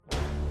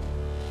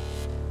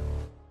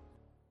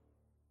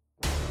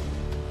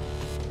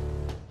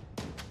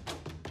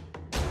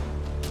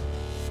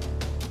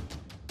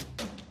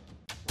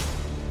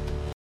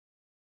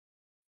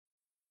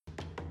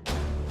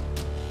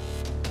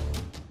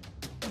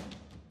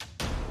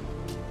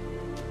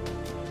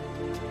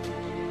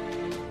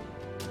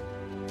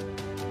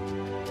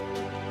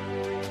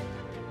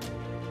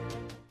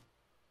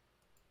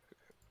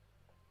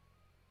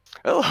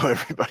Hello,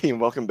 everybody, and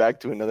welcome back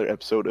to another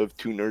episode of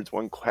Two Nerds,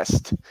 One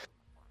Quest.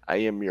 I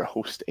am your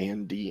host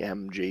and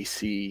DM,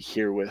 JC,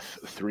 here with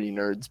three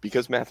nerds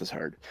because math is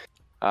hard.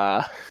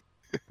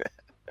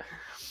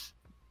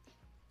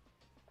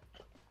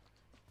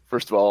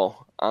 First of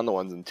all, on the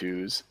ones and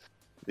twos,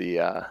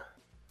 the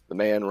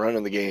man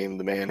running the game,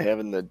 the man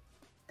having the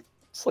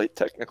slight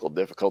technical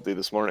difficulty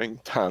this morning,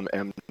 Tom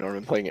M.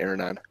 Norman playing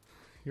Aranon.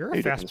 You're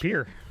a fast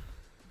peer.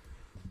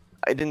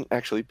 I didn't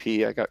actually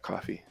pee, I got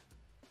coffee.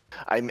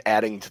 I'm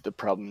adding to the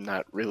problem,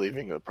 not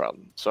relieving the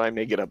problem. So I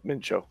may get up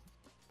mid-show.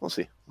 We'll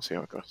see. We'll see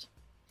how it goes.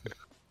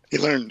 He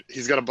learned.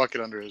 He's got a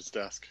bucket under his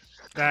desk.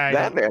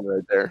 That man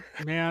right there.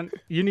 Man,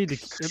 you need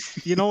to...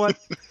 You know what?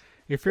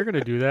 If you're going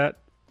to do that,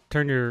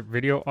 turn your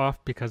video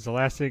off, because the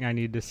last thing I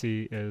need to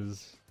see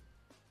is...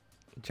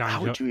 How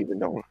would you even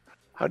know?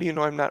 How do you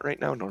know I'm not right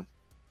now, Norm?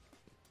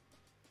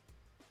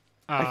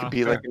 I could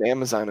be like an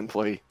Amazon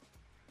employee.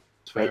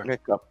 It's right fair.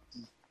 next up.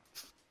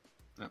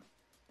 Yeah.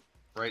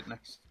 Right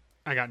next.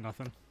 I got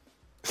nothing.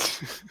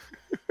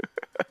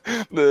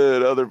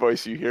 The other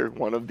voice you hear,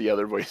 one of the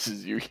other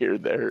voices you hear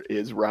there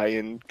is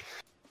Ryan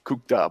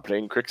Kukta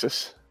playing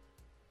Crixus.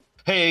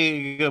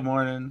 Hey, good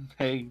morning.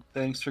 Hey,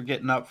 thanks for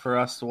getting up for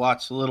us to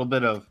watch a little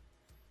bit of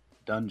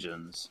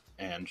Dungeons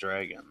and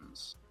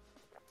Dragons.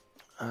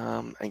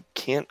 I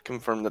can't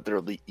confirm that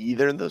there'll be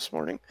either this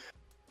morning.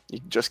 You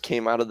just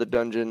came out of the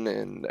dungeon,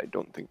 and I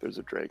don't think there's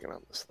a dragon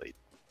on the slate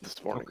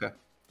this morning. Okay,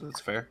 that's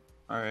fair.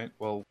 All right,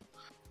 well,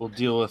 we'll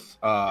deal with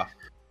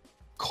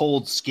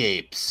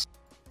Coldscapes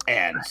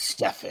and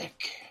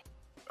Stefik.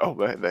 Oh,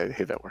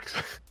 hey, that works.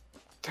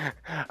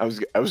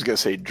 I was gonna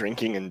say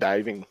drinking and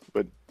diving,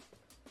 but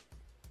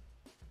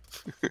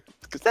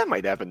because that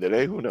might happen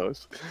today. Who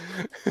knows?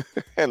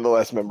 And the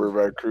last member of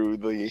our crew,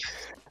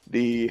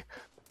 the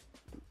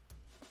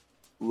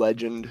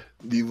legend,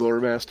 the lore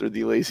master,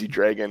 the lazy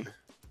dragon,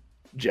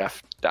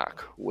 Jeff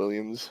Doc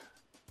Williams.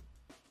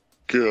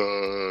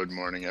 Good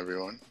morning,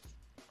 everyone.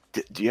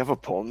 Do you have a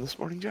poem this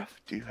morning,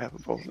 Jeff? Do you have a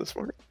poem this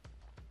morning?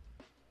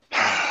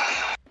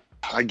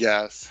 I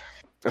guess.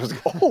 You do.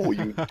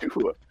 I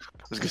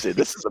was gonna say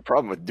this is the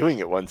problem with doing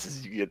it once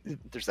is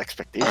there's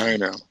expectations. I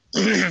know.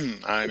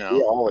 I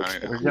know.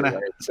 We're gonna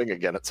sing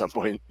again at some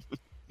point.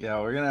 Yeah,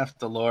 we're gonna have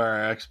to lower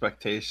our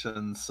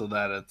expectations so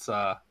that it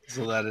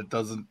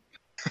doesn't.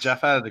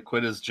 Jeff had to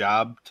quit his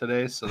job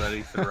today so that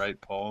he could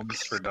write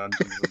poems for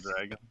Dungeons and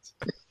Dragons.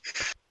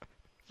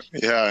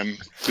 Yeah, and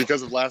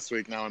because of last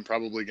week, now I'm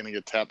probably going to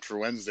get tapped for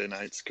Wednesday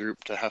night's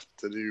group to have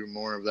to do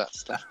more of that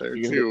stuff there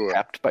You're too. Get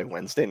tapped by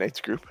Wednesday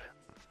night's group.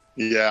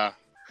 Yeah.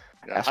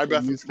 Hi,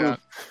 Beth and Scott.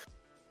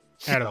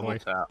 Double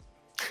tap.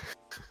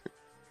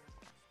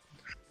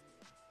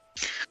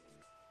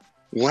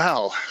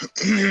 Well,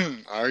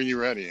 are you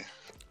ready?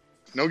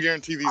 No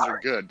guarantee these are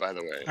good, by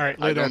the way. All right,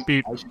 lay that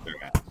beat.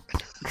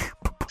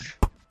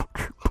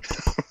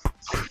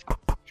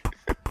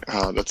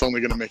 That's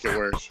only going to make it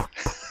worse.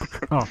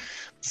 Oh.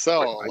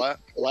 So,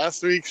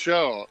 last week's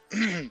show,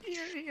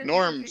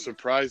 Norm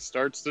surprise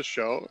starts the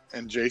show,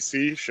 and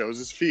JC shows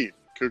his feet.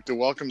 Kukta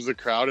welcomes the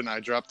crowd, and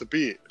I drop the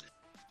beat.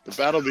 The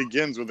battle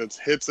begins with its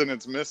hits and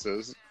its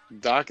misses.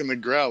 Doc and the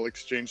Grell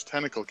exchange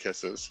tentacle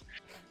kisses.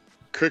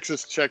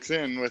 Crixus checks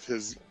with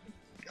his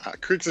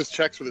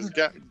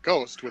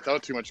ghost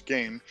without too much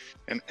gain,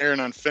 and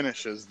Aranon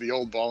finishes the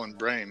old ball and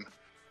brain.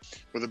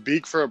 With a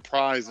beak for a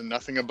prize and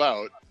nothing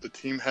about, the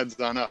team heads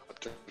on up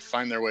to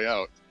find their way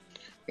out.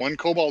 One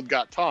kobold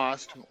got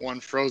tossed, one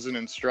frozen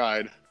in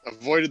stride,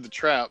 avoided the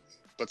trap,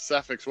 but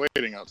Sefik's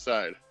waiting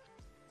outside.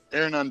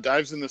 Aranon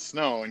dives in the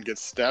snow and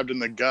gets stabbed in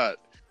the gut.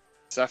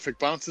 Sefik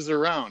bounces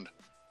around.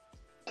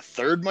 A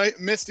third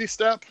misty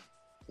step?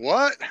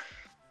 What?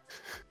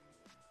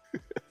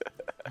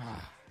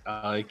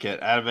 I like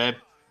it. Atta babe.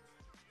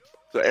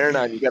 So,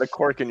 Aranon, you got a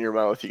cork in your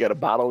mouth, you got a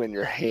bottle in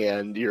your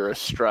hand, you're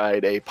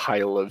astride a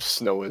pile of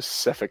snow as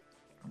Sefik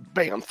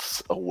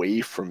bamfs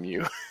away from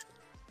you.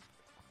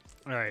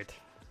 All right.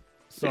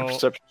 So,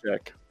 perception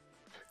check.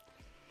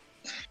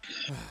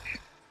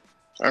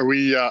 Are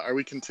we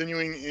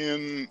continuing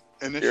in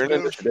initiative? You're in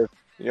initiative.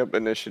 Yep,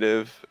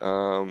 initiative.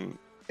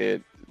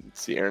 Let's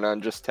see,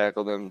 Aranon just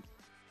tackled him.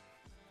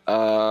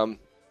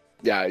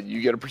 Yeah,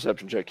 you get a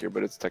perception check here,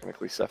 but it's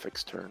technically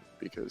Sefik's turn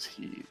because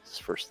his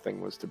first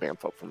thing was to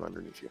bamf up from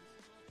underneath you.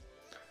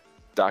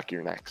 Doc,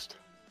 you're next.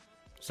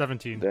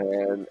 17.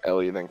 Then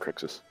Ellie, then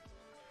Crixus.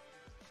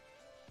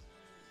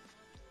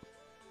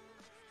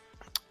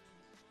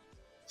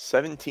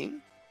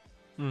 17?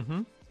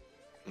 Mm-hmm.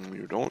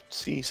 You don't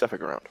see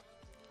Sefik around.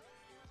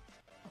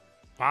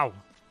 Wow.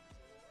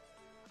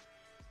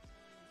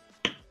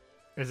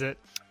 Is it...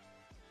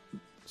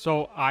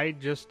 So I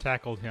just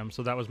tackled him,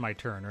 so that was my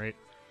turn, right?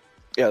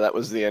 Yeah, that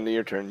was the end of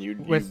your turn. You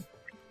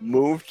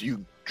moved,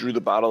 you drew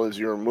the bottle as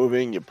you were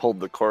moving, you pulled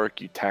the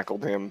cork, you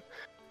tackled him,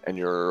 and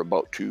you're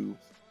about to...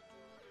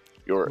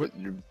 Your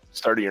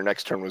start of your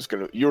next turn was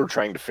you were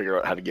trying to figure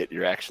out how to get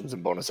your actions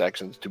and bonus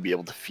actions to be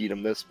able to feed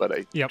him this, but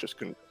I just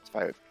couldn't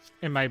specify it.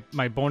 And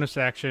my bonus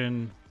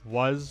action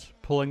was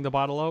pulling the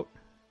bottle out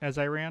as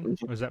I ran?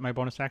 Was that my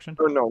bonus action?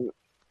 Oh, no.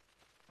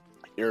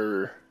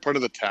 You're Part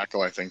of the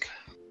tackle, I think.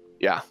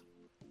 yeah.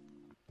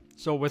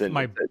 So with Then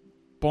my get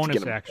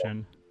bonus him.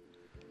 action,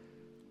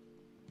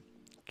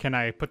 can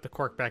I put the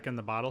cork back in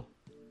the bottle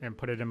and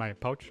put it in my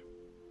pouch?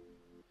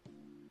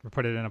 Or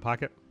put it in a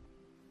pocket?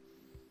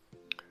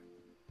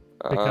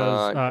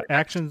 Because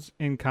actions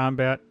in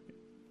combat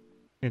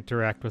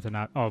interact with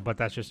but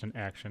that's just an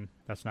action.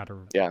 That's not a...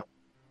 Yeah.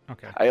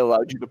 Okay. I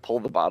allowed you to pull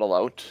the bottle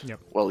out Yep.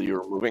 while you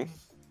were moving.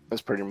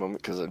 As per your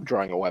movement, because of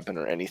drawing a weapon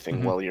or anything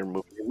Mhm. while you're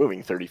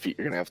moving 30 feet,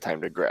 you're gonna have time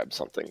to grab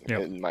something.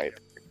 Yep. In my,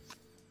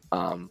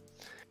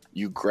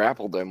 you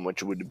grappled him,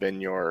 which would have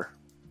been your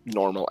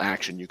normal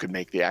action. You could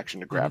make the action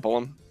to grapple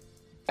him,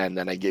 and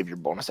then I gave your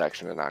bonus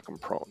action to knock him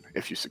prone.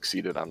 If you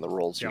succeeded on the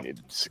rolls Yep. you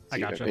needed to succeed, I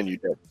gotcha. and you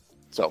did.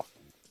 So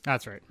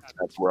That's right.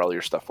 that's where all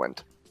your stuff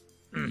went.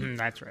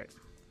 That's right.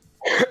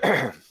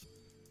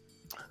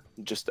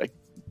 Just I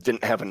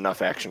didn't have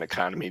enough action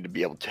economy to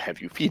be able to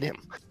have you feed him.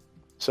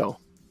 So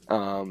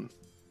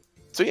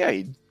yeah,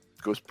 he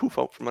goes poof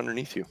out from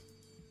underneath you.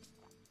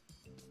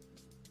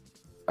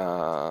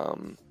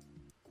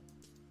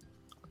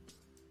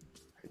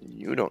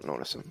 You don't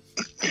notice him.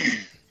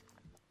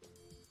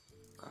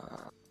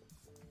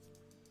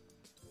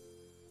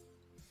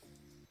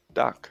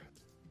 Doc,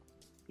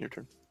 your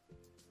turn.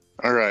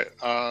 All right.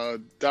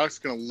 Doc's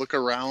gonna look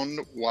around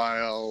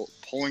while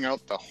pulling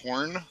out the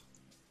horn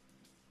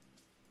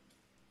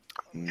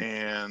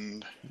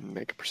and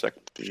Make a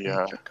perception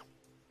the check.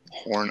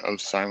 horn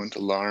of silent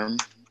alarm.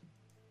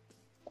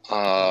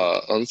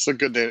 It's a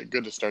good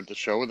to start the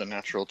show with a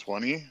natural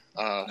 20.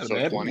 So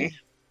bad 20.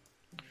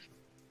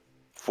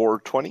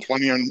 420.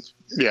 20 on,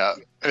 yeah.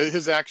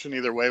 His action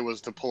either way was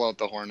to pull out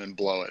the horn and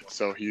blow it.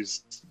 So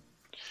he's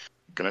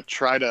gonna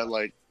try to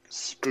like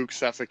spook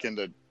Sefik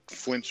into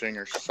flinching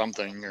or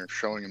something or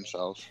showing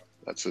himself.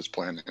 That's his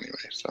plan anyway.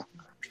 So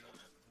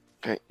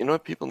Okay, you know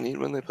what people need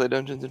when they play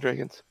Dungeons and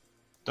Dragons?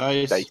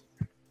 Dice.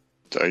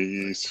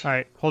 dice. All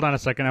right, hold on a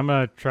second. I'm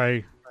gonna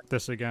try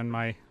this again.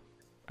 I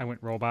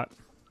went robot.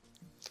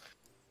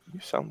 You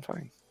sound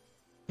fine.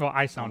 Well,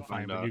 I sound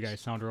Fine fine, but you does. guys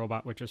sound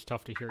robot, which is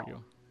tough to hear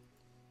you.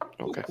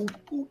 Okay.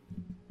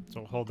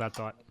 So hold that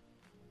thought.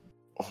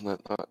 Hold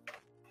that thought.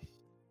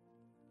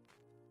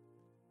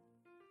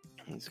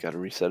 He's got to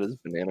reset his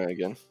banana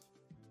again.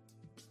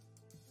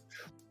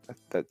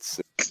 That's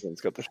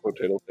he's got the show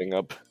title thing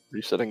up.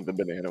 Resetting the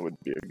banana would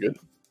be a good.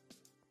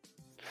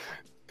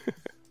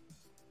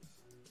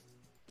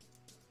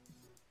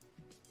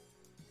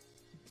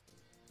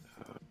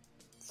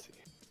 Let's see.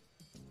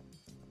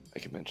 I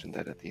can mention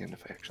that at the end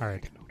if I actually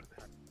Alright. make a note of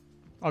that.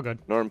 All good.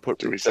 Norm, put.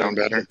 Do we sound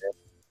better?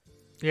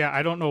 Yeah,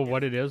 I don't know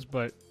what it is,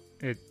 but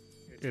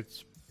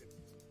it's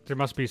there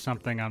must be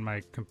something on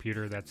my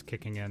computer that's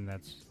kicking in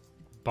that's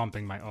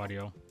bumping my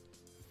audio.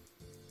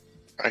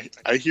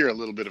 I hear a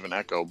little bit of an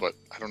echo, but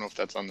I don't know if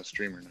that's on the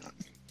stream or not.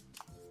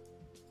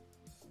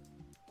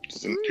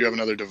 Do you have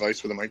another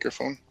device with a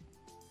microphone?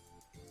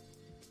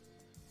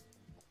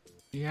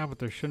 Yeah, but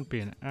there shouldn't be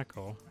an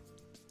echo.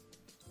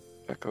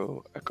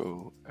 Echo,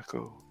 echo,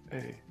 echo.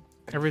 Hey.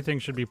 Everything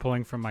should be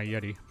pulling from my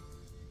Yeti.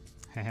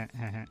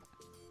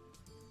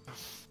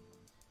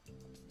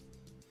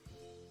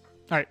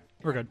 Alright,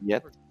 we're good.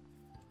 Yet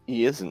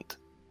he isn't.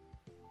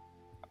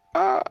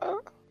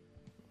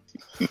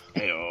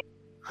 Heyo.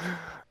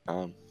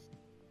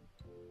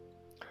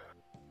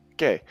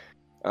 Okay.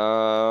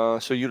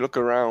 So you look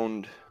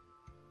around.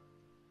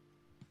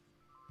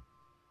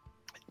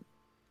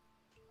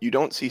 You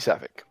don't see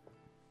Sefik.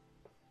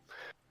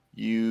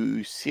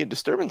 You see a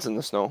disturbance in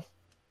the snow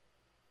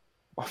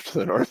off to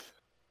the north,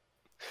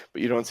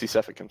 but you don't see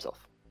Sefik himself.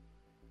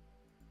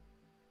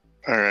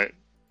 All right.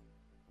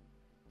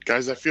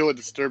 Guys, I feel a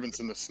disturbance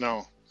in the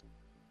snow.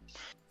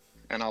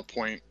 And I'll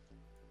point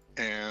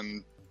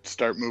and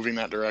start moving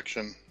that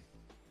direction.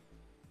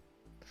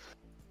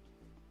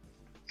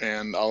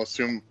 And I'll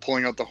assume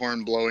pulling out the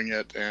horn, blowing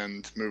it,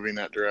 and moving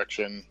that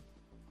direction.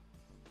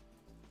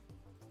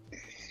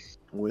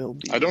 Will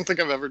be. I don't think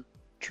I've ever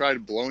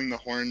tried blowing the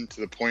horn to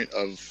the point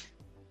of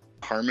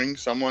harming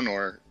someone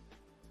or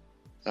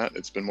that.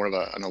 It's been more of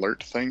an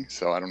alert thing,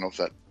 so I don't know if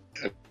that...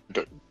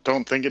 I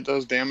don't think it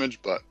does damage,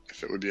 but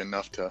if it would be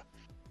enough to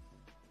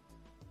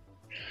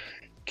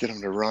get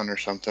him to run or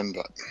something,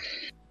 but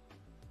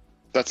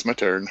that's my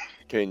turn.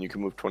 Okay, and you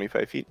can move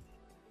 25 feet.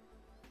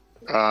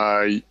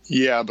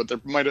 Yeah, but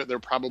there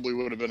probably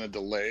would have been a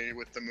delay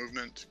with the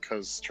movement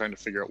because trying to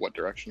figure out what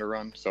direction to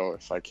run. So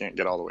if I can't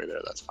get all the way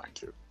there, that's fine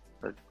too.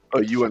 Oh,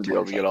 you wouldn't be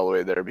able to get all the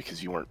way there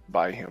because you weren't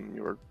by him.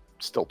 You were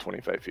still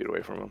 25 feet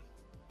away from him.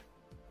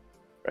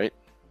 Right?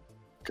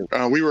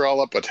 We were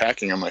all up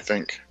attacking him, I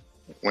think,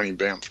 when he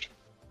bamfed.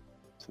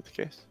 Is that the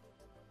case?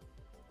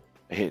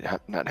 I hate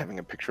not having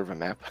a picture of a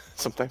map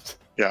sometimes.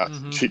 Yeah,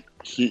 Mhm.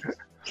 he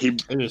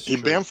It is He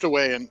true. bamfed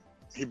away and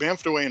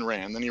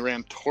ran. Then he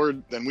ran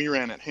then we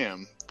ran at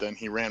him. Then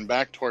he ran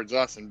back towards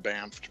us and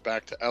bamfed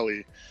back to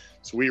Ellie.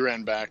 So we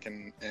ran back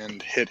and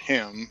hit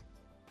him.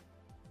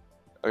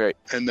 Okay.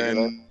 And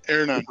then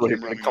Aaron People are came going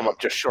to running come up. up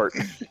just short.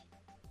 It's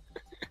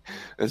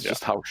Yeah.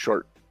 just how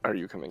short are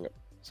you coming up?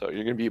 So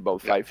you're going to be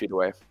about 5 feet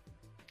away.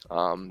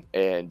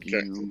 And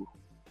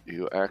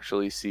you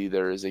actually see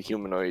there is a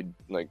humanoid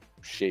like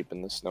shape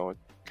in the snow. It's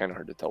kind of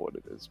hard to tell what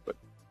it is, but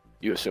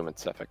you assume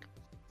it's Sefik.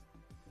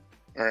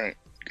 All right,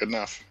 good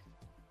enough.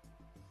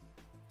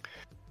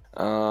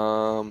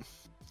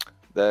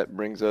 That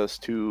brings us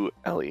to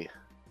Ellie,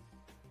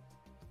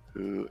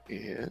 who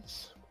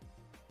is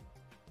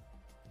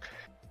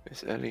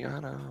Miss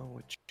Eliana.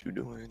 What you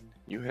doing?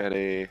 You had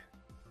a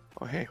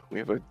we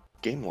have a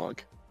game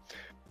log.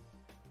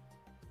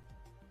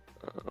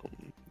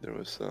 There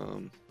was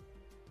some.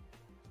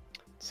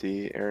 Let's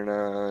see,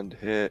 Aaronond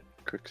hit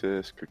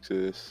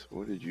Crixus.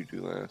 What did you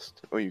do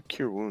last? Oh, you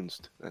cure wounds.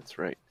 That's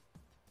right.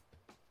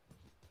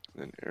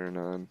 Then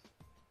Aaronond.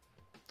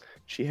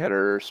 She had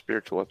her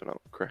spiritual weapon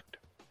out, correct?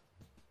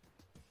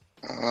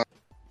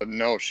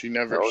 No, she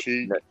never. No,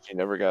 she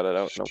never got it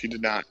out. She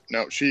did not.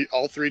 No, she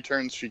all 3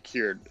 turns she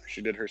cured.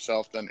 She did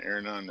herself, then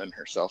Aaron, then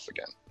herself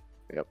again.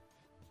 Yep.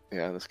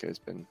 Yeah, this guy's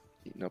been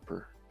eating up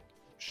her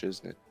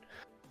shiznit.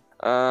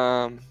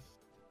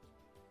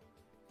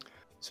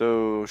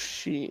 So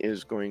she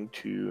is going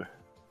to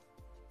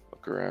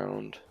look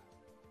around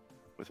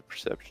with a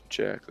perception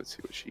check. Let's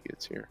see what she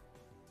gets here.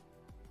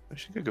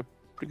 She got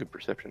pretty good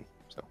perception.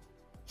 So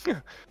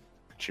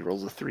she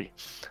rolls a 3.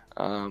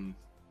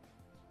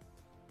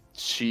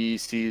 She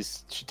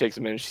takes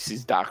a minute. She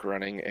sees Doc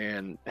running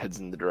and heads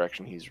in the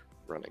direction he's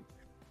running.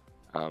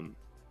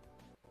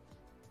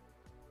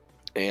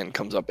 And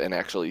comes up and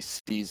actually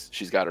sees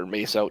she's got her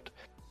mace out.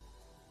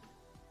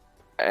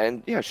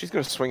 And yeah, she's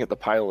going to swing at the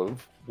pile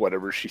of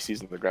whatever she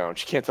sees on the ground.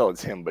 She can't tell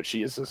it's him, but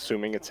she is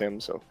assuming it's him,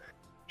 so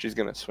she's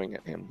going to swing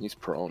at him. He's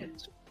prone.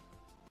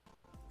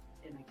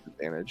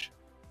 Advantage.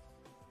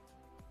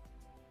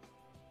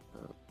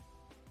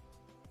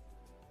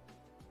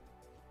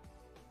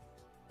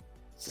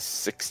 It's a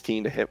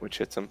 16 to hit, which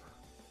hits him.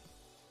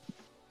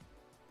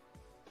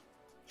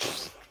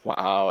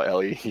 Wow,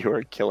 Ellie, you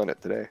are killing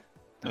it today.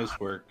 Nice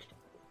work.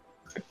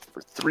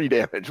 For 3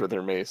 damage with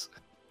her mace.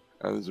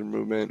 There's her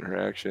movement, her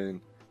action.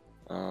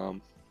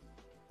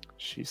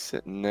 She's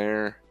sitting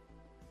there.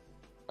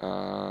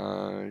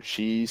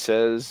 She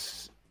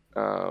says,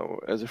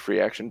 as a free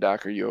action,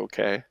 Doc, are you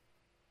okay?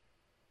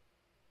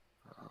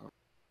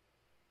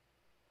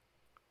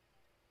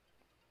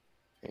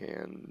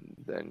 And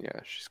then, yeah,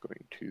 she's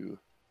going to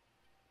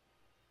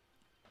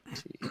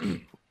see. Does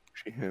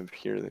she have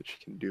here that she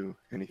can do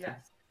anything?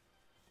 Yes.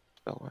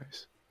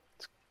 Spell-wise?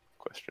 That's a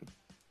question.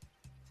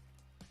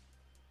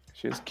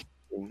 She has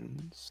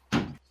wounds.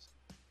 And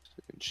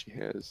she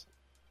has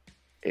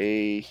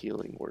a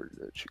healing word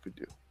that she could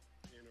do.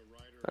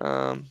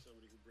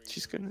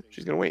 She's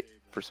gonna wait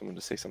for someone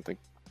to say something.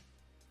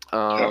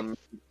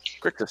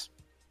 Crixus.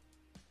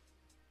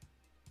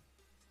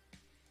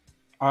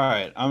 All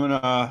right, I'm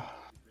gonna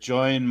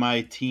join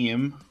my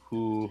team,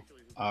 who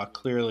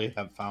clearly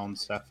have found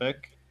Sefik.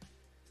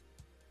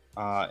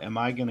 Am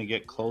I gonna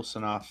get close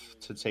enough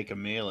to take a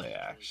melee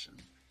action?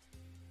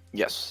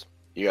 Yes,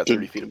 you got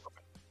 30 feet of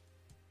movement.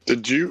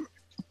 Did you?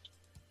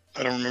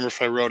 I don't remember if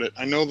I wrote it.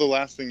 I know the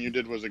last thing you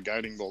did was a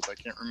guiding bolt. I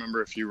can't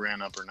remember if you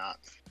ran up or not.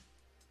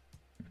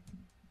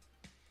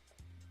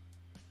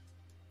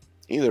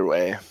 Either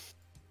way,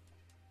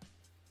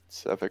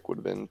 Sefik would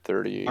have been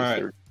 30. All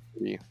right.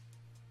 30.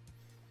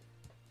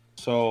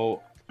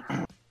 So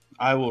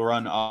I will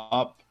run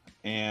up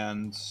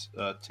and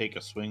take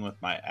a swing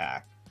with my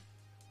axe.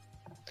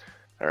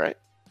 All right.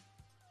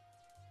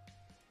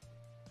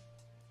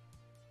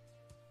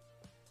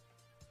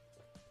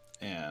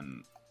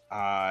 And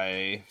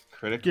I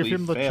critically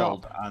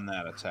failed on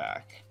that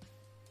attack.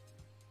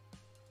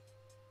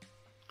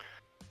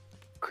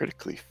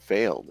 Critically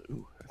failed.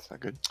 Ooh, that's not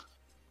good.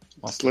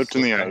 Slipped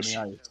in the ice.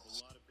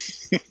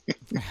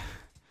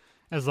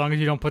 As long as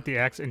you don't put the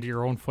axe into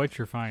your own foot,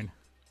 you're fine.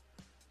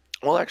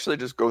 Well, actually,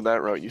 just go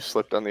that route. You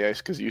slipped on the ice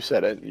because you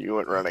said it, and you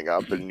went running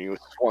up, and you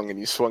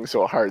swung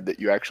so hard that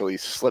you actually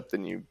slipped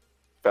and you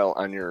fell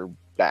on your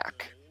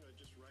back.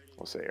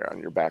 We'll say you're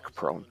on your back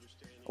prone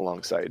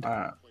alongside.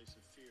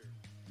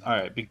 All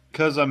right,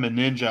 because I'm a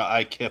ninja,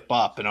 I kip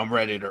up, and I'm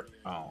ready to...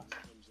 Oh.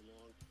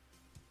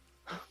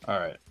 All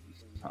right.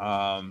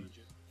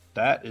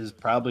 That is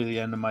probably the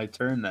end of my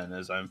turn, then,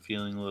 as I'm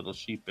feeling a little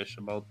sheepish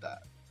about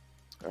that.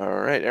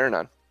 All right,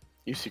 Aaronon.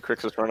 You see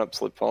Crixus run up,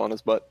 slip, fall on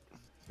his butt.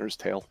 There's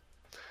tail.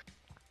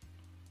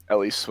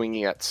 Ellie's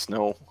swinging at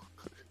snow.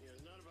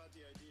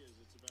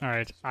 All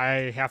right,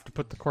 I have to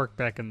put the cork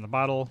back in the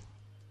bottle,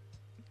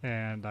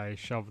 and I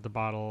shove the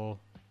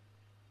bottle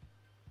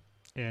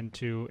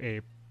into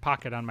a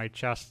pocket on my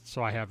chest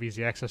so I have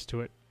easy access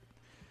to it.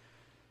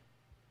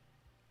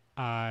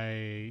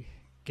 I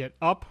get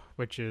up,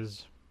 which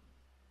is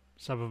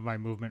some of my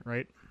movement,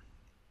 right?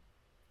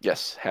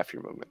 Yes, half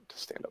your movement to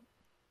stand up.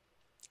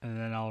 And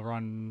then I'll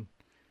run.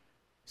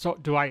 So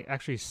do I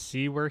actually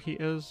see where he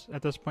is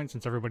at this point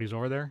since everybody's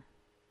over there?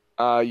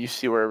 You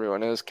see where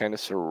everyone is, kind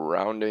of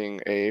surrounding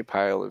a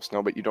pile of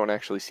snow, but you don't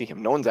actually see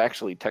him. No one's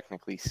actually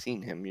technically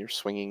seen him. You're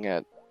swinging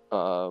at...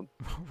 We're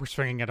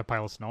swinging at a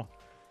pile of snow.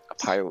 A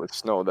pile of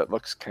snow that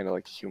looks kind of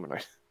like a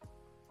humanoid.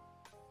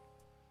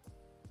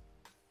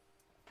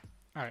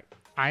 All right.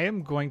 I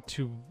am going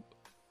to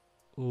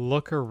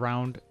look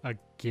around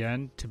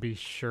again to be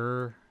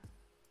sure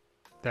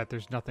that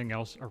there's nothing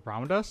else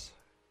around us.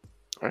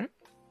 All right.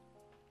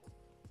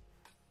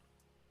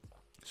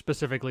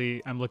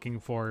 Specifically, I'm looking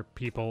for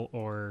people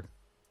or,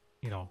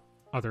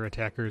 other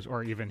attackers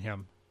or even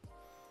him.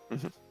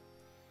 Mm-hmm.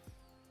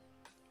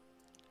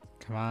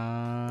 Come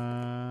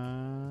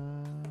on.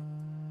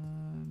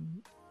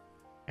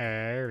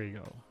 There we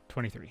go.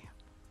 23.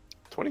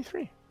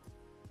 23.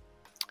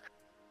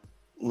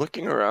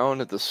 Looking around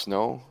at the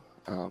snow,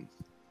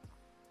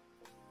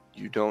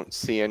 you don't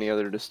see any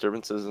other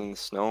disturbances in the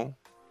snow.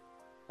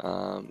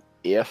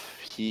 If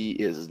he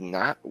is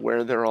not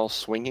where they're all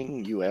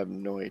swinging, you have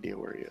no idea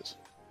where he is.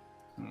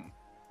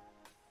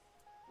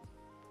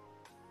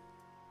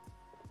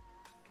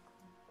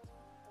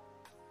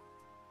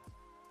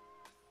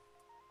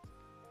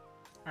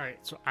 All right,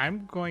 so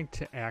I'm going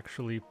to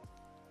actually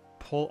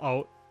pull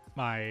out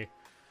my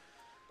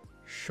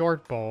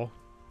short bow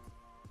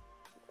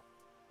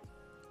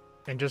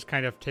and just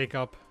kind of take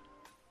up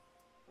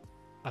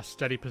a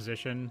steady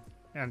position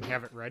and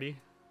have it ready.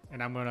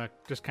 And I'm going to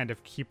just kind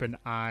of keep an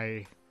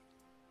eye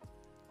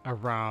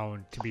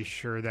around to be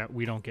sure that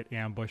we don't get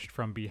ambushed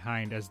from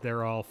behind as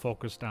they're all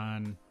focused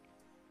on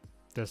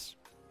this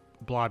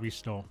blobby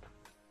snow.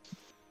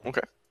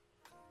 Okay.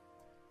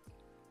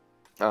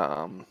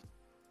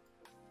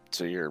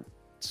 So you're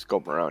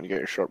scoping around, you get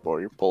your short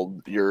bow,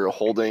 you're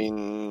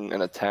holding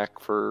an attack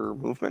for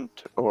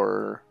movement,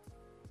 or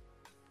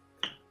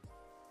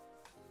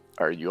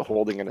are you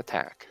holding an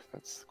attack?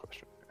 That's the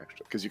question,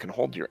 actually, because you can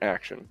hold your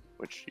action,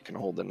 which you can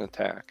hold an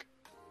attack.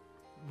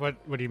 What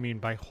do you mean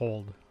by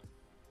hold?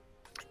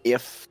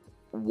 If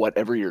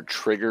whatever your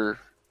trigger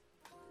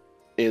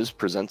is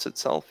presents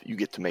itself, you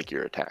get to make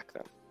your attack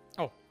then.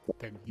 Oh,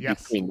 then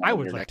yes, Between I now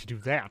would and your like to do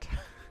that.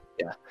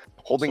 Yeah.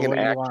 Holding So an what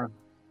do you action, want?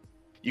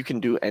 you can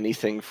do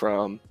anything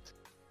from,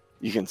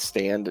 you can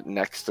stand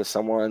next to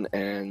someone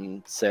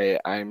and say,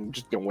 I'm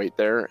just going to wait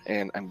there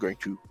and I'm going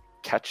to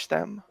catch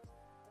them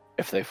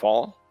if they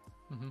fall.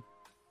 Mhm.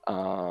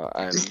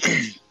 I'm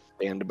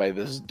stand by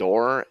this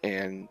door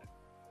and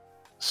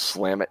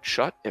slam it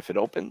shut if it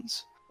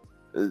opens.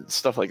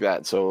 Stuff like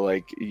that. So,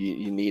 like,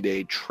 you need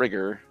a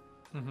trigger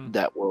Mhm.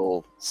 that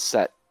will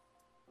set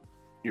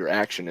your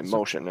action in So-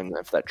 motion. And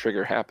if that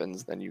trigger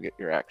happens, then you get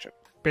your action.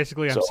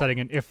 Basically, I'm So- setting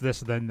an if this,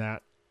 then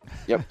that.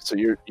 Yep. So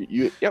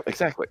yep,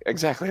 exactly.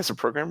 As a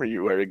programmer,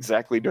 you are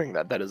exactly doing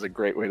that. That is a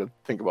great way to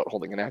think about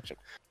holding an action.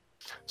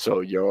 So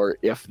your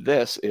if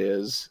this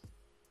is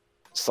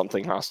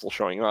something hostile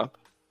showing up,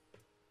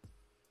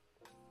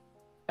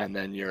 and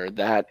then your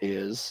that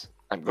is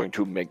I'm going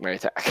to make my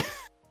attack,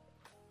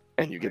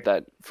 and you get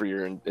that for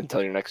your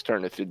until your next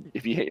turn. If you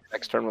hit your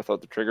next turn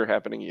without the trigger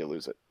happening, you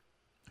lose it.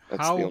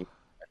 That's the only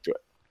effect to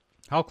it.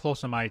 How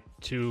close am I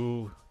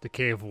to the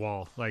cave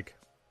wall? Like,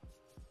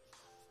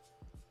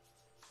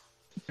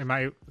 am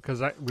I?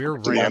 Because we're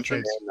To the right up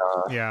entrance?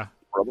 there. Yeah.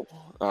 Rubble.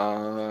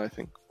 I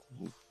think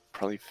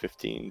probably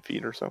 15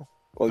 feet or so.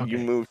 Well, you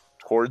Okay. moved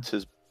towards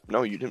his.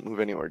 No, you didn't move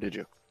anywhere, did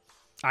you?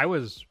 I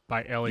was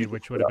by Ellie, You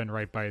which can would put have been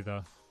right by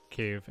the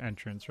cave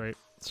entrance, right?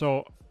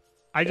 So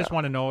I just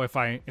want to know if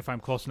I'm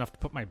close enough to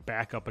put my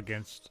back up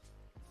against,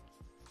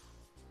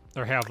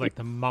 or have like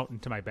the mountain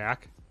to my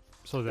back,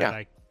 so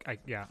that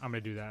Yeah. I'm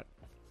gonna do that.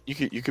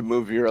 You could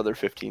move your other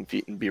 15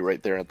 feet and be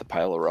right there at the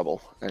pile of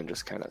rubble and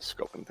just kind of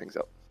scoping things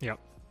out. Yep,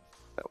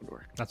 That would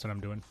work. that's what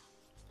I'm doing.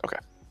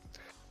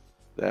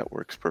 That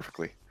works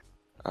perfectly.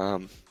 I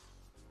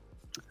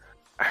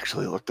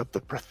actually looked up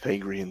the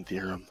Pythagorean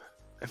theorem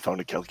and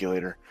found a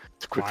calculator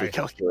to quickly Why?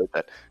 calculate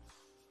that,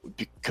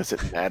 because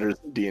it matters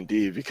in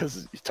D&D,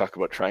 because you talk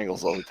about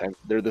triangles all the time.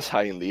 They're this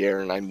high in the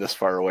air and I'm this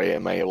far away.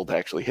 Am I able to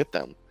actually hit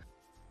them?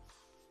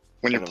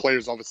 When your Kind of-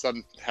 players all of a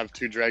sudden have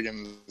two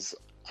dragons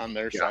on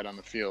their Yeah. side on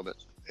the field,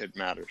 it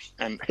matters.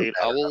 And 8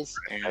 owls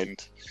and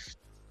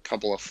a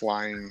couple of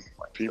flying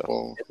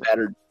people. It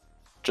mattered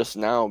just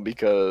now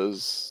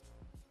because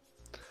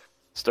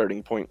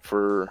starting point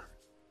for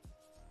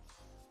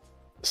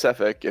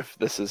Cephik, if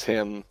this is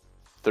him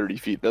 30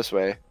 feet this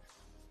way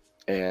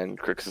and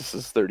Crixus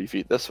is 30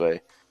 feet this way,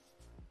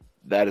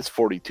 that is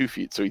 42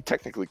 feet. So he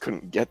technically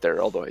couldn't get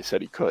there, although I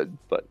said he could.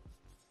 But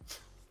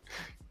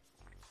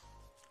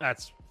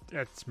That's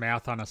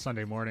math on a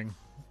Sunday morning.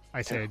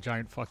 I say a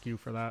giant fuck you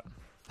for that.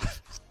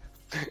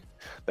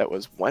 that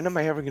was, when am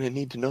I ever going to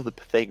need to know the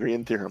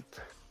Pythagorean theorem?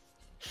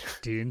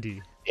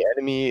 D&D. The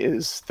enemy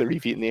is 30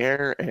 feet in the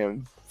air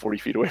and 40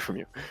 feet away from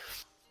you.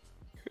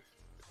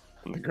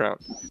 On the ground.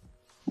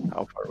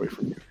 How far away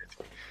from you?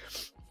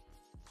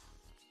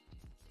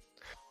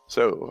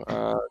 So,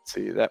 let's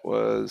see. That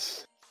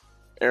was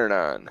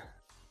Aranon.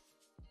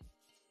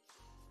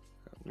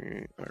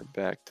 We are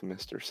back to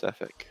Mr.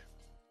 Cephik.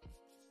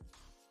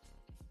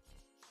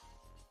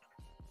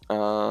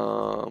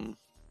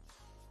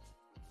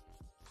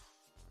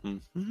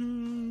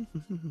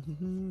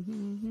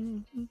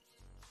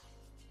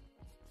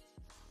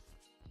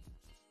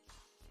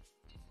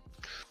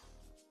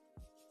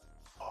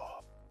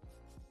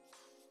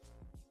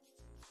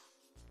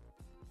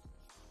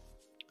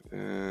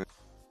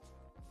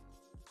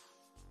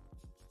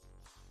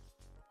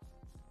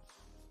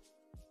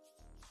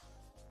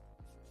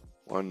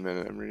 1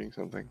 minute. I'm reading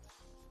something.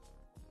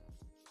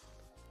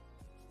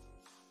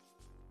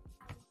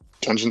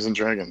 Dungeons and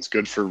Dragons,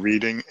 good for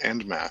reading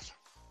and math.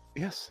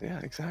 Yes, yeah,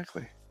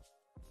 exactly.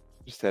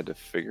 Just had to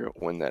figure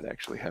out when that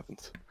actually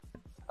happens.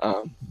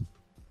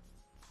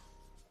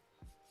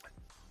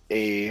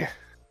 A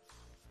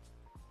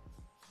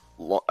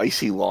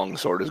icy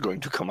longsword is going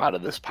to come out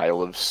of this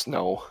pile of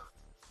snow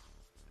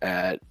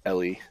at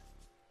Ellie.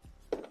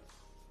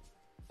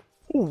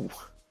 Ooh.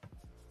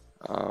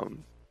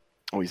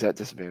 He's at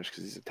disadvantage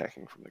because he's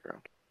attacking from the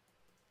ground.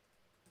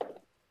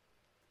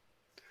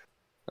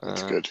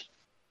 That's good.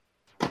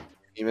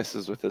 He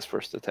misses with his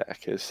first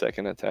attack. His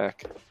second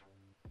attack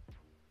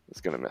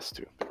is going to miss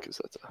too because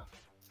that's a...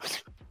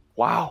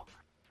 Wow.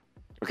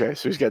 Okay,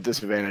 so he's got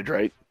disadvantage,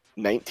 right?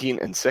 19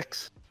 and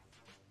 6.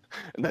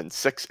 And then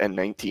 6 and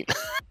 19.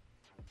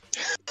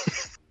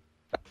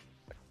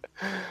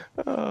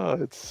 Oh,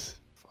 it's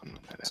fun.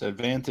 This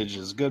advantage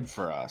is good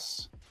for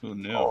us. Who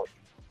knew? Oh,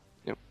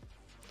 yep.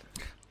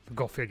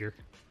 Go figure.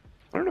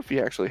 I don't know if he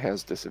actually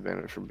has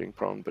disadvantage from being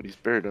prone, but he's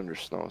buried under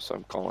snow, so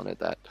I'm calling it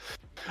that.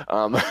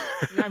 I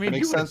mean,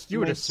 Makes sense you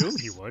would to me. assume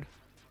he would.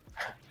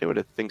 They would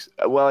have thinks.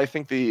 Well, I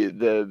think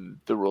the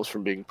rules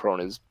from being prone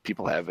is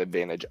people have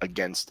advantage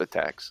against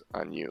attacks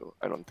on you.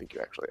 I don't think you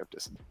actually have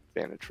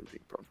disadvantage from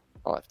being prone.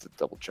 I'll have to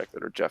double check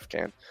that, or Jeff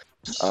can.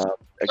 I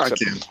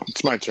can.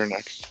 It's my turn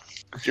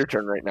next. It's your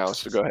turn right now,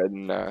 so go ahead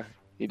and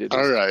he did.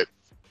 All right.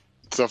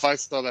 So if I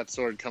saw that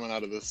sword coming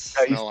out of the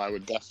snow, I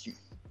would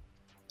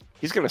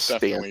He's gonna stand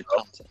definitely up.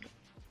 pounce on it.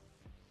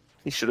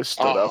 He should have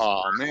stood up.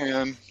 Oh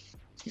man.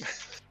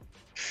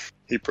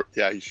 He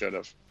should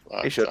have.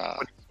 He should have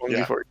yeah.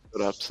 before he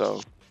stood up.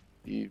 So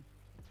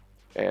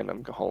and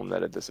I'm holding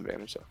that at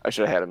disadvantage. So I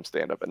should have had him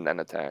stand up and then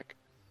attack.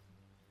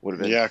 Would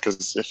have been. Yeah,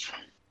 because if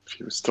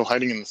he was still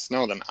hiding in the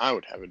snow, then I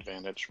would have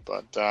advantage.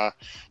 But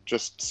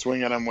just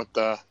swing at him with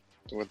the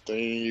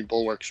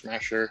bulwark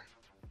smasher.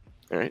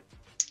 All right.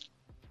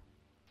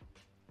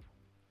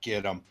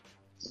 Get him.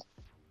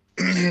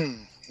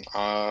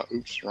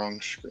 Oops,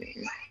 wrong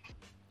screen.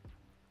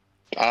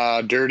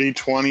 Dirty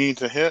 20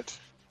 to hit.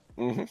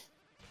 Mm-hmm.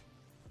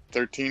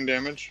 13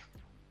 damage.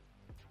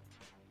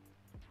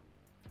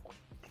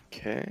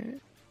 Okay.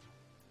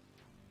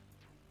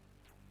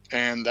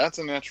 And that's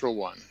a natural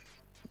 1.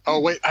 Oh,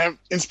 wait, I have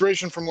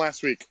inspiration from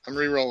last week. I'm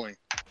re-rolling.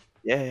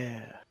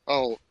 Yeah.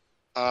 Oh,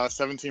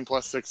 17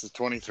 plus 6 is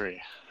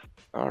 23.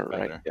 All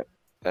right. Better. Yep.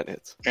 That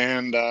hits.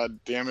 And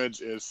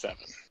damage is 7.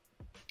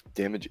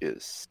 Damage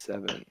is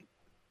 7.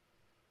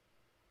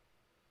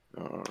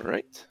 All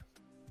right.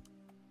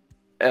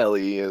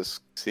 Ellie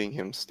is seeing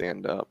him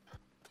stand up.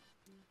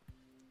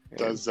 And-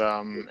 Does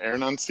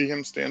Aranon see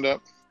him stand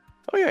up?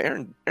 Oh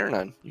yeah,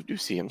 Aranon, you do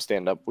see him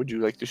stand up. Would you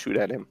like to shoot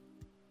at him?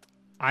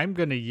 I'm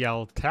gonna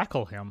yell,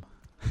 tackle him.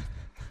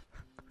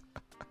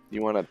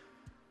 You want to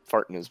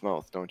fart in his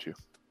mouth, don't you?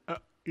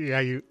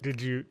 Yeah,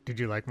 did you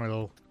like my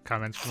little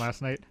comments from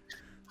last night?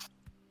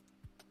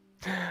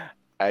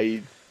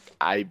 I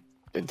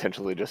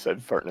intentionally just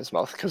said fart in his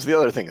mouth because the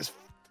other thing is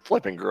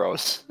flipping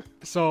gross.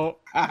 So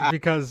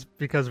because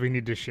we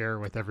need to share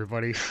with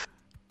everybody,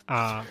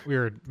 we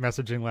were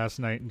messaging last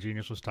night and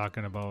Genius was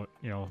talking about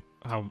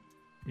how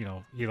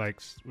he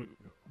likes,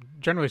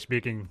 generally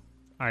speaking,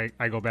 I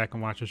go back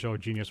and watch the show.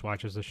 Genius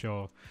watches the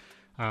show.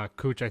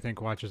 Cooch I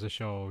think watches the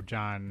show.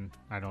 John,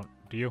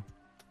 do you?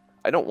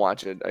 I don't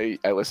watch it.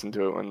 I listened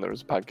to it when there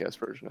was a podcast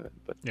version of it.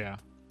 But Yeah.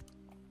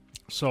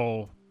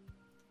 So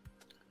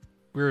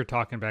we were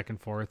talking back and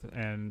forth,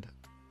 and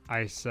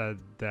I said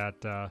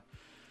that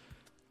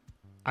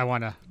I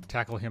want to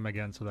tackle him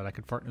again so that I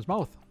could fart in his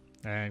mouth.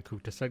 And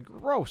Kuta said,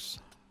 gross.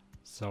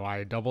 So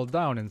I doubled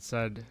down and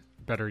said,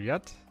 better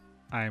yet,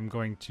 I'm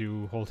going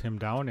to hold him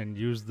down and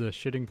use the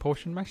shitting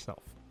potion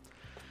myself.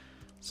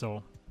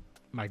 So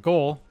my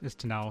goal is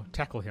to now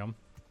tackle him.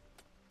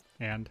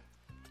 And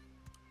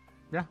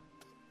yeah,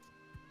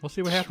 we'll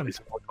see what happens.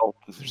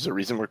 There's a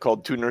reason we're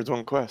called Two Nerds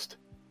One Quest.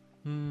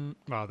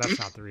 Well, that's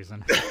not the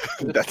reason.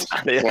 That's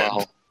not it.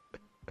 Wow.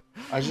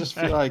 I just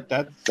feel like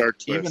that's Dark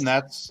twist. even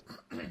that's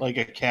like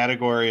a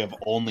category of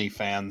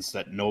OnlyFans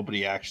that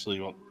nobody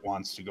actually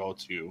wants to go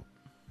to,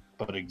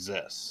 but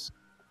exists,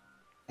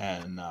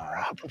 and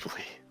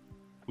Probably.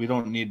 we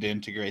don't need to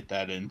integrate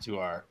that into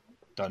our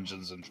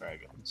Dungeons and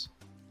Dragons.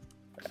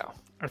 Yeah.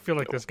 I feel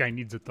like this guy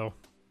needs it, though.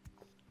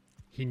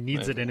 He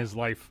needs it in his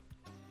life.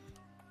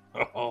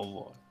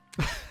 Oh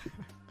boy,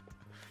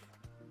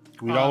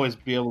 we'd always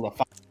be able to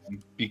find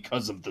them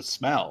because of the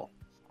smell.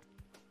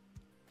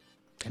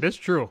 It is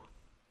true.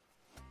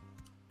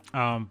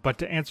 But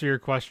to answer your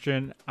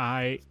question,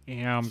 I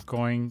am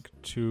going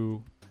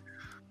to...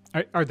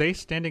 Are they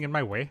standing in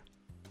my way?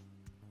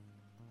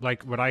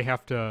 Like, would I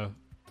have to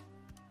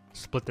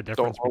split the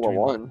difference Don't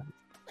roll a between... one.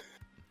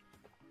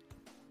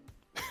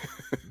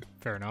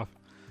 Fair enough.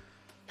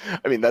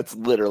 I mean, that's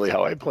literally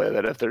how I play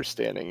that. If they're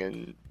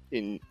standing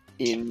in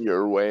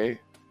your way,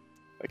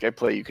 like I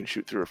play, you can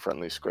shoot through a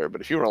friendly square. But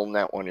if you roll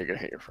that one, you're gonna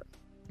hit your friend.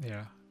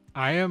 Yeah.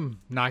 I am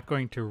not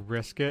going to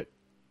risk it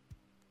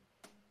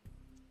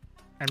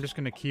I'm just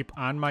going to keep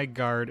on my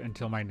guard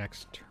until my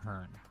next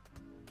turn.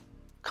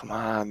 Come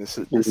on, this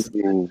is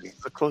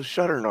a close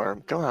shutter,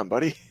 Norm. Come on,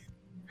 buddy.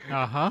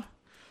 Uh-huh.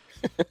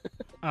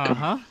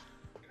 Uh-huh.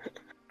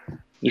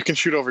 You can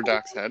shoot over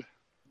Doc's head.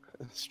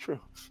 That's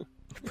true.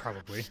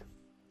 Probably.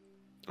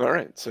 All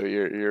right, so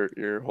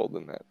you're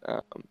holding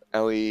that.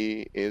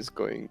 Ellie is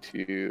going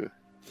to.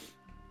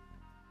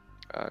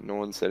 No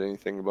one said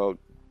anything about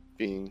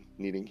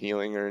needing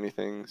healing or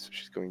anything, so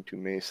she's going to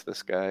mace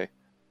this guy.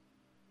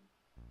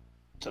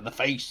 To the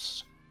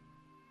face.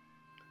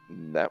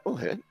 That will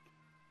hit.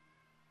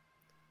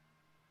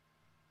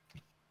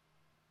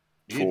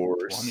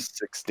 For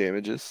 6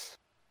 damages.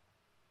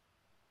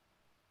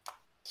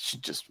 She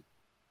just.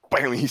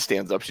 Bam! He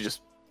stands up. She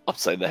just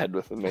upside the head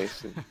with the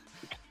mace. And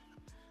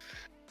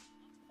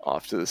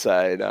off to the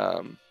side.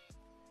 And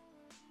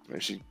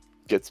she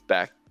gets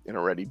back in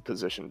a ready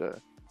position to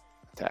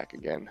attack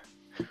again.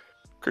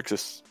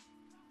 Crixus.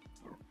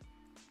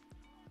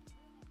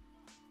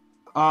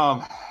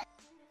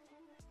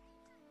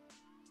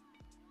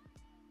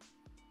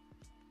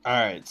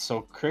 Alright,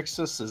 so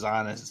Crixus is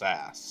on his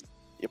ass.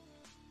 Yep.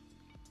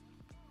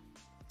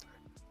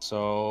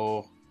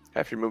 So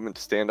half your movement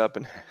to stand up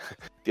and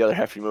the other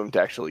half of your movement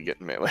to actually get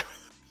in melee.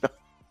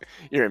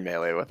 You're in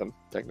melee with him,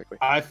 technically.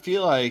 I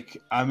feel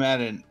like I'm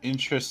at an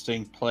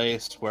interesting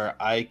place where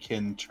I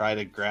can try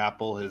to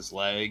grapple his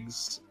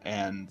legs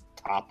and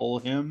topple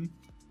him.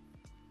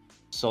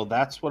 So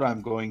that's what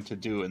I'm going to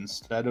do.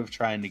 Instead of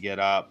trying to get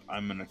up,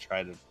 I'm going to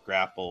try to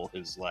grapple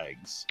his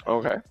legs.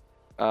 Okay. And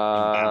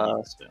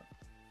balance him.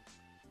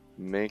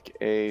 Make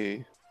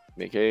a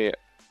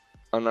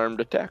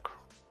unarmed attack.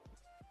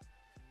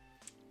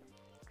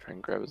 Try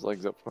and grab his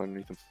legs up from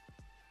underneath him.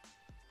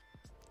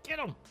 Get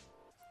him!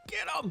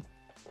 Get him!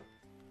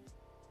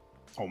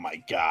 Oh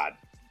my god.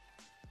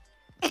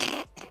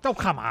 Oh,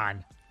 come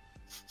on.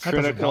 That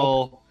doesn't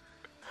Critical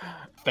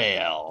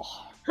fail.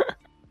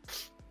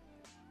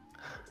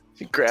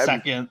 You grab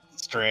Second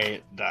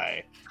straight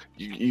die.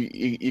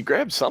 you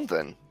grab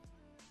something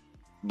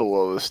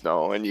below the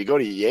snow and you go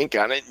to yank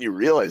on it and you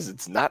realize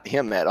it's not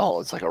him at all.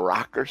 It's like a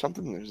rock or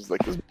something. There's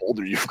like this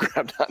boulder you've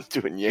grabbed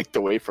onto and yanked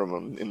away from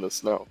him in the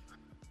snow.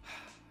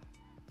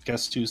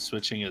 Guess who's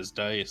switching his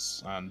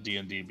dice on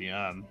D&D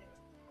Beyond,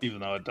 even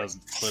though it does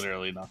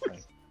literally nothing.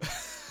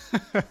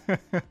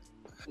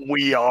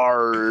 We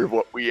are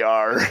what we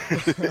are.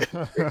 It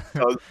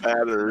does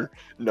matter.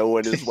 No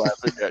one is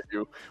laughing at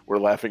you. We're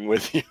laughing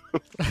with you.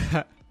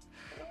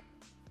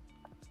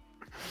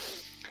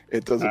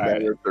 It doesn't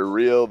matter if they're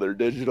real, they're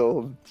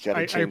digital.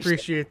 I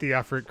appreciate the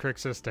effort,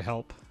 Crixus, to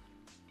help.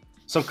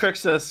 So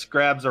Crixus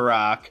grabs a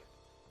rock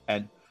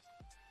and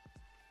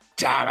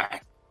damn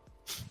it!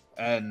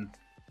 And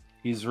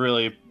he's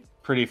really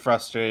pretty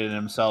frustrated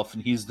himself,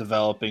 and he's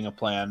developing a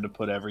plan to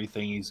put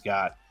everything he's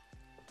got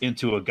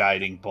into a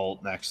guiding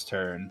bolt next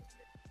turn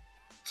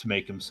to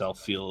make himself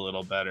feel a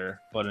little better.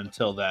 But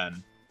until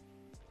then,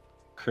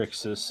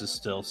 Crixus is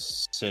still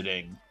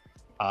sitting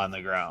on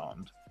the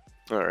ground.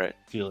 All right.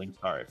 Feeling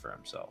sorry for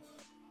himself.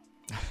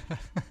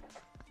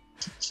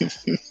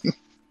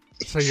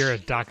 So you're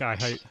at Doc Eye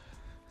height.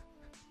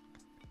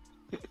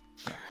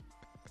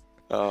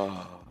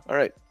 All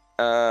right.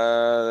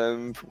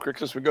 Then from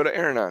Crixus, we go to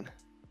Aranon.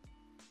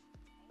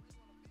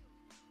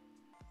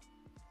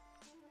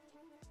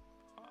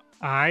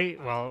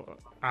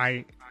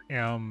 I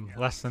am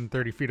less than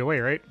 30 feet away,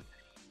 right?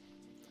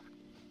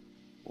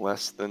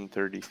 Less than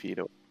 30 feet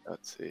away.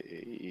 Let's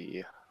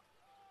see.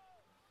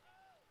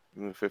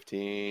 Move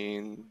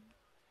 15.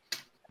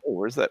 Oh,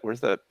 where's that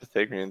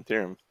Pythagorean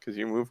theorem? Because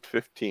you moved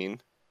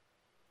 15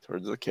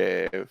 towards the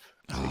cave.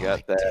 So you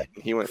got that.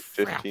 And he went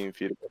 15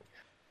 feet away.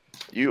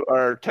 You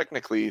are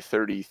technically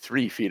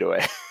 33 feet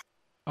away.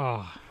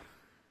 Oh.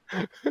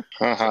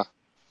 Uh-huh.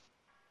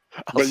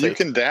 But you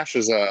can dash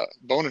as a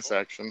bonus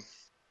action.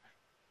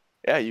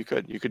 Yeah, you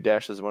could. You could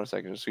dash as a bonus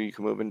action. So you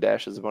can move and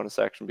dash as a bonus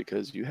action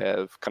because you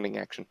have cunning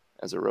action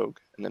as a rogue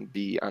and then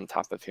be on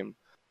top of him.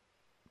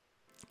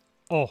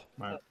 Oh,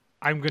 Right.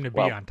 I'm going to be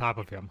on top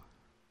of him.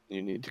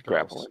 You need to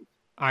grapple him.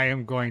 I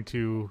am going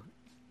to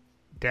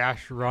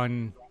dash,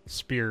 run,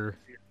 spear,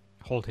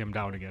 hold him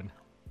down again.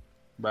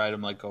 Ride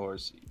him like a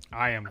horse.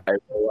 I am. I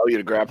will allow you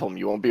to grapple him.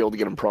 You won't be able to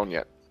get him prone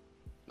yet.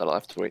 That'll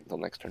have to wait until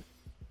next turn.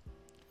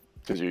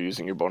 Because you're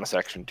using your bonus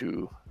action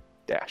to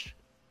dash.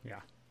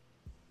 Yeah.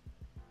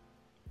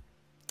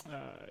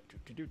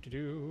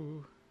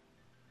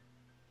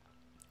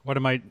 What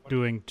am I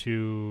doing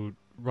to...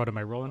 What am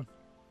I rolling?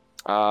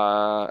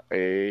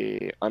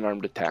 A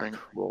unarmed attack Trying-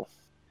 roll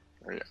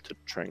to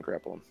try and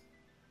grapple him.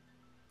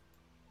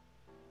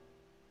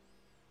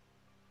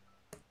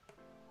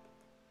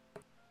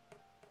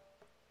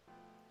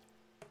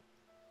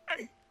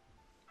 Hey.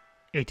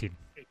 18.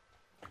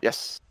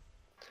 Yes.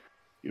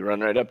 You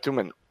run right up to him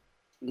and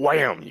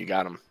wham! You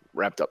got him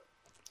wrapped up.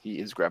 He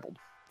is grappled.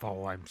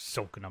 Oh, I'm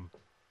soaking him.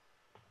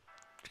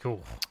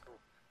 Cool.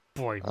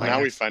 Boy,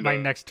 Now we find my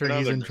out next turn another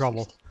he's in business.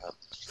 trouble.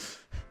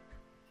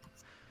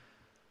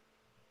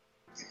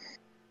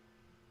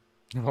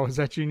 What was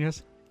that,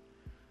 genius?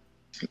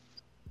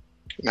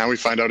 Now we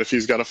find out if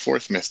he's got a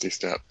fourth Misty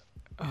Step.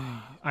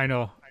 I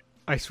know.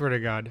 I swear to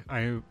God,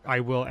 I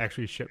will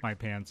actually shit my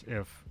pants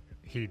if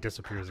he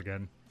disappears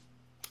again.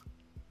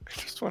 I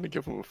just want to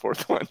give him a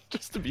fourth one,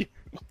 just to be.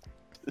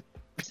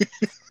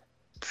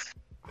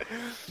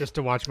 Just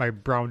to watch my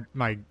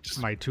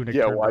tunic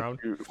Yeah, turn brown.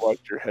 watch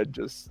your head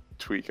just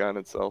tweak on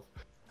itself.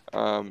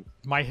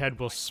 My head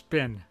will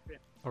spin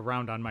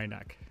around on my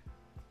neck.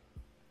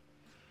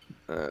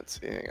 Let's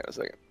see. Hang on a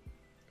second.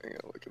 Hang on.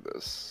 Look at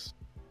this.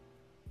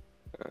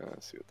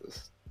 Let's see what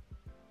this.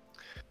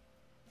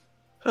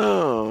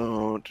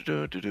 Oh,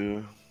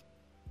 do.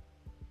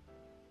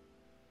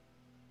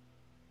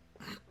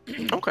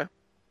 Okay.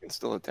 He can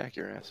still attack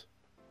your ass,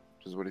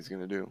 which is what he's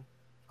gonna do.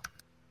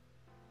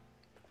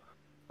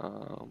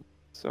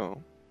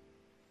 So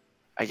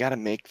I gotta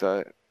make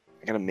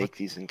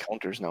these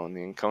encounters now in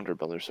the encounter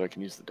builder so I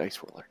can use the dice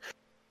roller.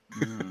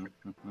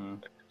 Mm-hmm.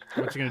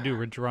 What's he gonna do?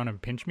 Ridge around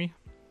and pinch me?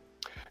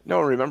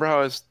 No, remember how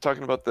I was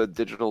talking about the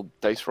digital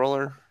dice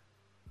roller,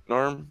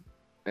 Norm?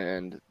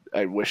 And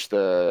I wish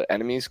the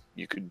enemies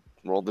you could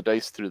roll the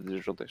dice through the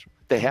digital dice.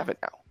 They have it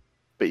now,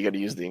 but you got to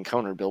use the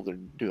encounter builder to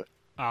do it.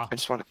 Ah. I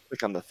just want to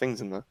click on the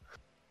things in the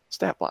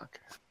stat block.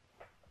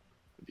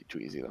 It'd be too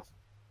easy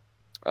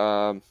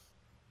though.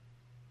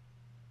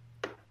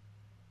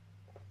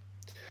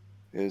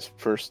 His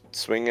first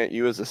swing at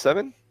you is a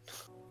 7.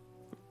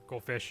 Go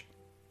fish.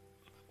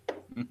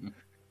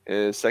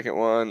 His second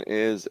one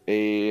is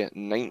a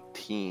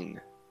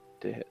 19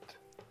 to hit.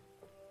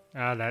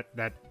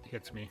 That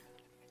hits me.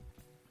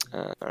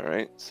 All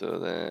right, so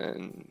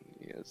then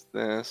he has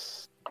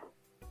this.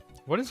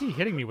 What is he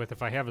hitting me with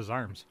if I have his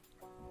arms?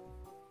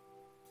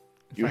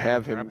 You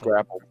have him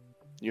grappled.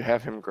 You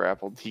have him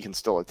grappled. He can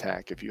still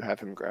attack if you have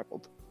him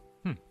grappled.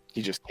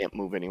 He just can't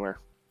move anywhere.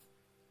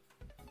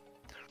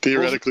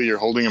 Theoretically, you're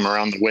holding him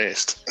around the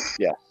waist.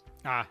 Yeah.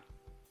 Ah.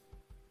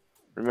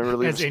 Remember,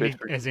 leave space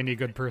for... as any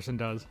good person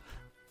does.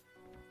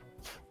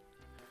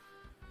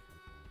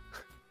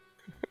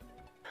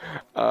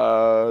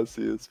 Let's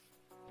see, it's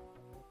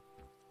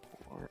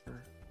 4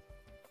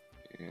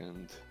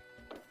 and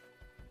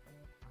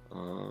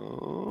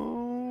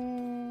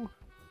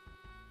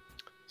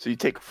so you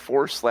take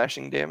 4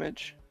 slashing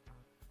damage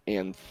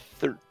and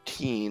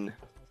 13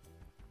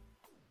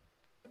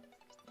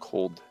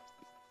 cold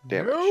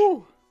damage.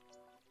 No!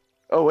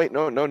 Oh wait,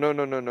 no,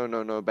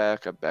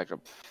 back up.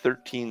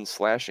 13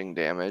 slashing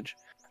damage.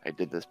 I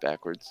did this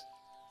backwards.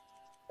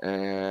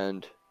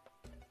 And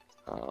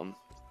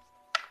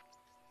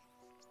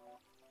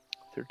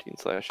 13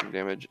 slashing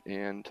damage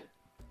and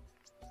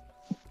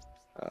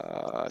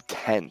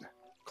 10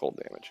 cold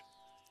damage.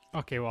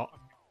 Okay, well,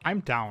 I'm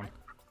down.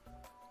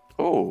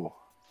 Oh.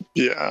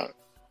 Yeah.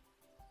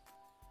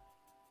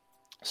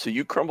 So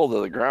you crumble to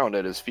the ground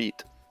at his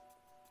feet.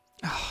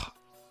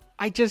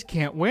 I just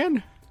can't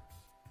win.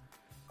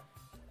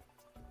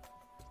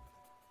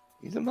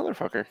 He's a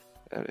motherfucker.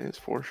 That is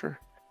for sure.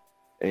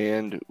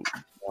 And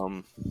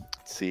let's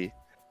see.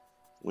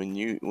 When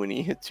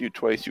he hits you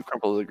twice, you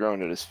crumple to the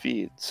ground at his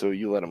feet. So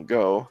you let him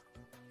go.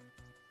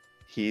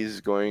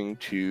 He's going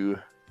to.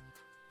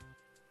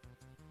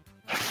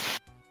 Oh,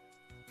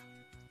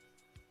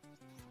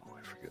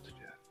 I forget to do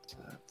that. So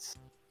that's.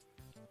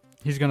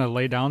 He's gonna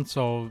lay down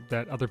so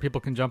that other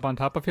people can jump on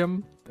top of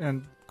him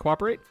and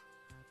cooperate.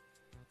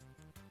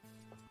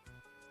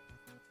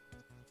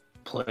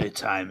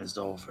 Playtime is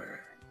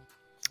over.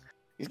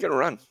 He's gonna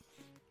run.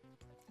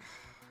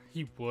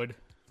 He would.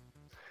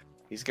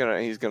 He's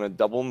gonna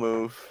double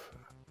move.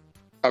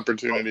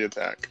 Opportunity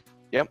attack.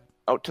 Yep,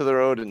 out to the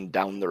road and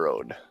down the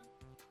road.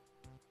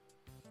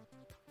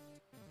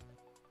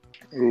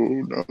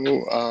 Ooh,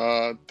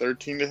 no.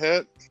 13 to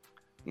hit.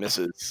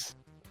 Misses.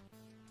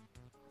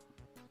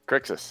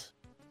 Crixus,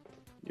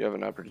 you have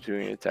an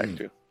opportunity attack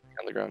too.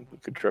 On the ground, you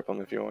could trip him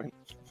if you want.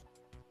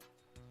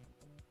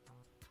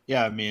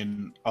 Yeah, I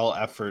mean, I'll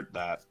effort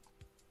that.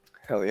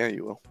 Hell yeah,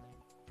 you will.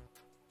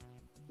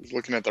 He's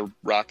looking at the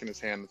rock in his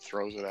hand and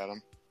throws it at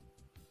him.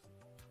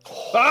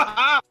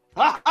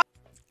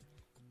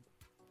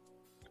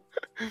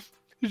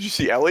 Did you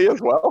see Ellie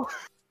as well?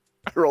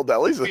 I rolled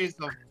Ellie's.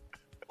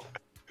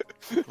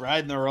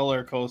 Riding the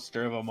roller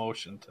coaster of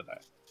emotion today.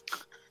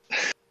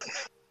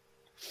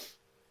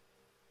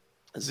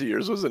 So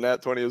yours was a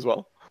nat 20 as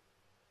well?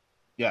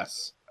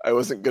 Yes. I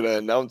wasn't going to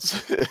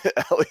announce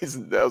Ellie's.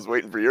 I was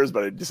waiting for yours,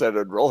 but I decided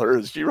I'd roll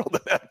hers. She rolled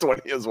a nat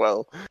 20 as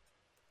well.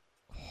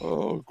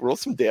 Oh, roll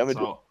some damage.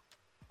 So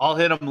I'll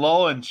hit him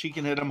low and she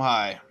can hit him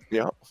high.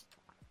 Yeah.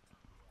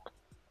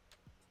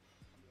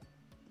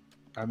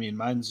 I mean,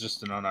 mine's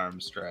just an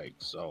unarmed strike,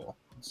 so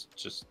it's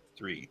just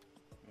 3.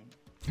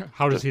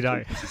 How does he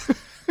die?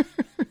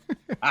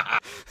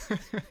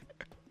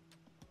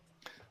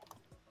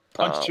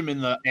 Punched him in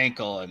the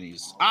ankle and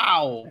he's...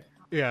 Ow!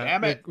 Yeah,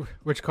 damn it.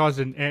 Which caused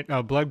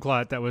a blood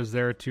clot that was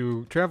there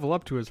to travel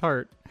up to his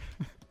heart.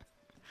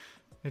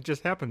 It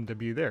just happened to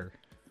be there.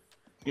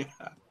 Yeah.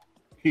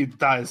 He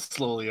dies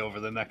slowly over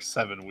the next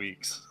 7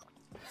 weeks.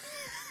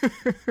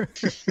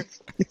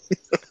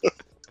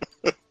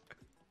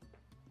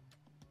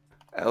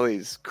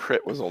 Ellie's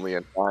crit was only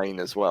a 9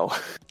 as well.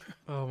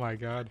 Oh my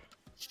god.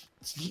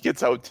 He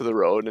gets out to the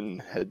road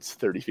and heads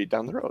 30 feet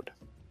down the road.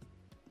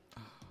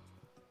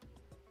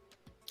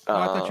 Oh,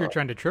 I thought you were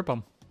trying to trip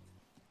him.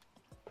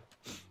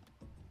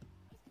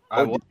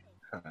 I was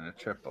trying to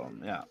trip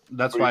him. Yeah,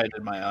 that's why I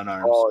did my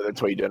unarmed. Oh,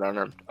 that's why you did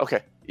unarmed.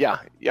 Okay, yeah,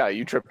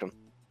 you tripped him.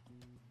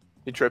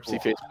 He trips. He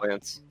face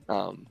plants.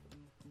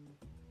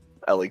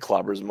 Ellie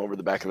clobbers him over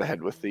the back of the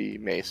head with the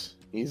mace.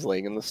 He's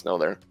laying in the snow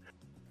there.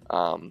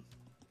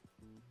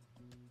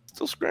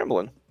 Still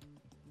scrambling.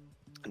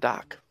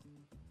 Doc.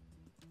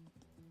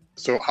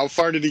 So how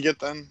far did he get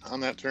then on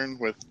that turn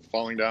with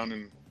falling down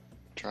and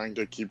trying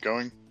to keep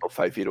going? About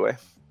 5 feet away.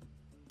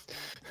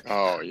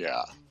 Oh,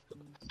 yeah.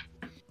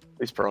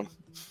 He's prone.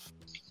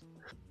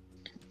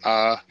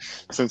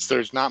 Since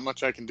there's not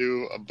much I can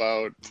do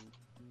about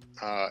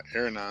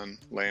Aranon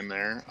laying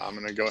there, I'm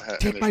going to go ahead.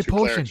 Take and my there's two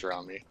potion. clerics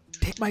around me.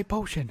 Take my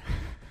potion.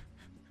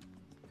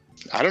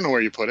 I don't know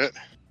where you put it.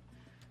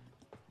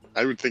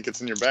 I would think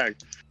it's in your bag.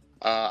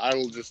 I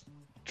will just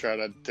try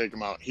to take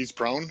him out. He's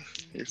prone,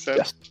 you said?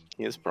 Yes,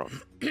 he is prone.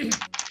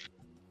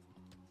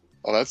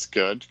 Oh, that's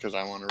good, because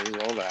I want to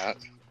re-roll that.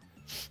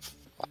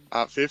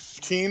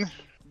 15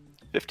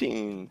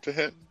 15 to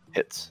hit.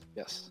 hits.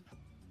 Yes.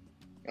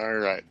 All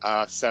right.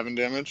 7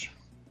 damage.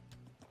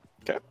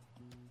 Okay.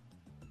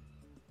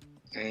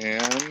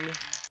 And...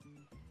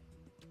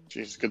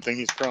 Jeez, good thing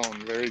he's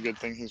prone. Very good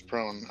thing he's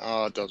prone.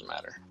 Oh, it doesn't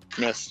matter.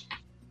 Miss.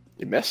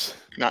 You miss?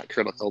 Not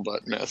critical,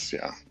 but miss,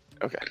 yeah.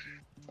 Okay.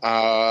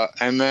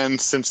 And then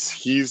since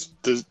he's...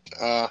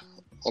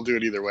 I'll do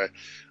it either way.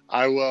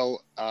 I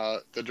will...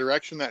 the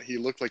direction that he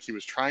looked like he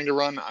was trying to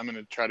run, I'm going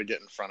to try to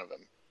get in front of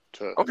him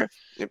to Okay.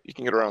 Yep, you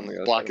can get around the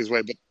other block side. his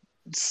way, but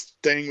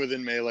staying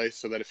within melee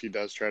so that if he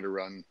does try to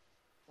run,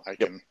 I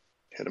can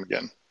hit him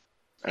again.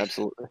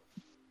 Absolutely.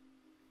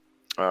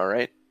 All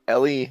right.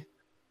 Ellie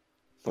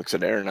looks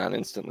at Aranon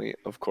instantly,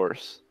 of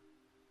course.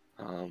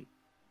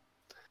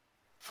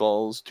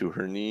 Falls to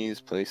her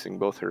knees, placing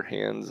both her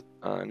hands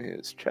on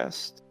his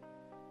chest.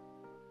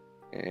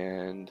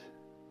 And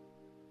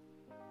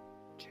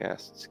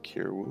casts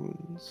Cure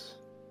Wounds.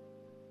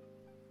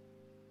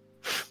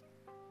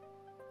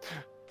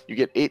 You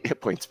get 8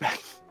 hit points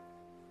back.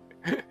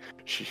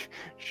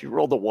 She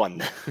rolled a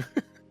 1.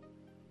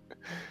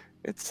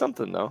 It's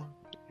something, though.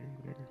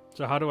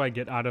 So how do I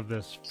get out of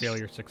this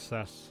failure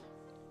success?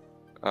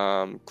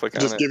 Click on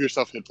Just it. give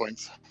yourself hit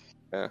points.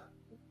 Yeah.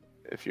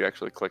 If you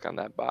actually click on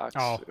that box,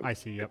 Oh, it I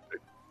see. Yep.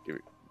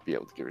 be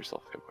able to give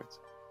yourself hit points.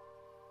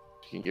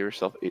 You can give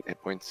yourself 8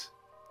 hit points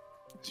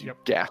as you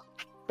Yep. gasp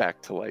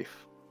back to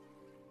life.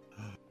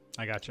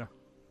 I gotcha.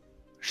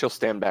 She'll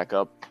stand back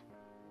up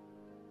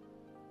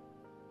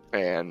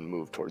and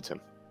move towards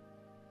him.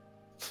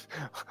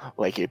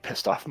 Like a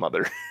pissed off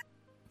mother.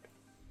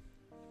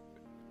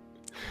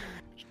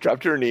 She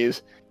dropped to her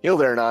knees,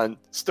 healed Aranon,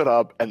 stood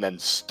up, and then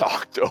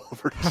stalked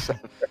over to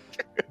Seth.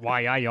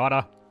 Why I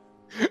oughta.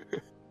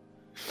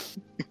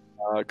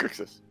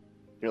 Crixus,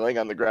 you're laying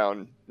on the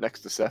ground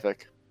next to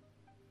Sefik.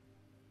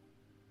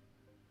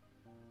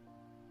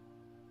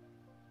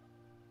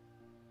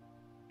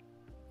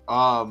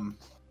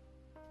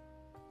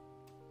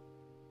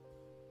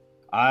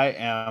 I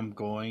am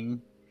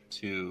going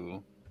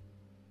to.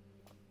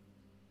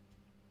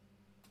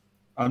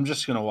 I'm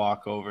just gonna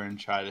walk over and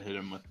try to hit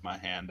him with my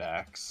hand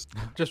axe.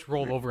 Just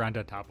roll over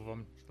onto top of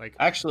him. Like,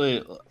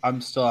 Actually,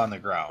 I'm still on the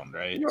ground,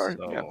 right? You are,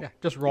 So, yeah,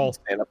 just roll.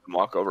 Stand up and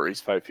walk over.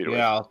 He's 5 feet away.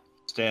 yeah, I'll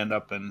stand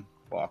up and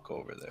walk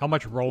over there. How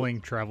much rolling,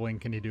 traveling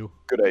can you do?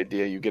 Good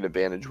idea. You get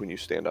advantage when you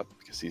stand up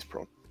because he's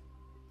prone.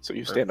 So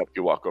you stand up,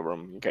 you walk over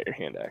him, you got your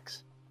hand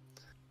axe.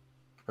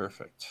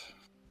 Perfect.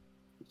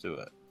 Do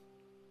it.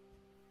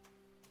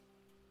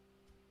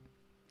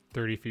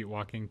 30 feet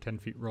walking, 10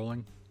 feet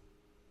rolling.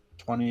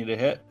 20 to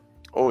hit.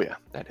 Oh yeah,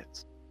 that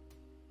hits.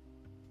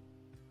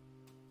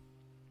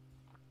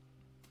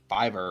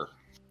 5er.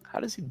 How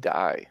does he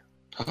die?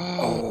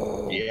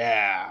 Oh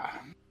yeah.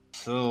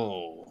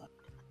 So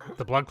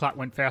The blood clot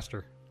went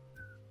faster.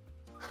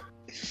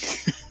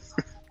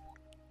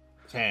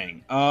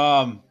 dang.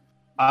 I'm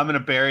gonna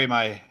bury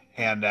my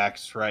hand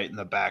axe right in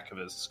the back of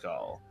his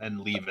skull and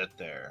leave it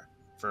there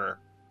for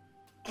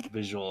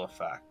visual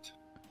effect.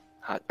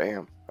 Hot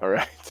damn. All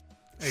right.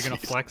 Are you gonna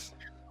flex?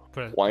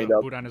 Put Wind a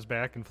up. boot on his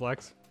back and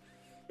flex?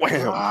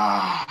 Wham!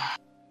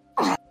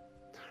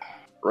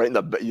 Right in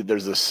the.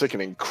 There's a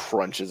sickening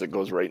crunch as it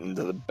goes right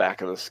into the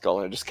back of the skull,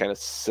 and it just kind of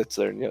sits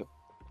there, and you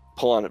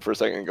pull on it for a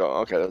second and go,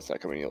 okay, that's not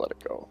coming. You let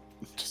it go.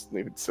 Just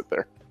leave it sit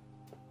there.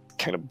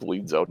 Kind of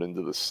bleeds out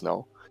into the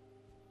snow.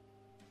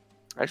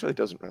 Actually, it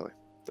doesn't really.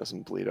 It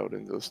doesn't bleed out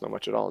into the snow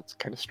much at all. It's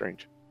kind of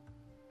strange.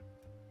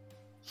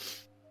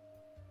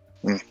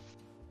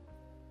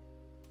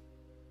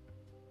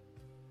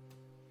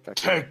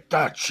 Take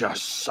that, you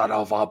son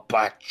of a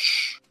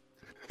bitch!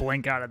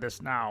 Blink out of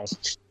this now.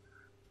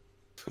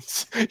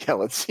 Yeah,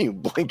 let's see you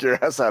blink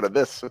your ass out of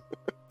this.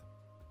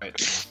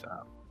 Right.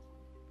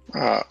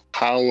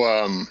 How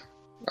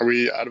are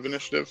we out of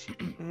initiative?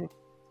 We're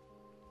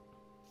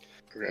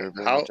Okay. very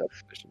much up to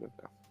initiative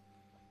now.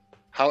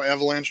 How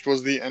avalanched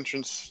was the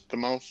entrance, the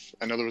mouth?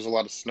 I know there was a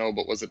lot of snow,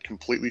 but was it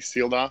completely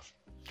sealed off?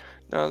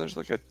 No, there's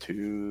like a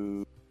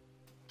 2-3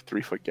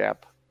 foot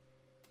gap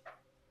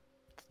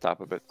at the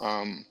top of it.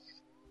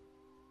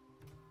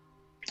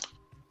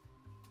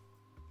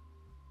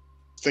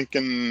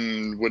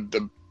 Thinking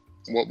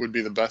what would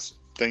be the best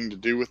thing to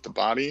do with the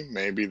body?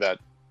 Maybe that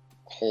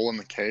hole in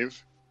the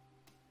cave.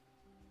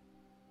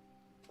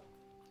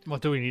 Well,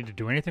 do we need to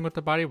do anything with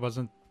the body?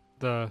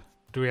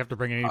 Do we have to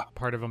bring any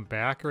part of him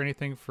back or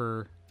anything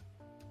for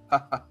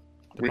the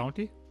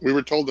bounty? We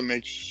were told to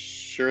make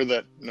sure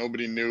that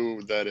nobody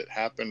knew that it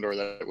happened, or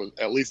that it was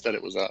at least that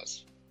it was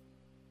us.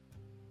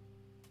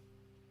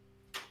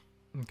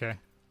 Okay.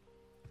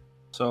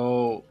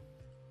 So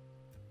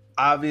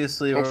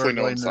obviously Hopefully, we're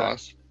no going one saw to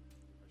us.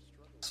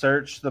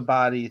 search the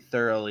body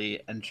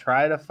thoroughly and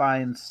try to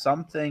find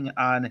something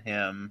on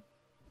him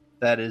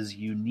that is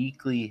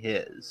uniquely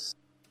his.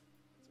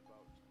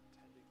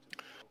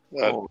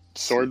 That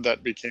sword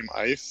that became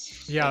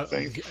ice. Yeah, I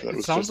think that it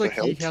was sounds just like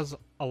the he hilt. has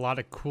a lot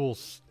of cool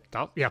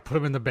stuff. Yeah, put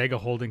him in the bag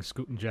of holding,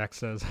 Scoot and Jack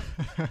says.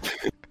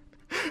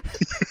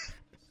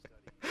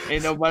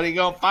 Ain't nobody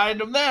gonna find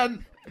him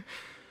then.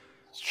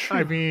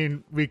 I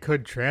mean, we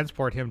could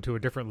transport him to a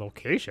different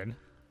location.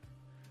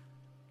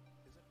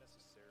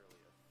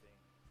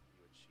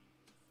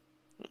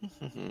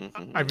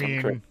 I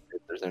mean,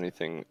 if there's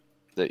anything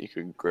that you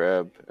could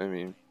grab, I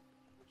mean,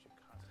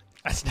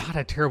 that's not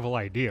a terrible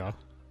idea.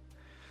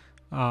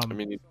 I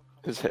mean,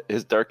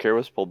 his dark hair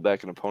was pulled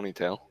back in a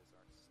ponytail.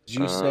 Did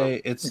you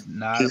say it's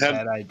not he a had-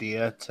 bad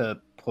idea to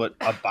put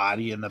a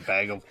body in the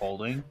bag of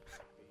holding?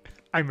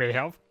 I may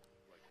have.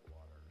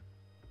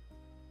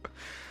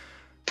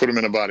 Put him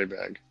in a body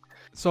bag.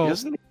 So He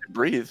doesn't need to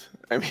breathe.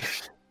 I mean,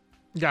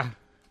 yeah,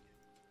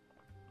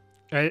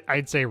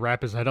 I'd say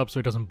wrap his head up so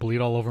he doesn't bleed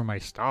all over my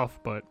stuff.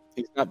 But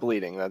he's not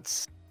bleeding.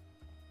 That's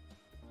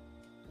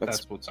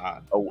That's what's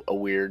odd. a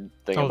weird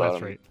thing oh, about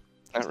that's him. right.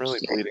 Not really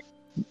bleeding.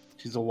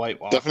 He's a white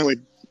walker.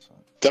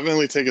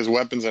 Definitely take his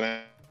weapons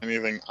and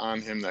anything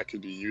on him that could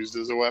be used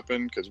as a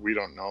weapon, because we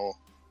don't know.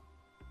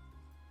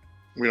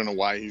 We don't know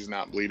why he's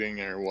not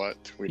bleeding or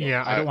what.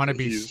 Yeah, I don't want to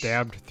be he's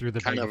stabbed through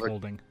the kind bag of of a-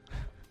 holding.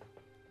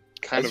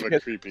 Kind As of you a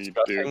guys creepy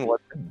discussing dude.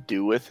 what to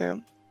do with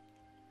him.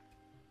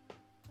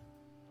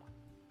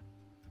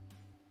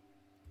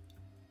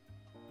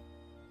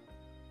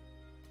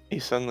 He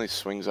suddenly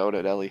swings out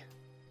at Ellie.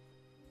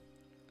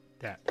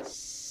 That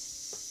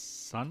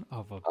son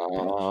of a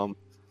bitch.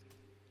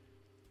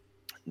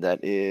 That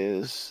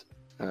is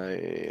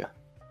a.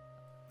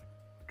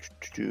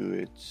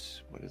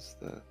 It's what is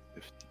the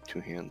 52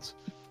 hands?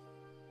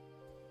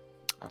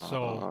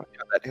 So- yeah,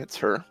 that hits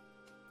her.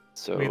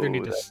 So We either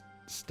need to that-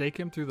 stake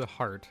him through the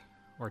heart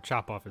or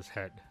chop off his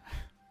head.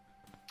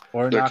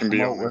 Or There knock can him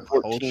be out only with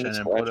 14 potion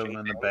and put him slashing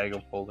in the bag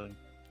of holding.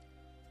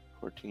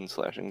 14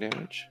 slashing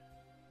damage,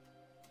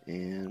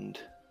 and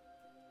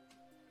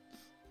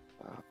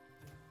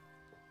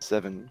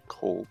 7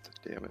 cold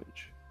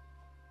damage.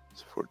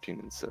 So 14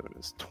 and 7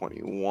 is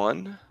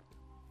 21.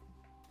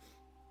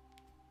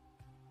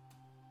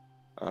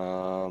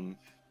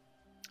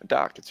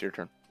 Doc, it's your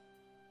turn.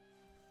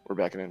 We're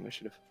back in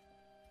initiative.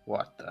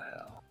 What the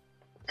hell?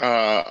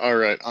 All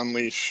right,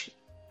 unleash.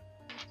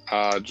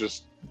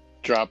 Just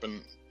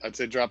dropping. I'd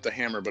say drop the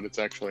hammer, but it's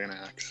actually an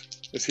axe.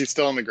 Is he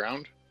still on the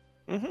ground?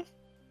 Mm-hmm.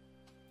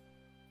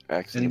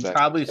 Axe in And the he back.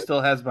 probably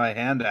still has my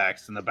hand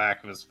axe in the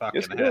back of his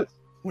fucking Yes, he head. does.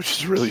 Which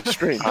is really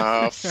strange.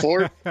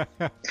 14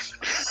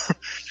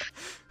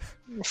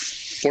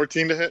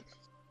 to hit.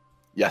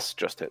 Yes,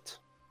 just hits.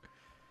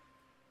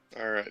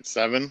 All right,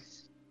 7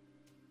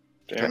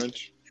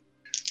 damage.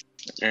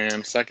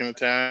 And second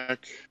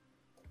attack.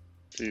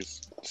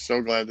 Jeez,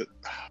 so glad that.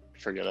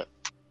 Forget it.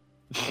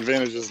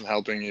 Advantage isn't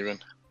helping even.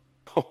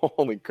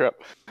 Holy crap.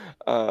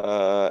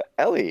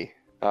 Ellie,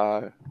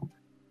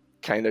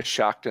 kind of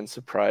shocked and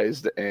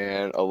surprised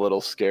and a little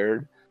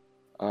scared.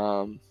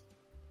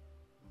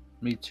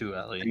 Me too,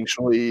 Ellie.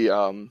 Actually,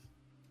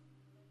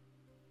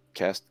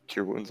 cast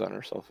Cure Wounds on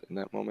herself in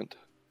that moment.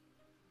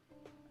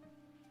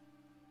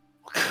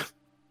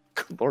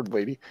 Good lord,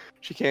 lady.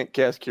 She can't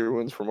cast Cure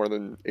Wounds for more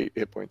than 8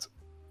 hit points,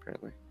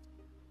 apparently.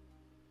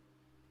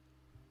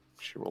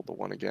 She rolled the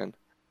 1 again.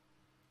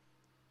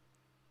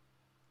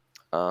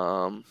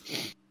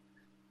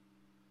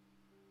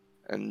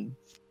 And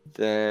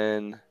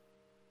then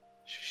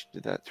she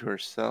did that to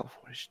herself.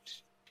 What does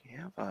she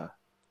have a...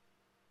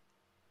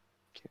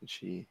 Can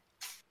she...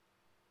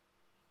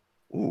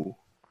 Ooh.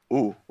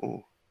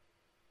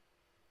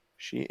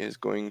 She is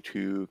going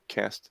to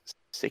cast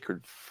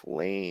Sacred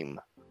Flame.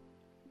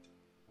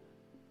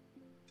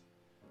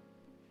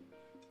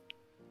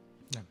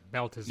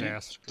 Melt his Yeah.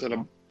 ass. Is that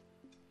a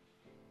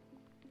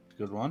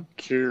Good one.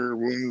 cure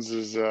wounds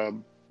is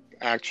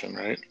action,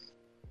 right?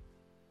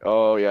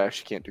 Oh, yeah,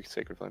 she can't do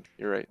Sacred Flame.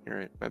 You're right.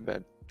 My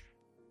bad.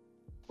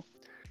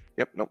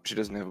 Yep, nope, she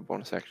doesn't have a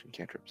bonus action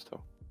cantrip,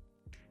 so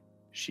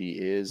she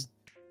is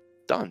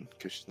done,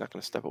 because she's not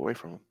going to step away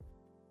from him.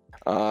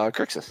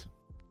 Crixus.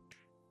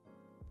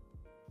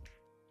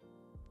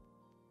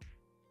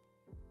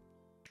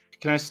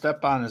 Can I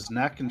step on his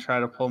neck and try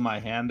to pull my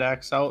hand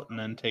axe out and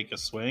then take a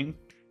swing?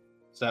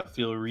 Does that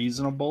feel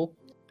reasonable?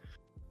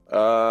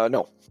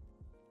 No.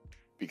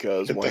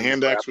 Because Hit one the is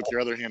hand axe with grapple,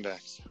 your other hand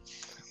axe.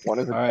 one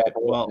is a All right,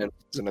 grapple, well- and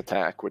it's an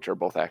attack, which are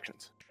both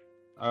actions.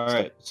 All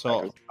right,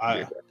 so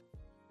all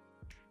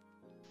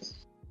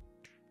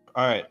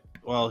right.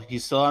 Well,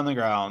 he's still on the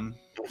ground,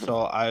 so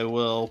I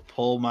will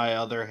pull my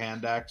other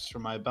hand axe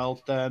from my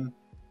belt then.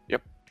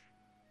 Yep.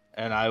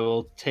 And I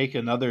will take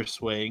another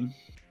swing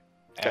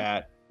Okay.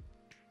 at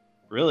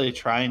really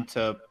trying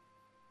to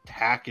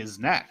hack his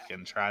neck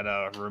and try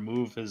to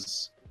remove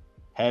his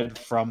head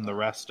from the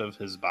rest of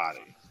his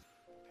body.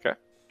 Okay.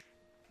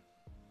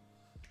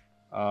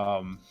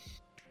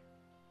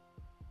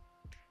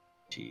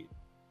 Gee,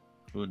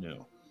 who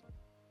knew?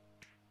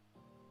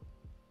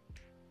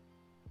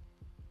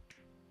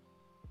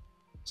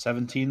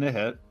 $17 to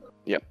hit.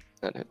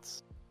 That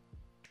hits.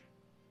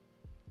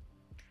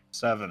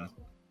 7.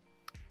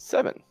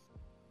 7.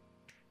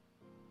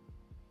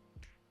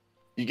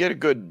 You get a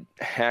good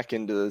hack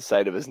into the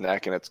side of his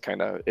neck, and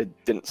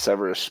it didn't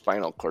sever his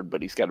spinal cord,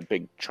 but he's got a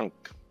big chunk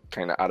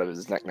kind of out of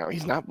his neck now.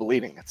 He's not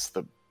bleeding. It's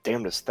the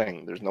damnedest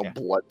thing. There's no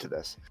blood to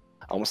this.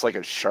 Almost like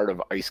a shard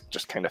of ice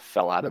just kind of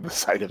fell out of the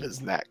side of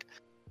his neck.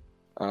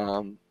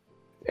 And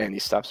he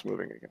stops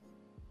moving again.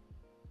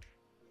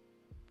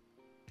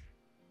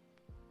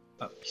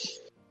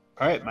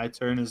 All right, my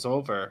turn is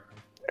over,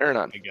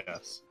 Aranon. I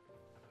guess.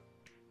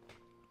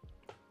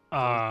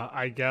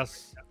 I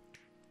guess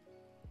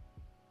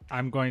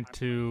I'm going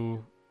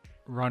to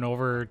run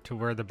over to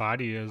where the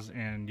body is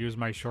and use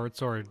my short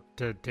sword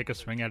to take a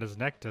swing at his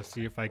neck to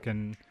see if I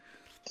can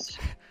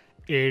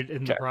aid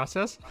in the Okay.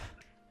 process.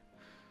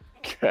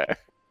 Okay.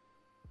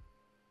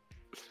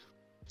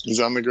 He's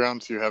on the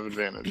ground, so you have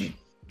advantage.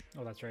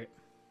 Oh, that's right.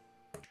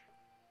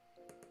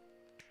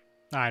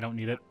 I don't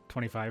need it.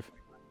 25.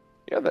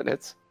 Yeah, that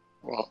hits.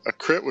 Well, a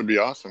crit would be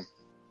awesome.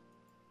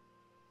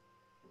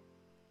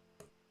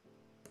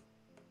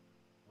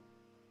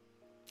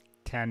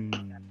 Ten.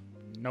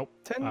 Nope.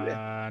 10.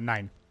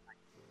 9.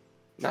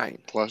 9.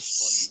 Plus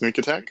sneak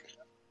attack.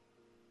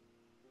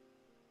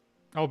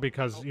 Oh,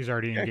 because he's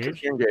already Yeah, 'cause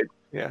engaged. you're engaged.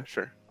 Yeah,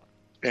 sure.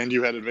 And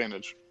you had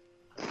advantage.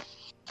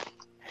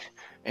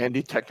 And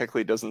he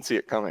technically doesn't see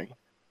it coming.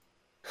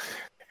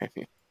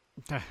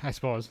 I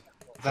suppose.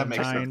 That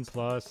makes 9 sense.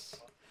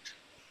 plus.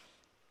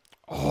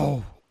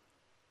 Oh.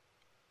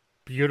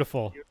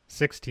 Beautiful.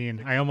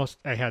 16.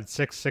 I had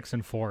 6, 6,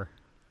 and 4.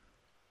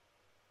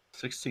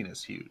 16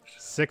 is huge.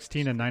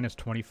 16 and 9 is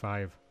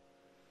 25.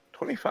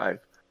 25.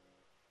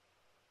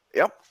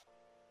 Yep.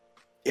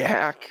 You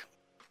hack.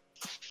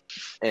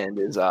 And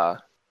his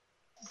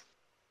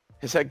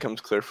head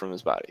comes clear from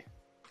his body.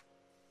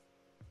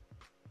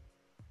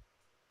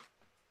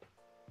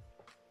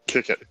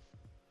 Kick it.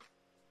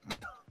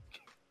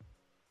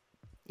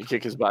 You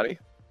kick his body?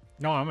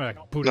 No, I'm gonna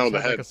boot No, his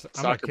the head like head.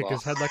 I'm gonna Soccer kick ball.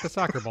 his head like a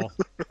soccer ball.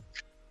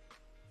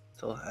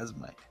 Still has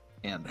my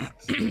hand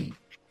axe.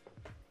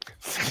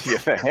 Yeah,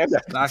 the hand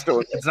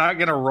It's not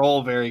gonna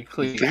roll very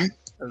clean.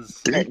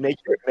 'Cause- make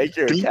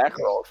your attack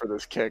roll for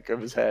this kick of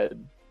his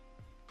head.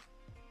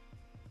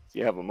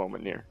 You have a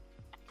moment near.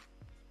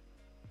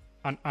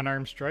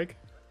 Unarmed strike.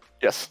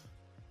 Yes.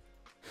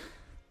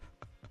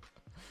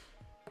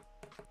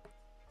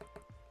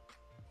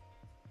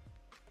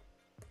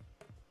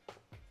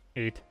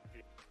 Eight.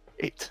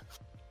 8.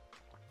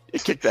 You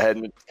kick the head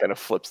and it kind of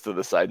flips to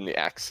the side and the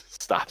axe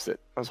stops it.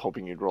 I was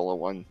hoping you'd roll a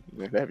 1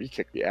 and have you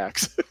kick the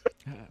axe.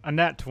 A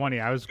nat 20.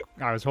 I was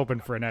hoping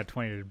for a nat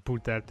 20 to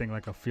boot that thing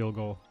like a field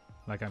goal,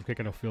 like I'm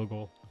kicking a field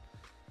goal.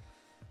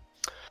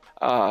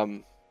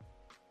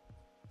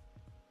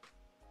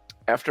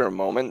 After a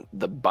moment,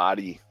 the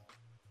body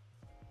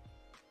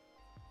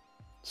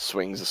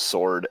swings a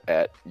sword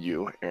at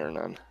you,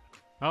 Aranon.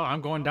 Oh,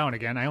 I'm going down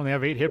again. I only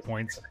have 8 hit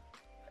points.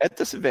 At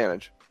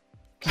disadvantage.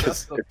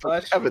 That's Because the it doesn't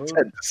flesh have its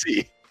wound. head to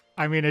see.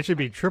 I mean, it should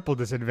be triple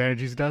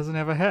disadvantage. He doesn't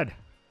have a head.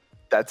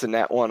 That's a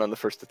nat 1 on the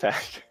first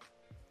attack.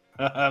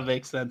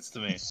 Makes sense to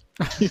me.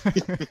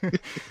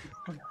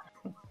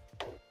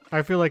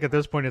 I feel like at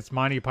this point it's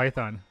Monty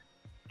Python.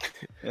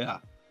 Yeah.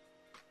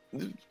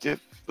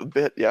 A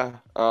bit, yeah.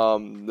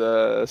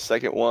 The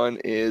second one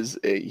is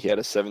he had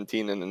a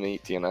 17 and an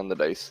 18 on the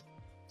dice.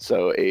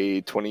 So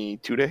a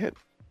 22 to hit.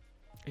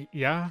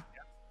 Yeah.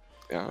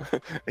 Yeah.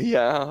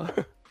 Yeah.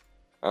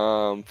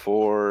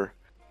 For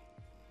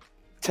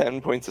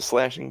 10 points of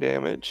slashing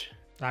damage,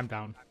 I'm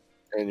down.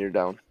 and you're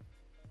down.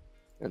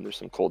 And there's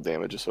some cold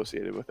damage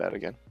associated with that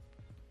again.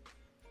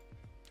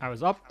 I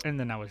was up and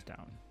then I was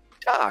down.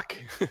 Doc!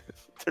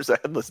 There's a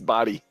headless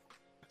body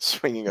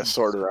swinging a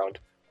sword around.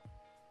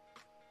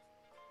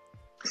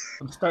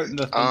 I'm starting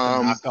to think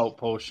the knockout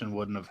potion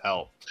wouldn't have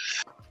helped.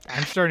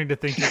 I'm starting to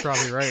think you're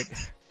probably right.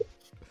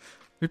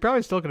 We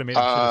probably still could have made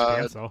him shit his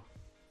pants though.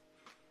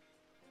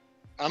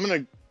 I'm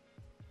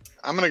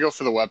gonna go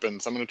for the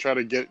weapons. I'm gonna try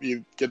to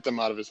get them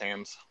out of his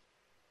hands.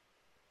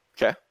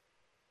 Okay.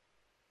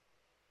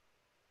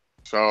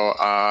 So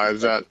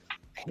is that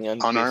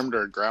Hand unarmed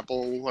or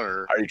grapple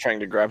or? Are you trying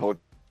to grapple,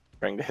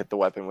 trying to hit the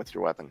weapon with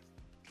your weapon?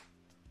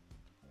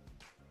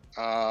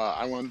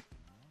 I'm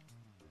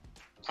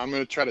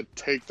gonna try to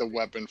take the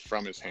weapon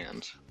from his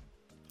hand.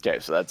 Okay,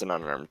 so that's an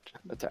unarmed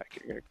attack.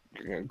 You're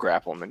gonna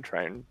grapple him and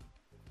try and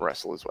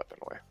wrestle his weapon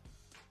away.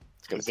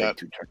 It's gonna Is take that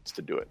 2 turns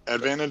to do it.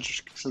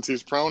 Advantage since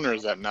he's prone, or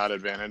is that not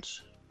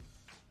advantage?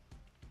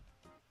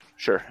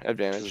 Sure,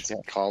 advantage. It's Yeah.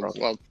 called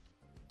well.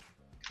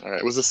 All right,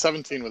 it was a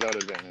 17 without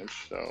advantage,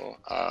 so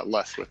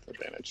less with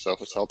advantage. So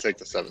I'll take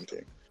the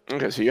 17.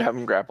 Okay, so you have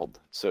him grappled,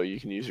 so you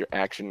can use your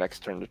action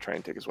next turn to try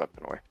and take his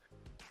weapon away.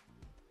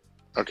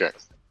 Okay.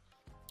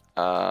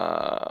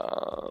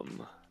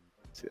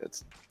 See,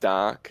 that's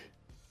Doc.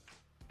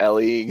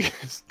 Ellie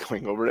is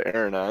going over to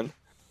Aranon.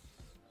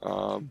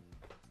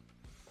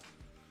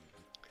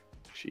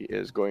 She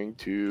is going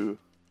to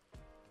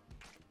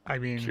I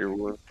mean, cure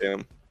wound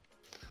him.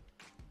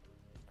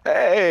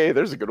 Hey,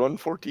 there's a good one.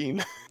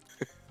 14.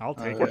 I'll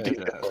take Alright.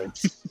 it.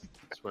 Nice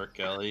work,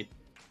 Ellie.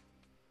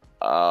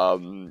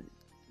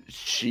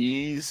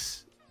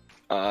 She's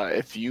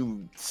if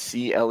you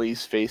see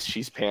Ellie's face,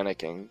 she's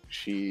panicking.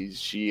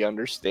 She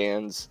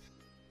understands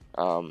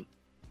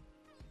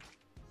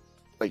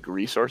like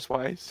resource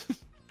wise.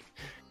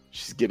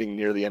 She's getting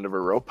near the end of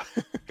her rope.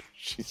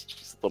 She's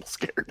just a little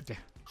scared.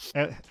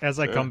 As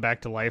I Sure. come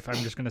back to life, I'm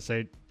just gonna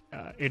say,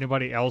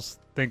 anybody else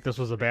think this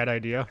was a bad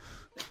idea?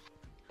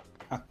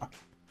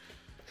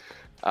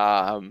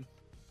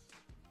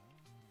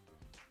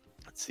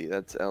 Let's see,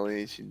 that's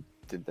Ellie. She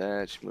did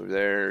that. She moved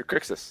there.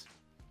 Crixus.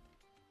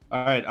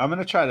 All right, I'm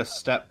gonna try to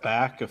step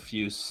back a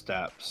few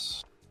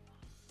steps.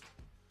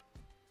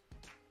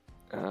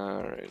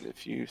 All right,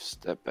 if you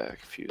step back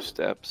a few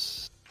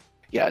steps,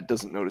 yeah, it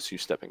doesn't notice you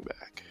stepping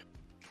back.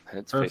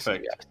 It's facing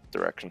Perfect. the opposite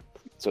direction,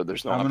 so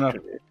there's no I'm gonna-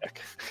 opportunity to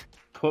attack.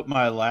 Put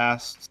my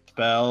last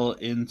spell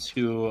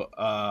into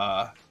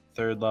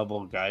third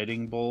level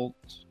guiding bolt.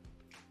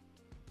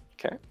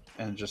 Okay.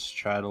 And just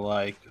try to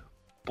like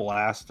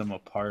blast them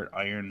apart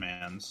Iron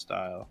Man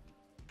style.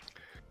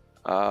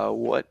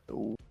 What?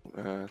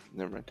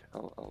 Never mind.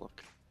 I'll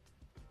look.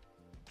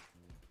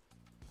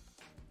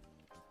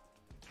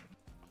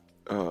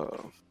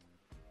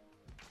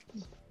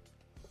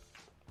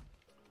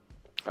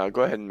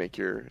 Go ahead and make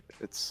your.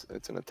 It's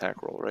an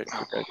attack roll, right?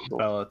 For guiding bolt.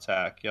 Spell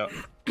attack, yep.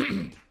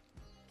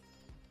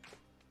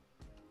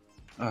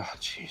 Oh,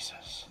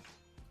 Jesus.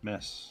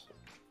 Miss.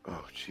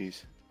 Oh,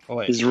 jeez. Oh,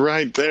 wait. He's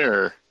right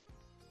there.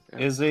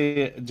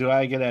 Do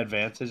I get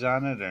advantage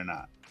on it or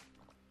not?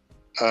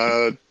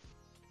 I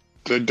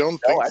don't No,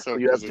 think so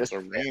actually, you have because it's a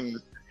disadvantage. range. You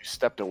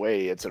stepped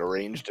away. It's an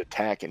ranged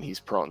attack, and he's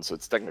prone, so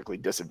it's technically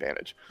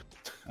disadvantage.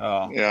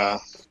 Oh, Yeah.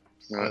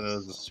 that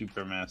was a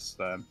super miss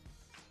then.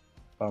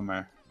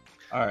 Bummer.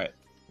 All right.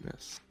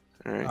 Yes.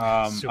 All right.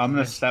 I'm Super gonna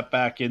miss. step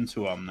back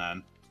into him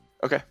then.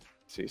 Okay.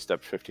 So you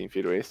step 15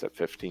 feet away, step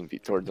 15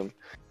 feet towards him.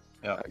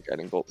 Yeah.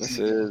 Guiding bolt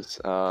misses.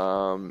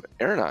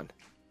 Aranon.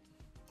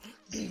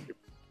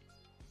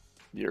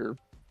 You're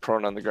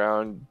prone on the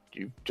ground.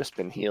 You've just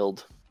been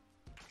healed.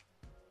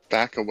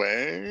 Back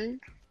away.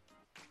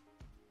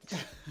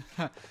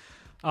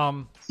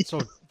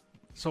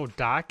 So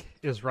Doc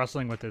is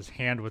wrestling with his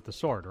hand with the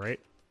sword, right?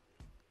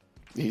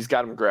 He's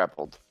got him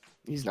grappled.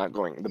 He's not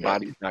going. The Yeah.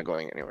 body's not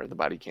going anywhere. The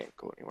body can't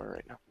go anywhere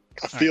right now.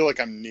 I feel like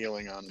I'm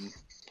kneeling on him.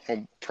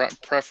 Well,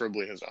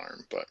 preferably his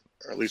arm, but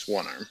or at least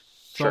one arm.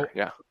 So Sure.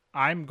 Yeah.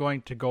 I'm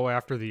going to go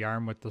after the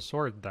arm with the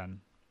sword.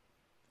 Then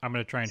I'm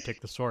going to try and take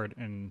the sword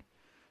and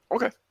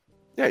Okay.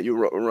 Yeah. You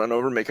run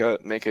over. Make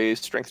a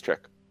strength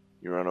check.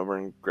 You run over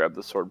and grab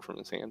the sword from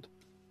his hand.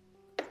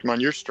 Come on,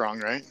 you're strong,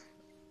 right?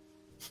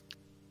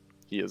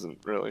 He isn't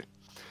really.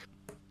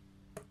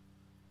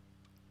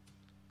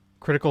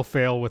 critical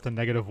fail with a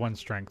 -1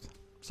 strength.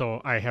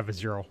 So I have a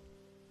 0.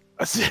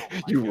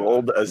 You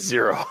rolled a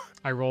 0.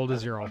 I rolled a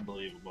 0.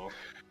 Unbelievable.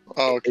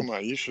 Oh, come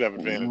on, you should have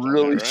advantage. on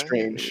Really that, right?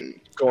 strange.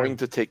 Going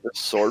to take the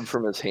sword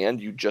from his hand,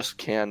 you just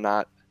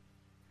cannot.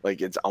 Like,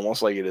 it's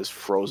almost like it is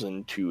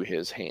frozen to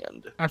his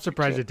hand. I'm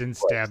surprised can't it didn't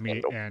play stab me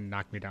handle. and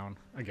knock me down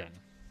again.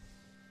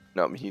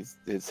 No, I mean,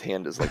 his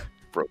hand is like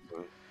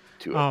frozen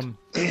to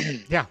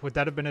it. Yeah, would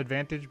that have been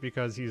advantage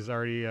because he's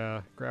already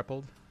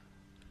grappled?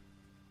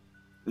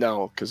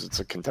 No, because it's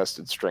a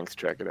contested strength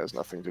check. It has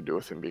nothing to do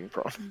with him being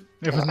prone.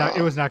 It was not.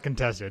 It was not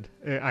contested.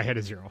 I had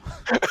a 0.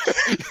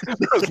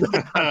 There was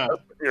nothing on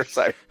your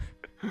side.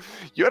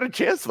 You had a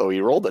chance though.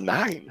 He rolled a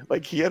 9.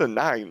 Like he had a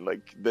 9.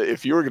 Like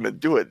if you were gonna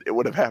do it, it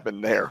would have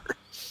happened there.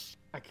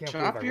 I can't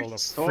Drop believe I your rolled a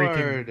sword.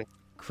 freaking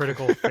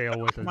critical fail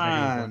with a Come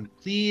 -1. on,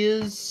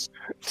 please.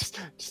 Just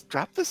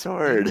drop the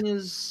sword.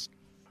 Please.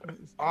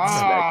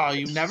 Oh,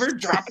 you never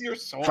drop your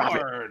Drop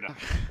it. sword.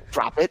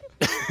 Drop it.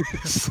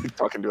 It's like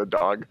talking to a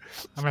dog.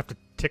 I'm gonna have to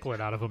tickle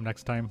it out of him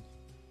next time.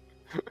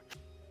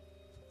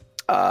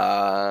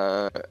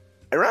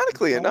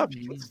 Ironically enough,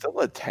 he can still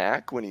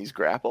attack when he's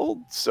grappled.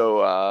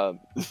 So,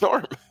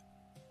 Norm,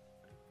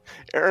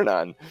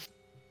 Aranon.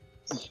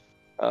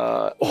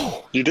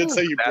 You did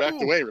say you that-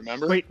 backed away,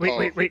 remember? Wait.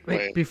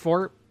 Oh,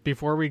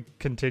 Before we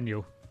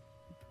continue,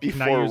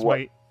 can I Before use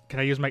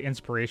what? my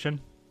inspiration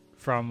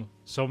from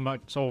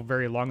so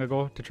very long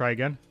ago to try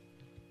again?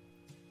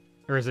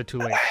 Or is it too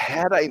late?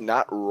 Had I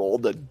not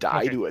rolled a die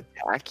Okay. to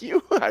attack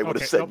you, I would have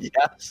Okay, said nope.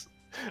 yes.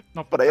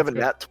 Nope, But I have a that's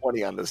good. nat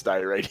 20 on this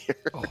die right here.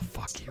 Oh,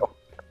 fuck you.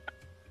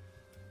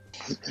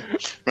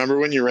 Remember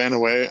when you ran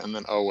away and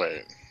then, oh,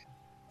 wait.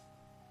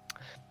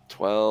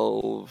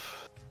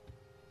 12,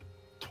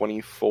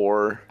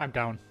 24. I'm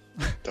down.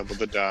 Double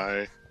the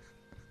die.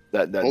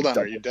 That Hold on, are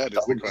double- you dead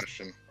is the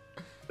question.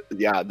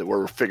 Yeah,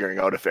 we're figuring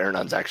out if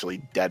Aaronon's actually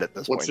dead at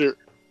this What's point. your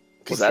 'Cause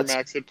what's your that's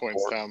max hit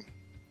points, 4. Tom?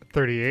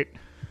 38,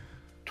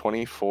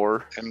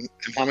 24, And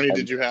how many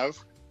did you have?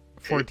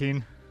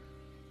 14.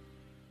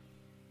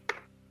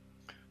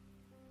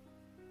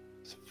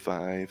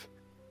 5,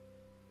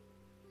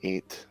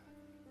 8.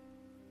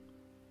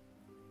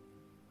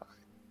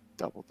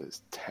 Doubled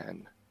is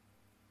 10.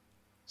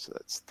 So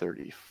that's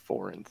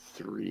 34 and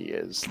 3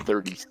 is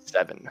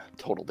 37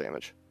 total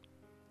damage.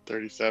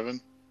 37.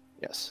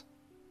 Yes.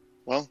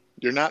 Well,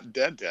 you're not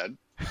dead.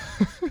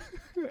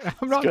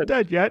 I'm not good.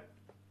 dead yet.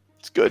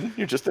 It's good.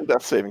 You're just in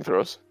death saving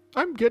throws.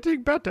 I'm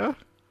getting better.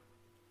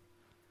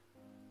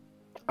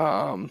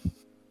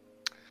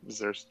 Is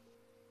there a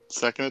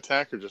second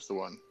attack or just the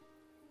one?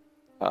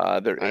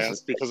 There I is.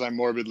 asked because I'm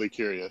morbidly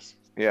curious.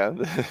 Yeah.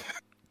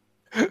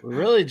 We're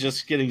really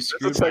just getting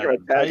screwed by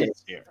second the attack.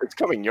 dice here. It's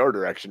coming your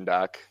direction,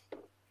 Doc.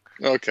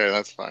 Okay,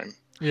 that's fine.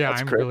 Yeah,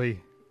 That's I'm great.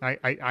 really...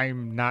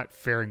 I'm not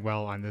faring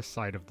well on this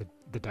side of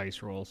the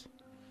dice rolls.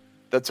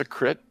 That's a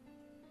crit.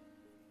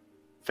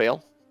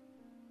 Fail.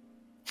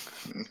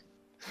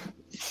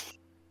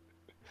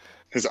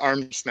 His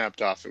arm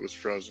snapped off. It was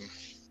frozen.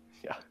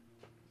 Yeah.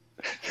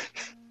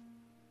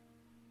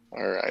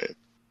 All right.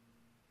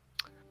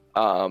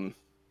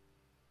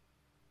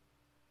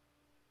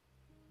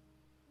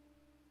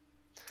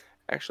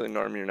 Actually,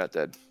 Norm, you're not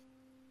dead.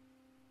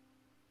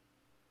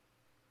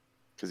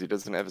 Because he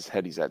doesn't have his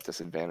head, he's at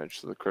disadvantage.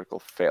 So the critical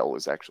fail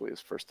was actually his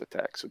first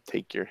attack. So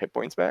take your hit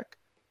points back.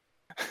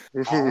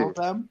 All of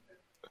them?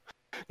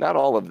 Not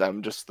all of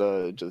them, just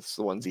the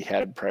ones he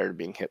had prior to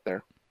being hit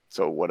there.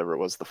 So whatever it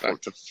was, the 4.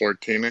 Back to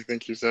 14, I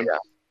think you said. Yeah.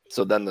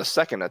 So then the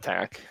second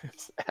attack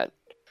is at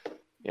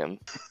him,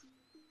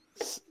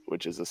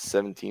 which is a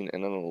 17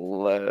 and an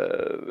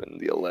 11.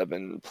 The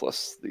 11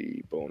 plus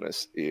the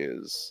bonus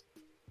is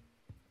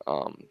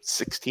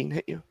 16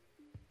 hit you.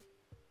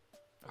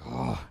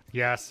 Oh,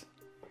 yes.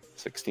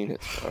 16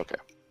 hits. Okay.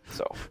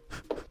 So,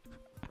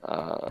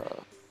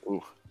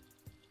 ooh.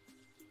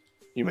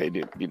 You may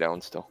be down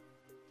still.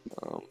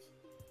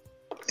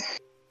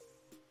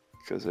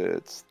 Because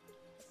it's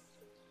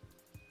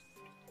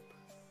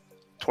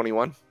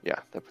 21. Yeah,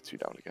 that puts you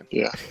down again.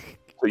 Yeah.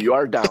 So you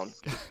are down.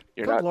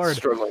 You're Good not Lord.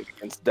 struggling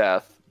against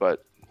death,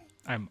 but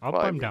I'm up,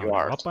 Well, I'm you down,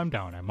 are. I'm up, I'm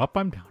down, I'm up,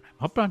 I'm down,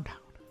 I'm up, I'm down.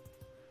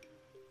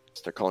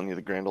 start calling you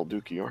the Grand Old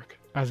Duke of York.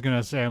 I was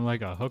gonna say I'm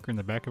like a hooker in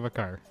the back of a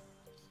car.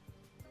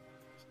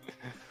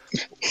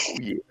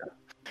 Yeah.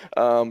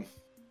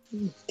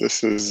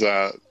 This is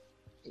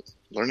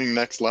learning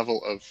next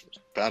level of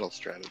battle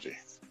strategy.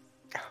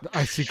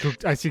 I see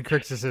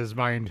Crixus's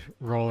mind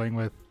rolling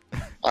with...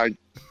 All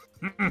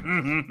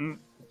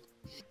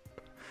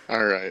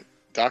right.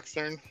 Doc's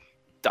turn.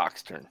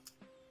 Doc's turn.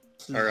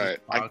 All right.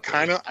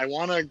 I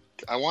want to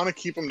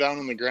keep him down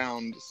on the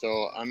ground,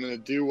 so I'm going to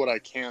do what I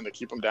can to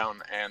keep him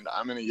down, and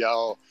I'm going to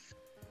yell.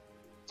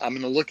 I'm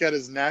going to look at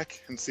his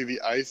neck and see the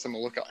ice. I'm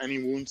going to look at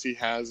any wounds he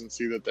has and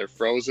see that they're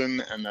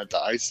frozen and that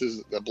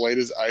the blade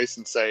is ice,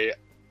 and say,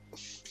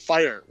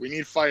 fire. We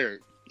need fire.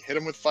 Hit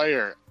him with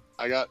fire.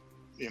 I got,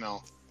 I'm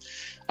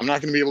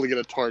not going to be able to get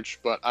a torch,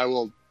 but I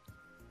will.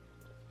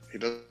 He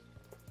doesn't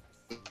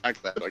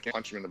attack that. I can't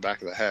punch him in the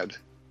back of the head.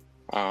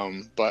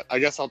 But I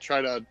guess I'll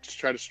try to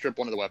strip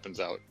one of the weapons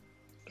out.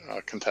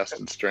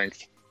 Contested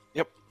strength.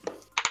 Yep.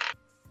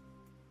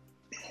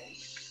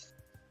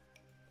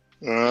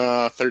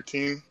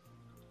 13.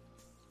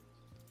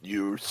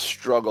 You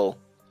struggle.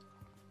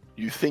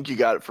 You think you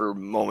got it for a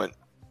moment,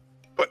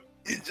 but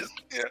you just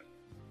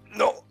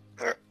no,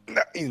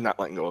 he's not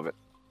letting go of it.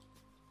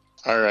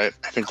 All right.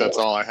 I think that's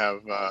all I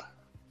have.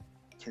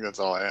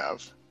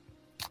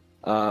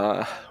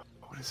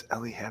 What does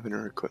Ellie have in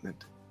her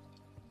equipment?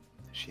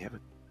 Does she have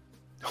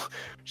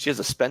she has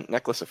a spent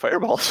necklace of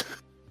fireballs.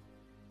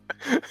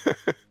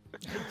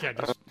 Yeah,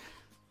 just...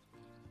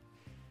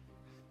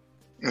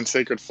 And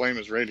Sacred Flame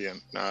is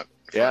radiant, not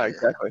Yeah, fire.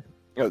 exactly.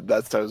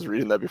 That's I was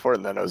reading that before,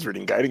 and then I was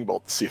reading Guiding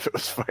Bolt to see if it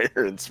was fire,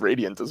 and it's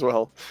radiant as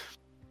well.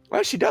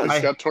 Well, she does.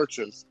 He's got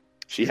torches.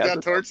 She He's has got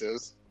a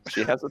torches.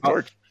 She has a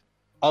torch.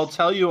 I'll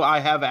tell you, I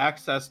have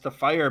access to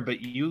fire,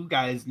 but you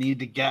guys need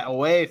to get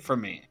away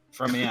from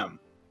him.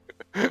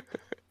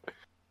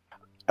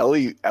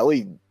 Ellie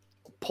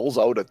pulls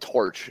out a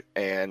torch,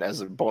 and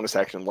as a bonus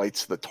action,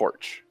 lights the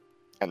torch,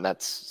 and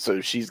that's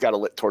so she's got a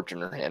lit torch in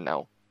her hand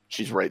now.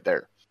 She's right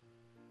there.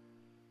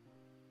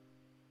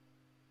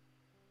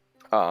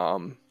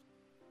 Let's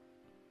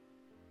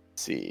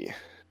see.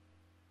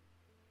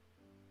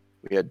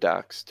 We had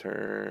Doc's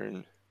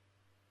turn.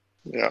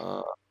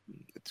 Yeah.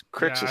 It's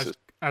Crixus'.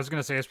 I was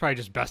gonna say it's probably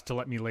just best to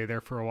let me lay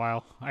there for a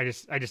while. I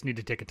just need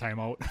to take a time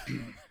out.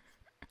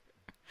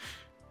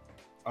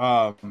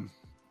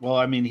 Well,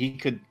 I mean, he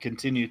could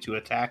continue to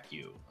attack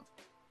you,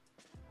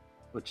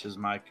 which is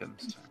my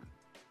concern.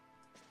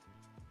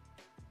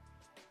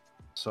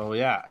 So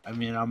yeah, I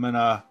mean, I'm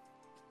gonna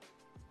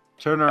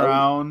turn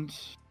around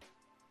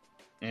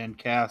and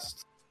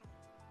cast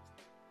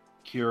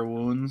Cure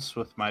Wounds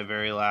with my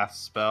very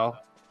last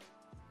spell.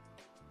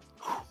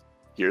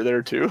 You're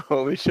there too?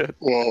 Holy shit.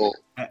 Whoa.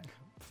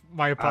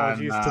 My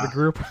apologies to the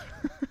group.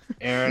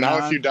 Aaron,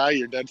 Now if you die,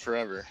 you're dead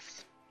forever.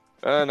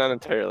 Not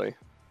entirely.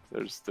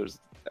 There's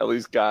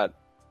Ellie's got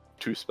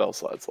 2 spell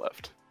slots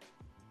left.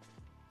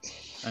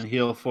 and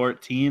heal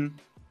 14.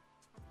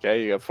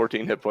 Okay, you got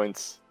 14 hit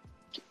points.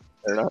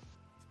 Fair enough.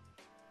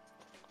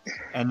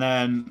 And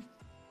then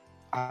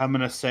I'm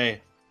going to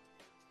say,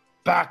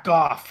 back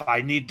off.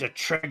 I need to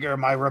trigger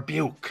my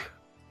rebuke.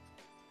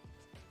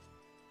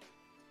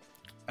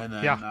 And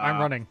then, Yeah, I'm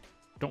running.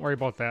 Don't worry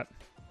about that.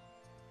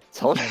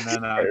 So, And then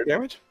fire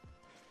damage?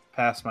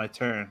 pass my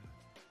turn.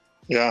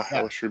 Yeah, Yeah.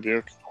 Hellish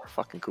Rebuke. Oh,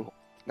 fucking cool.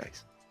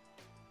 Nice.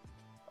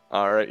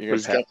 All right, you're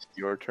Who's gonna got- pass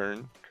your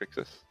turn,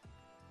 Crixus.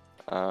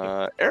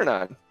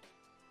 Aranon.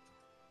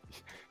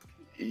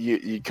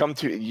 You come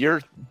to,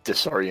 you're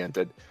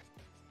disoriented.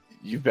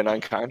 You've been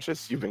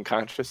unconscious. You've been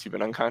conscious. You've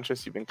been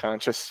unconscious. You've been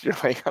conscious. You're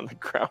laying on the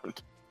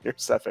ground. You're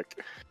Sefik.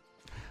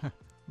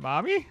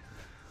 Mommy?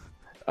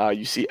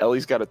 You see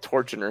Ellie's got a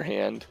torch in her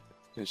hand.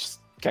 It's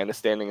kind of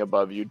standing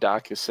above you.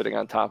 Doc is sitting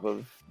on top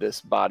of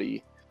this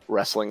body,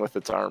 wrestling with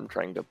its arm,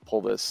 trying to pull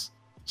this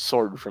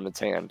sword from its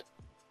hand.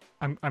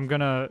 I'm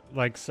gonna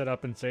like sit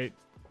up and say,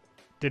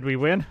 "Did we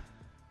win?"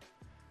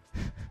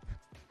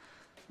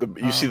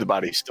 You see the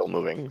body still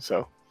moving,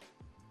 so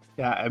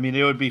Yeah, I mean,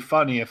 it would be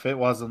funny if it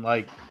wasn't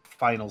like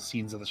final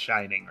scenes of The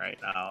Shining right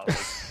now.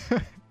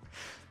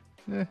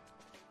 Like,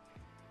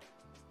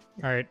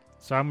 All right,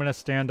 so I'm gonna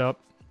stand up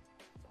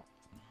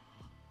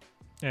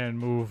and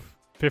move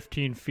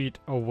 15 feet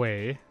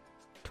away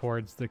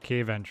towards the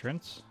cave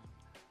entrance.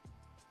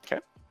 Okay.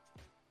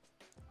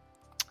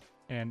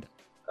 And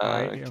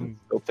I it can am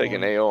still take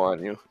an going- AO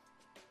on you.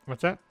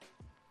 What's that?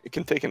 It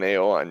can take an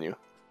AO on you.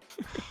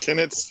 Can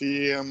it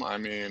see him? I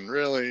mean,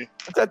 really?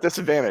 It's at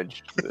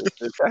disadvantage. The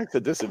attack's a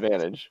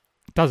disadvantage.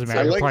 Doesn't I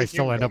matter. You'll like probably the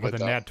still humor end up of with it, a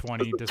though. nat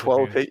 20 Does the 12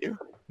 disadvantage. hit you?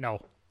 No.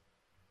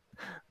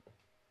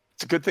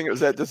 It's a good thing it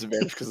was at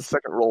disadvantage because the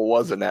second roll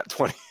was a nat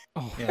 20.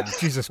 Oh, Yeah.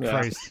 Jesus Yeah.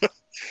 Christ.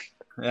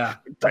 yeah.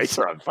 Dice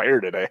are on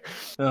fire today.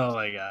 Oh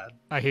my god.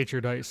 I hate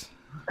your dice.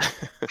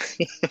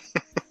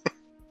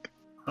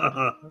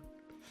 I'll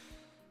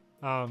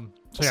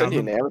So yeah, send you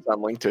I'm- an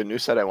Amazon link to a new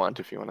set I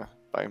want if you want to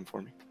buy them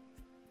for me.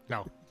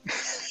 no.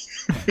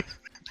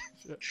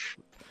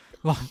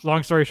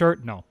 Long story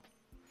short, no.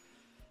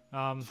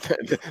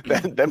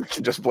 Then we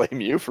can just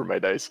blame you for my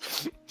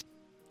dice.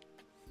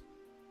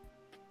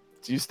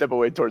 So you step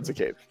away towards the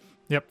cave.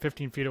 Yep,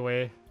 15 feet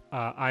away.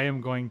 I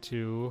am going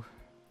to.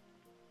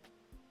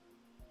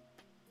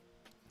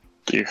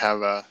 Do you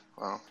have a?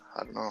 Well,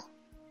 I don't know.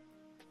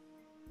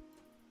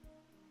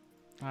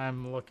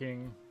 I'm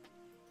looking.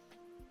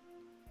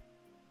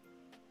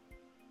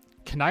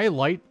 Can I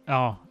light?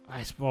 Oh,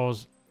 I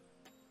suppose.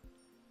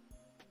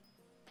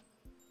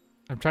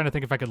 I'm trying to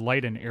think if I could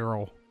light an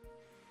arrow.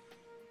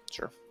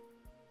 Sure.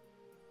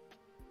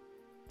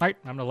 Right,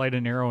 I'm gonna light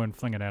an arrow and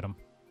fling it at him.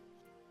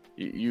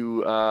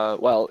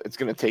 Well, it's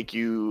going to take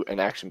you an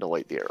action to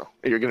light the arrow.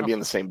 You're going to be in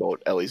the same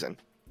boat Ellie's in.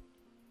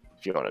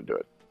 If you want to do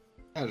it.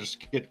 Yeah,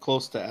 just get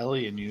close to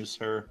Ellie and use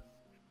her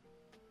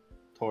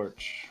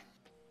torch.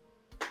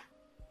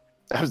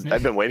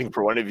 I've been waiting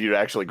for one of you to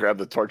actually grab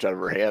the torch out of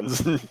her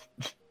hands.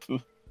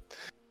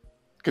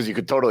 Because you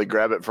could totally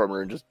grab it from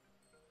her and just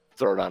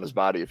throw it on his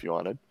body if you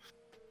wanted.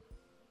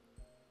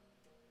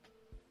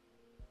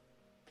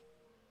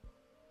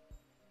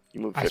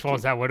 You moved 15. I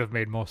suppose that would have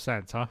made most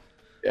sense, huh?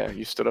 Yeah,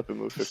 you stood up and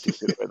moved 15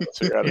 feet away.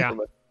 So you're out Yeah. of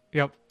the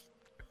Yep.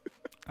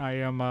 I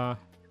am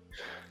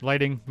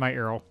lighting my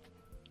arrow.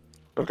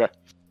 Okay.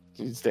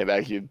 You stay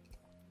back, you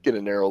get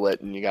an arrow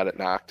lit, and you got it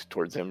knocked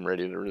towards him,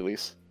 ready to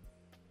release.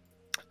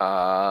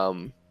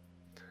 Let's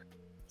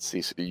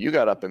see, so you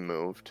got up and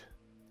moved.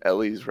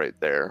 Ellie's right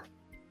there.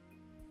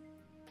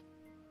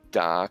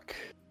 Doc.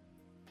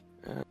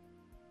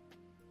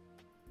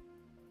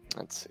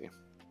 Let's see.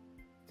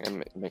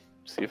 And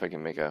see if I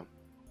can make a...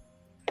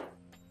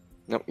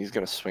 Nope, he's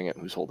going to swing it.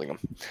 Who's holding him?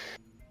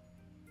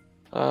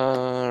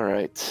 All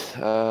right.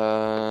 2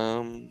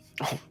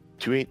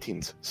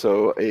 18s.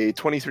 So a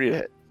 23 to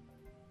hit.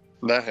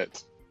 That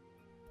hits.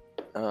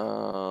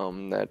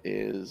 That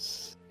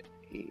is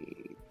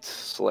 8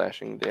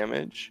 slashing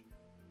damage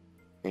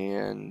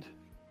and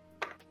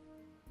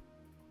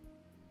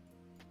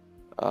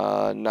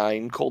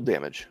 9 cold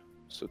damage.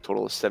 So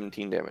total of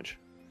 17 damage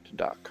to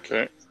Doc.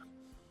 Okay.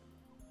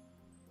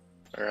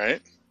 All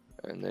right.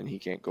 And then he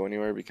can't go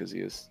anywhere because he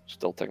is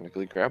still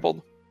technically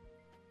grappled.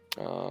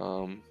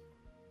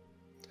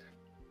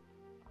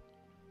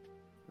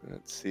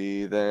 Let's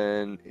see,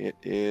 then it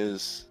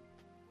is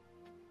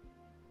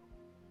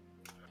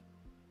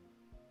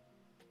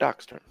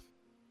Doc's turn.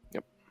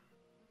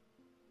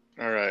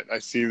 All right. I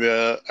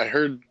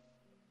heard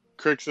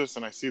Crixus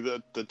and I see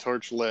the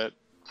torch lit.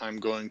 I'm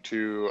going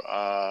to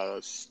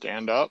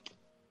stand up.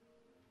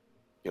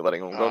 You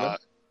letting him go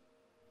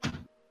then?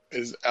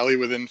 Is Ellie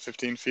within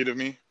 15 feet of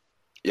me?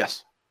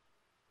 Yes.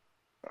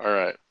 All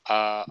right.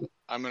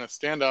 I'm going to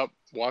stand up,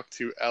 walk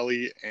to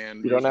Ellie,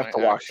 and You don't use have my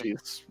to walk. action.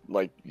 She's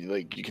like you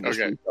can just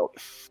Okay. reach out.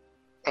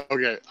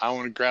 Okay, I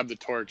want to grab the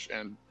torch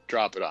and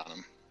drop it on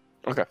him.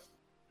 Okay.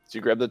 So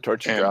you grab the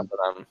torch and drop it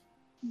on him.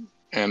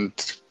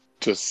 And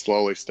just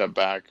slowly step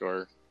back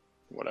or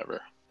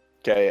whatever.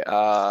 Okay,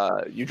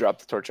 you drop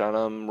the torch on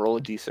him. Roll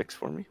a d6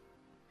 for me.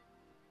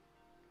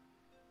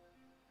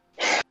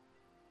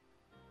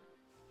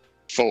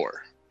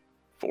 4.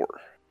 4.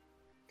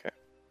 Okay.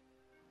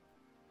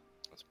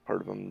 As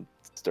part of him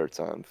starts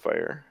on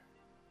fire.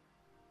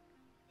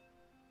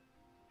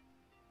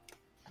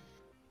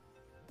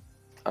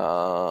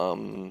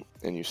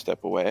 And you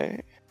step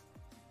away.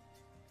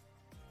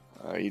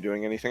 Are you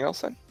doing anything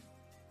else then?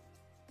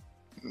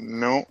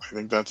 No, I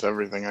think that's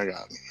everything I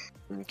got.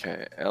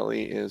 Okay,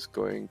 Ellie is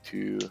going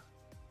to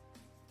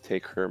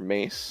take her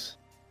mace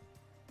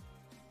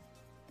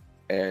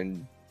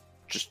and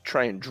just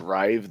try and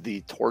drive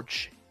the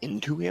torch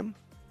into him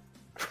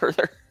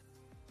further.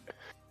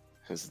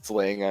 As it's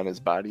laying on his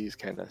body, he's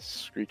kind of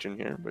screeching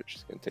here, but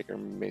she's going to take her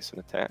mace and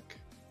attack.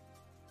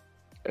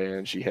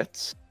 And she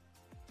hits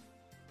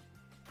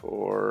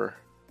for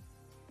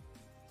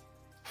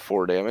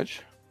 4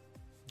 damage.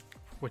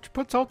 Which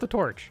puts out the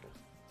torch.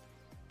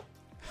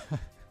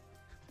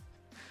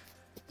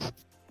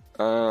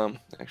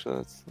 Actually,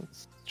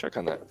 let's check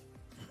on that.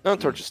 No,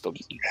 torch is still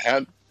You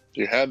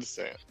had to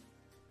say it.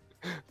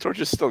 torch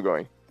is still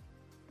going.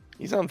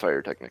 He's on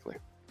fire technically.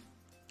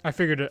 I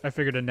figured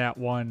a nat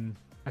 1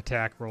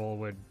 attack roll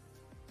would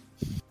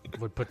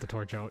put the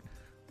torch out.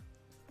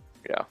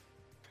 Yeah.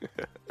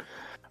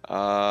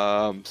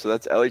 So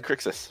that's Ellie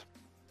Crixus.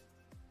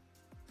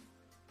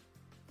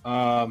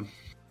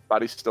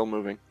 Body's still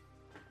moving.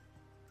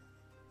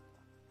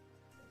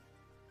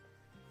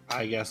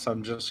 I guess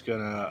I'm just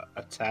gonna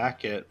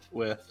attack it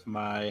with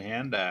my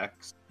hand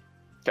axe.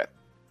 Okay.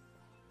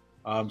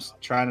 I'm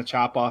trying to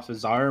chop off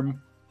his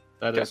arm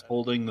that is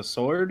holding the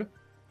sword.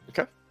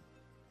 Okay.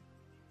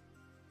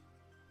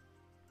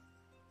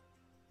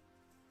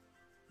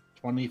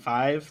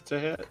 25 to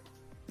hit.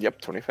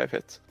 Yep, 25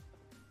 hits.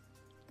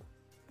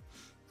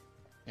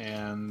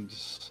 And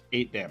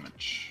 8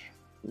 damage.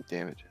 8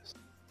 damages.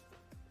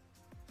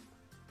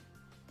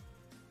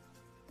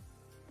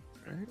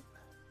 Alright.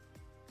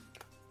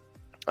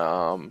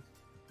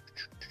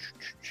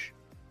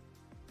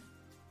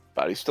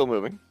 Body's still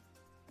moving.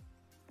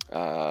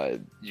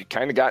 You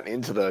kind of got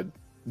into the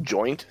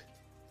joint.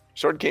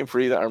 Sword came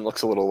free. The arm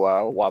looks a little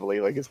wobbly,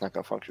 like it's not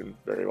going to function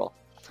very well.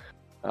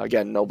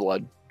 Again, no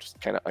blood, just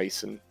kind of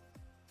ice and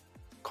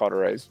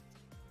cauterized,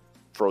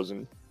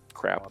 frozen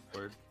crap.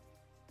 Awkward.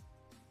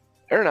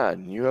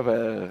 Ernan, you have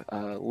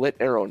a lit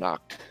arrow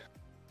knocked.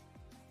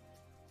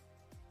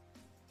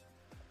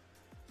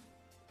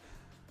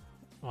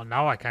 Well,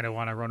 now I kind of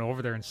want to run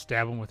over there and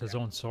stab him with his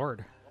own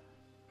sword.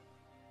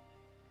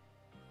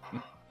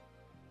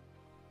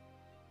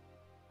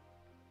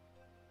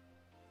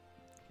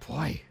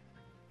 Boy,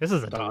 this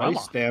is a The dilemma.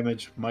 ice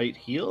damage might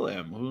heal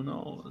him. Who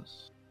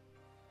knows?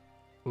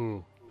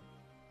 Ooh.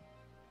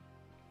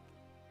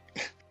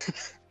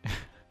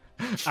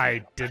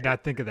 I did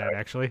not think of that,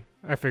 actually.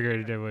 I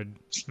figured it would...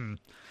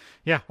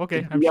 Yeah,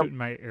 okay, I'm shooting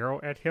my arrow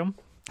at him.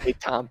 Hey,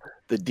 Tom,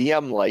 the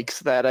DM likes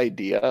that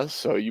idea,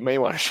 so you may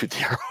want to shoot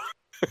the arrow.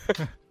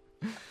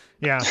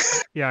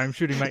 Yeah, I'm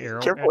shooting my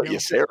arrow Careful at what him. you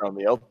say around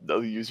me.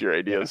 They'll use your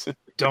ideas.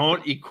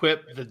 Don't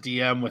equip the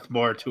DM with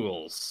more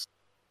tools.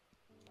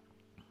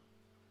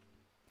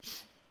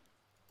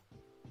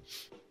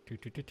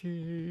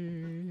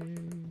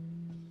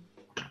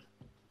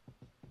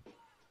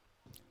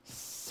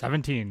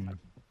 17.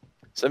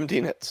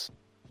 17 hits.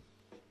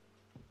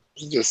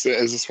 Is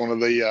this one of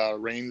the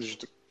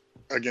ranged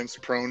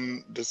against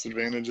prone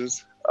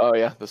disadvantages? Oh,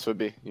 yeah, this would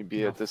be. You'd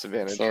be No. at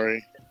disadvantage.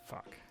 Sorry.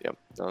 Fuck. Yep,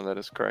 no, that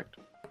is correct.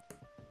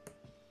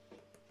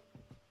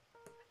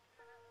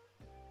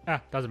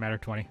 Doesn't matter,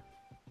 20.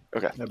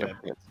 Okay. Not Yep, bad.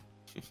 yep.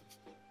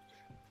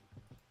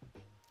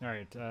 All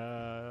right.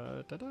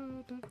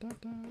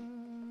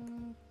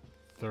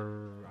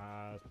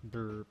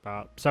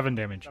 7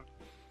 damage.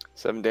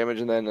 7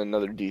 damage and then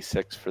another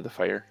d6 for the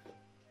fire.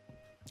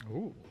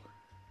 Ooh.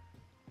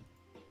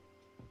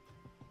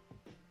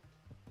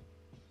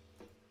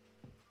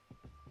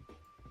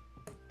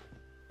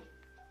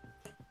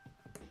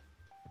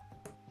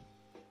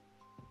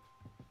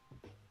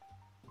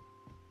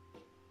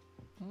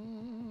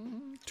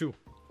 Two.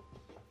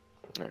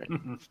 All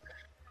right.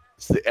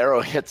 So the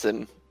arrow hits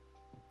him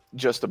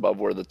just above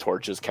where the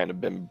torch has kind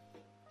of been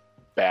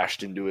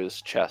bashed into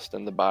his chest,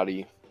 and the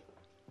body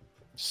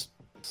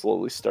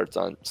slowly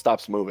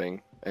stops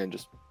moving and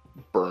just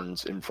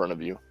burns in front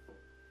of you,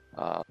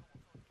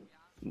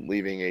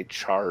 leaving a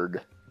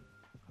charred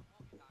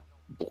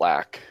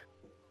black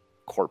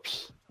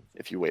corpse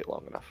if you wait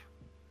long enough.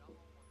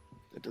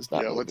 It does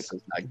not Yeah, move. It let's-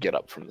 does not get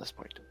up from this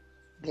point.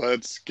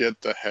 Let's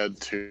get the head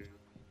to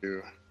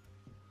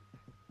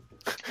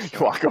You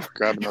walk over,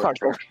 Grab you another walk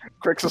over.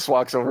 Crixus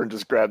walks over and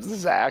just grabs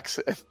his axe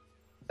and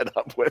head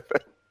up with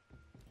it.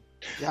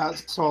 Yeah,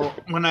 so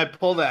when I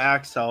pull the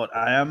axe out,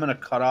 I am going to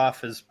cut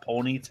off his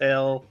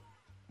ponytail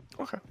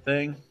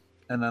thing,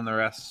 and then the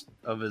rest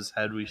of his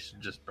head we should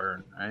just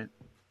burn, right?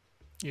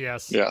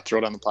 Yes. Yeah, throw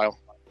it on the pile.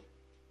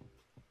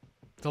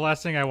 The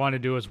last thing I want to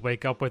do is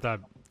wake up with a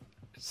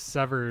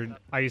severed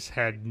ice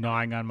head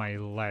gnawing on my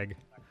leg.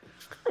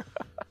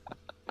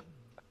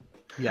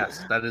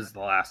 Yes, that is the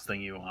last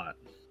thing you want.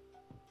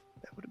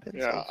 That would have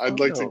been Yeah, so I'd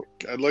like fun.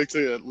 to. I'd like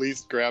to at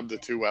least grab the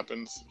 2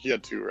 weapons. He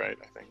had 2, right?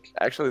 I think.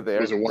 Actually, they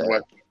There's a 1 there.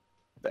 weapon.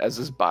 As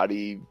his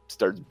body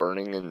starts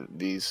burning and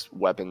these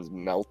weapons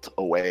melt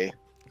away,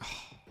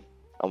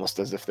 almost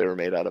as if they were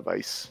made out of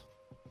ice.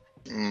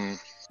 Mm,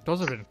 Those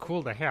have been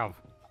cool to have.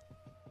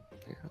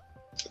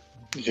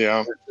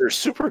 yeah. They're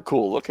super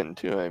cool looking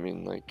too. I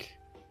mean, like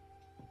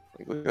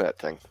look at that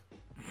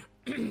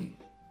thing.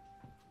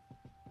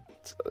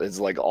 It's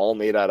like all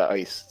made out of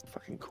ice. It's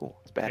fucking cool.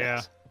 It's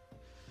badass.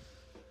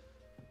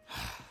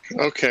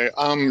 Yeah. Okay.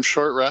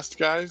 Short rest,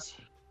 guys.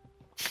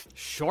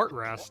 Short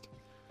rest.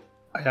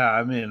 Yeah,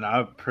 I mean,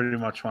 I pretty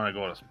much want to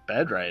go to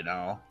bed right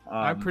now.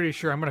 I'm pretty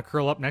sure I'm gonna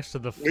curl up next to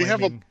the We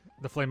have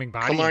flaming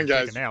body Come on, and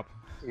guys. take a nap.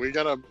 We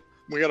got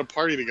a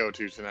party to go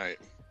to tonight.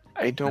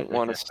 I don't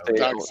want to stay.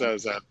 Doc out.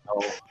 says that.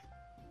 No.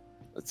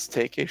 Let's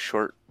take a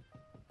short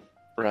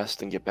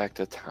rest and get back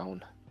to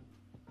town.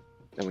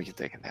 Then we can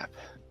take a nap.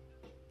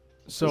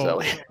 So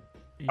Zelly.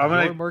 I'm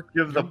going your to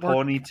give the your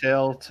mark-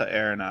 ponytail to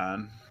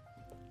Aranon.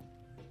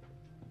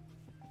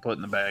 Put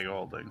in the bag of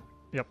holding.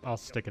 Yep, I'll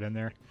stick it in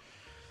there.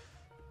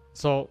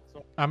 So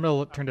I'm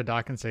gonna turn to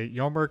Doc and say,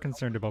 "You're more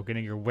concerned about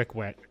getting your wick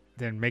wet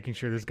than making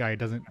sure this guy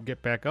doesn't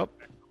get back up."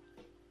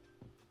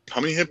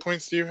 How many hit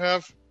points do you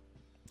have?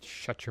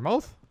 Shut your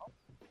mouth.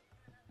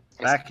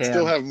 I Backhand.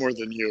 still have more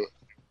than you.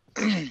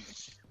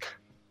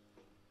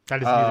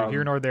 That is neither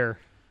here nor there.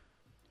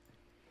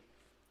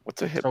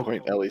 What's a hit So-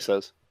 point? Ellie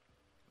says.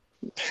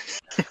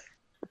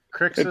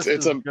 Crixus It's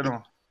is a-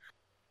 gonna...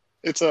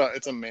 It's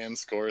a man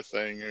score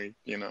thing,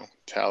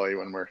 tally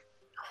when we're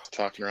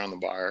talking around the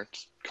bar.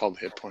 It's called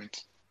hit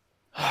points.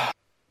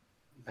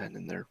 Men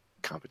in their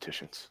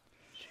competitions.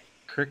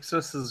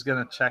 Crixus is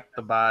gonna check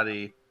the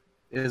body.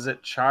 Is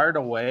it charred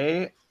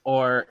away,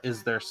 or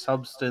is there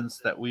substance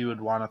that we would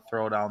want to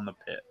throw down the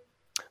pit?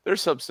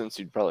 There's substance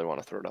you'd probably want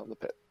to throw down the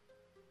pit.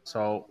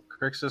 So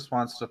Crixus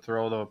wants to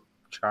throw the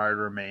charred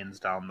remains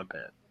down the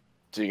pit.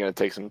 So you're gonna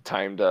take some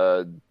time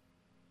to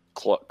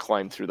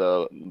climb through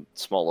the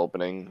small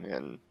opening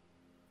and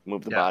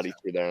move the Yes. body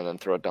through there, and then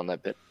throw it down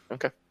that pit.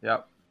 Okay.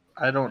 Yep.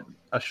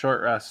 A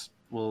short rest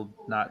will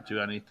not do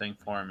anything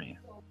for me.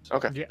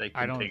 Okay. Yeah, They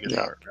I can don't. take a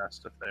Yeah. short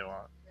rest if they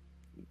want.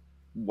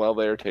 While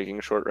they're taking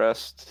a short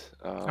rest,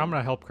 I'm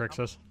gonna help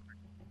Crixus.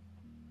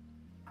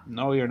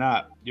 No, you're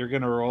not. You're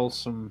gonna roll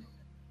some.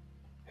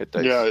 hit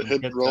dice. Yeah,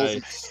 Hit hit rolls.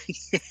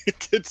 dice.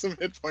 Get some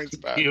hit points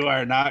back. You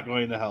are not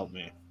going to help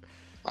me.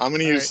 I'm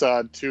gonna All use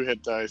 2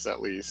 hit dice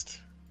at least.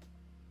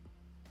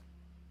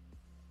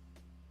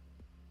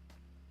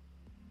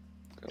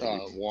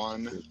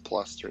 1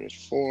 plus 3 is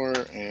 4,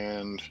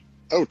 and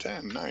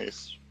 10.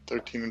 Nice.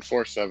 13 and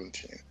 4,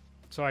 17.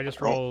 So I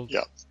just Oh, rolled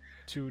yeah.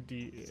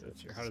 2d.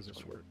 Let's see, how does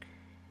this work?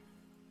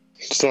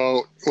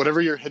 So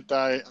whatever your hit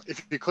die,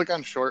 if you click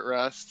on short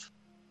rest,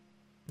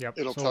 Yep.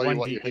 It'll so tell you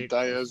what your 1d8 hit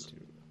die plus is.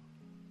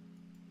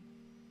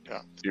 2.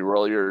 You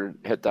roll your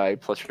hit die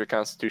plus your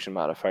Constitution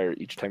modifier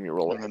each time you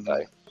roll a hit And die,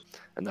 then-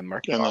 and then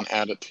mark it and off, then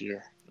add it to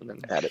your. and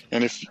then add it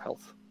And if to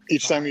health.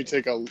 each time you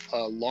take a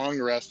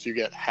long rest, you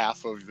get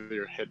half of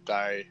your hit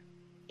die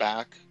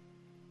back.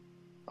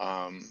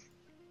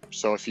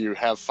 So if you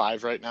have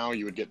 5 right now,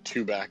 you would get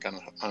 2 back on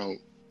a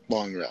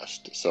long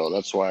rest. So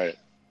that's why,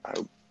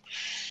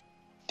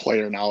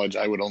 player knowledge,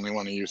 I would only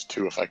want to use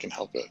 2 if I can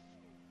help it.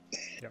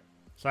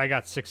 So I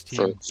got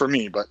 16. For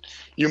me, but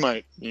you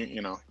might,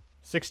 you know.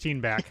 16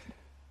 back.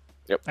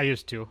 Yep. I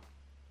used 2.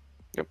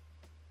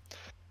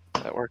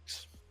 That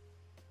works.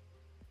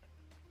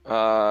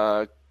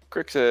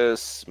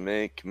 Crixus,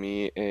 make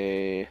me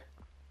a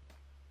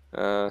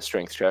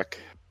strength check.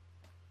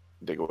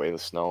 Dig away the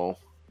snow.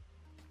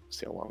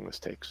 See how long this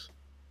takes.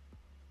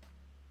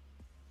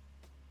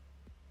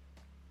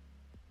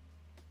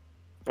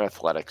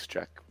 Athletics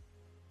check.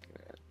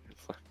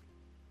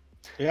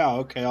 Yeah,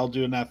 okay, I'll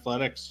do an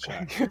athletics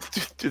check.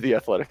 Do the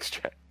athletics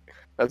check.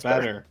 That's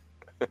better.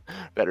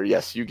 Better.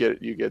 Yes, you get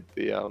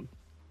the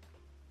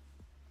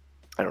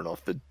I don't know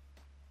if the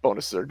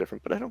bonuses are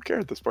different, but I don't care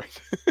at this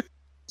point.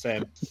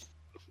 Same.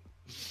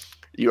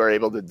 You are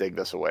able to dig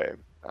this away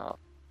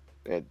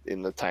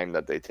in the time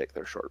that they take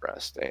their short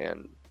rest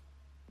and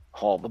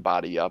haul the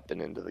body up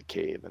and into the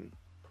cave and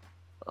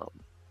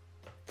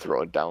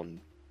throw it down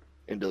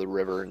into the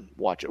river and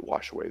watch it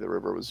wash away. The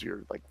river was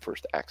your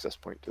first access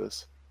point to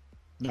this.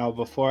 Now,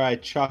 before I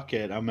chuck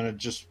it, I'm gonna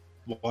just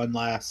one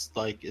last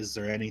is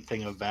there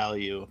anything of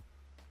value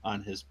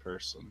on his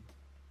person,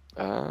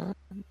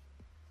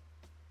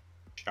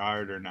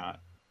 charred or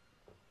not?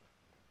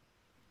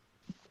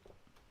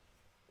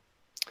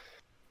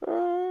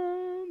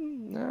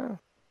 No.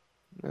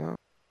 No.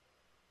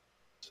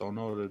 So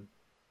noted.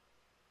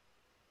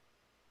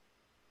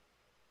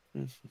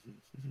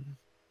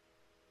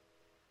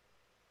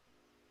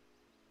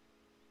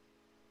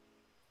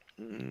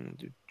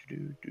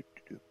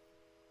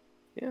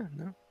 Yeah,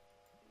 no.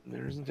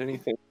 There isn't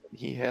anything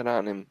he had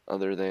on him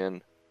other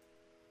than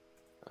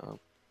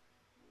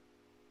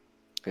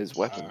his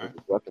weapons. Alright.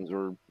 His weapons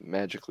were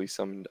magically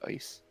summoned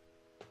ice.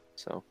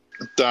 So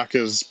Doc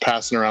is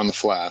passing around the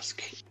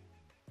flask.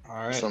 All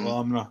right. Some- Well,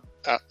 I'm gonna.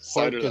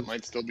 Cider Pork that is-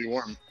 might still be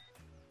warm.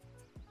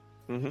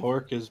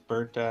 Pork his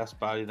burnt ass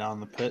body down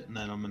the pit, and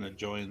then I'm gonna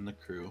join the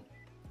crew.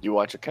 you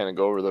watch it kind of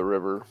go over the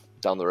river,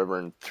 down the river,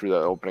 and through the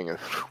opening and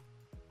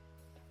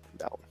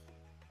down.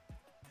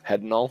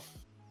 Head and all.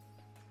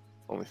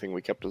 Only thing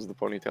we kept was the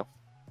ponytail.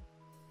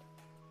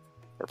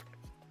 Perfect.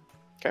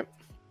 Okay.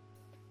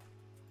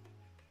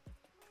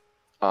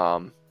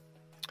 All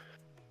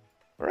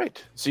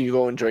right. So you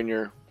go and join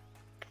your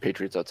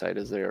compatriots outside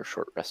as they are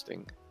short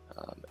resting.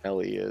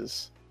 Ellie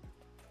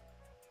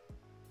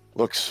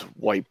looks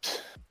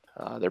wiped.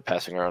 They're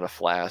passing around a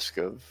flask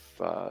of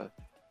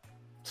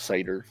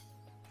cider-ish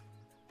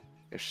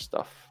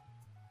stuff.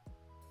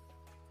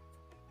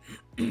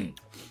 What do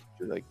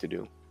you like to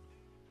do?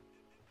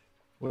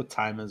 What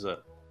time is it?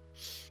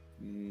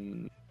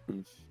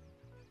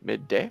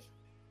 Midday?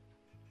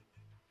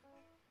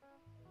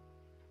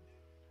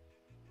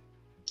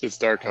 It's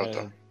dark out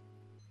though.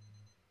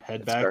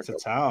 Head It's back dark to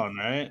out. town,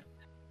 right?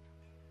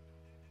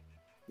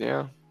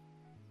 Yeah.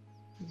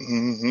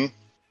 Mm-hmm.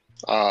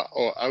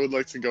 I would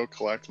like to go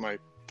collect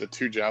the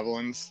 2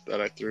 javelins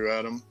that I threw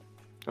at him.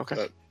 Okay.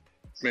 That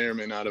may or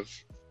may not have.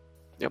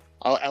 Yep.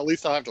 At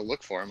least I'll have to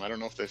look for him. I don't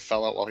know if they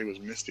fell out while he was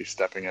misty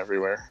stepping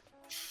everywhere.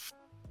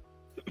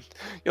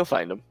 You'll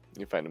find them.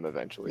 You'll find them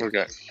eventually.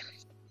 Okay.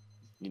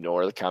 You know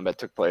where the combat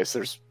took place.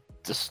 There's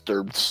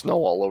disturbed snow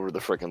all over the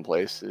frickin'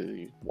 place.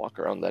 You walk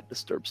around that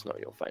disturbed snow,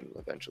 you'll find them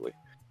eventually.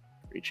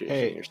 Retracing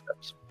Hey. your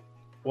steps.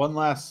 One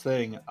last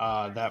thing.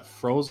 That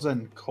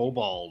frozen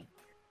kobold,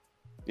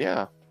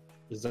 Yeah.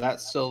 is that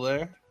still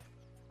there?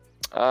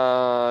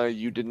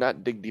 You did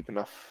not dig deep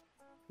enough.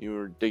 You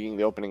were digging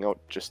the opening out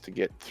just to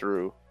get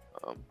through.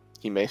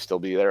 He may still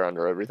be there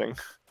under everything.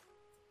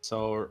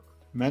 So,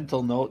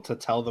 mental note to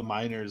tell the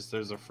miners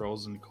there's a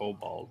frozen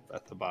kobold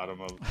at the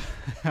bottom of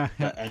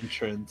the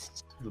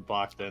entrance, the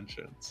blocked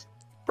entrance.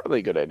 Probably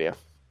a good idea.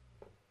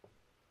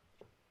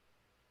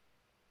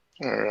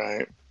 All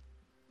right.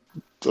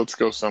 Let's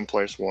go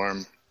someplace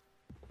warm.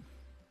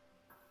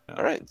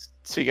 All right.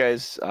 So you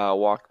guys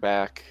walk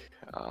back.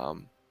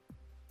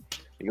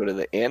 You go to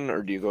the inn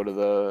or do you go to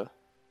the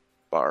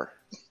bar?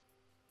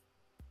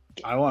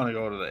 I want to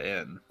go to the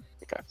inn.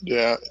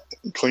 Yeah,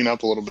 clean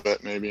up a little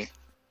bit maybe.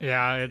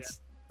 Yeah.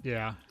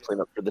 Clean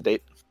up for the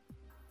date.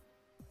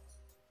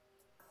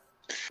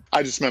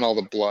 I just meant all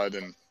the blood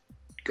and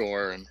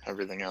gore and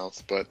everything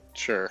else, but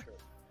sure.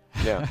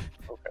 Yeah.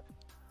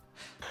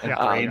 And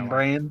Yeah, brain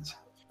brains.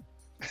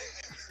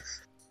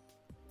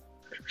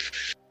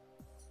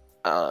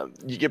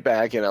 You get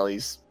back and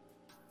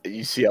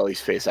you see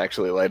Ellie's face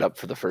actually light up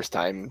for the first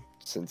time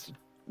since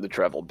the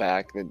travel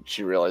back. And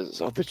she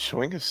realizes, oh, the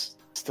swing is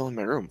still in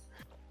my room.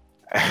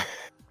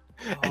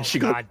 And she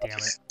goes God damn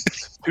it.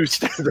 2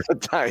 steps at a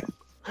time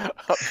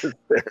up the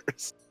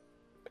stairs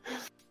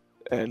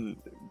and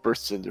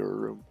bursts into her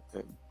room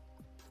and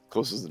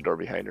closes the door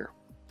behind her.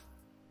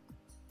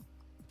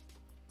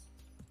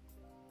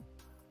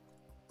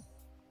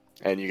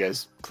 And you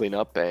guys clean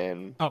up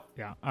and Oh,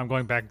 yeah. I'm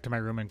going back to my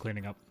room and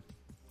cleaning up.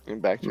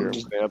 back to your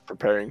room, clean up,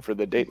 preparing for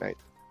the date night.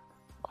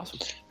 Awesome.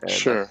 And,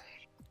 Sure.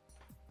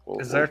 we'll-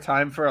 Is there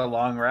time for a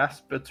long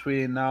rest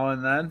between now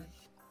and then?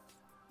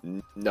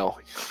 No.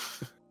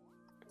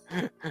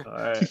 All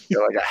right.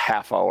 You're like a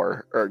half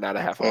hour, or not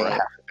a half hour, a Yeah.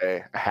 half a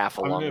day, a half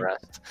a I'm long gonna-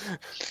 rest.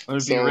 It would be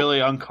So- really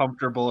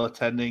uncomfortable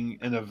attending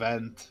an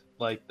event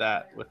like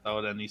that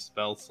without any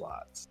spell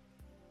slots.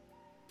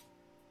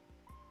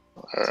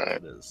 All That's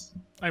right. what it is.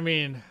 I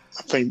mean,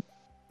 I think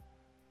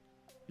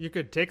you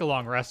could take a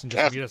long rest and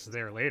just Yeah. meet us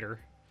there later.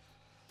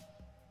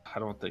 I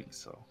don't think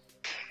so.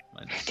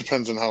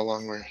 depends on how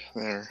long we're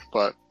there.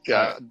 But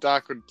yeah,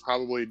 Doc would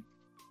probably,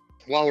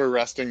 while we're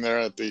resting there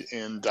at the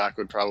inn, Doc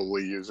would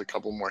probably use a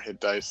couple more hit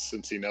dice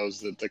since he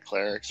knows that the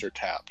clerics are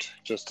tapped,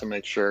 just to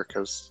make sure,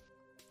 because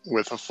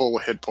with a full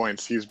hit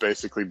points, he's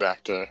basically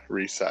back to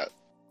reset.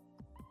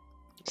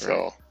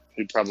 So Right.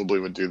 he probably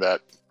would do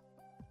that.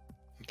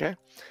 Okay.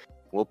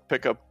 We'll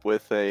pick up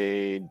with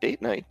a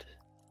date night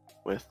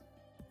with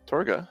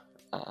Torga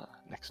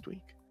next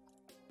week.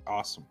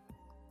 Awesome.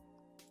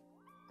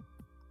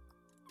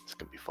 It's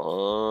going to be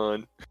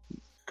fun.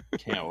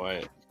 Can't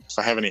wait. If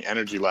I have any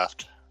energy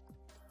left.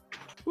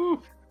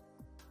 Woo.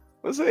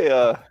 Let's say,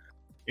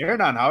 Aaron,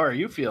 how are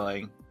you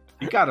feeling?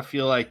 You gotta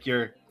feel like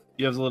you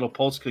have a little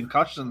post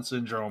concussion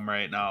syndrome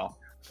right now.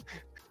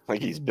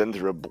 like he's been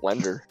through a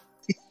blender.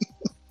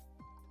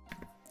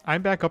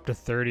 I'm back up to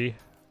 30.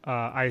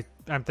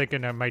 I'm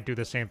thinking I might do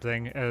the same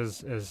thing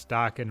as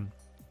Doc and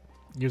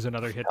use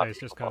another hit dice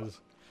just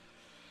because,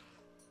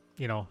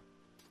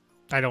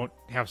 I don't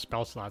have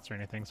spell slots or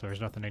anything, so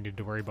there's nothing I need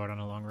to worry about on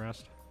a long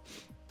rest.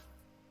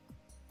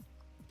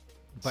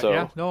 But So-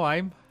 yeah, no,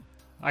 I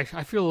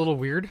feel a little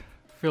weird.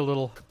 I feel a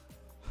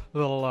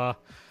little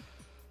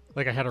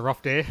like I had a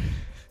rough day.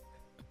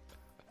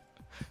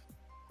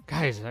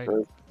 Guys,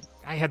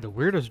 I had the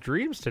weirdest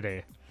dreams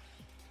today.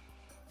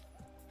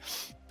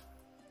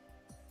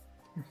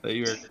 That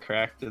you were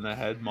cracked in the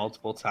head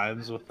multiple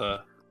times with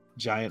a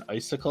giant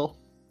icicle.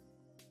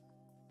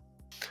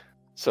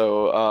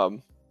 So,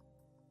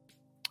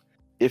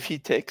 if he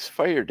takes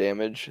fire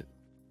damage,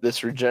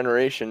 this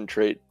regeneration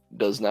trait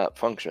does not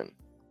function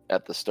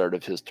at the start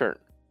of his turn.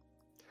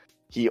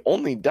 He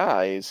only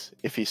dies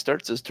if he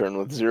starts his turn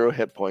with 0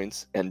 hit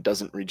points and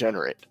doesn't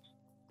regenerate.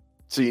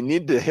 So you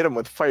need to hit him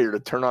with fire to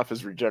turn off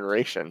his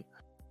regeneration.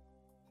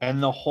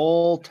 And the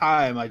whole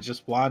time, I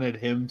just wanted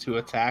him to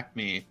attack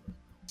me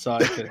so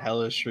I could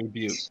hellish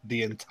rebuke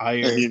the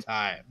entire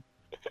time.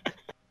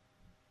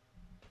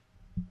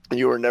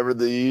 You were never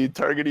the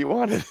target he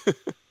wanted.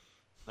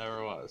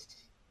 Never was.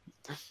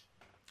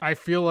 I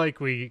feel like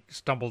we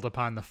stumbled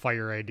upon the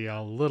fire idea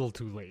a little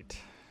too late.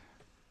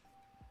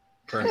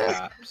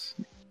 Perhaps.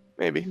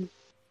 Maybe.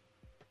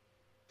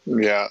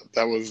 Yeah,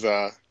 that was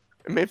It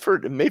made for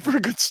a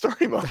good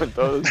story moment,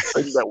 though.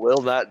 Things that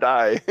will not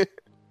die.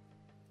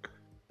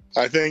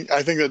 I think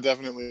that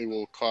definitely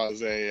will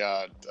cause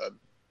a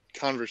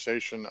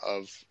conversation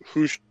of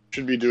who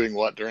should be doing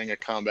what during a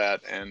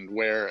combat and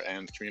where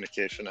and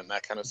communication and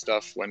that kind of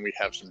stuff when we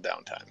have some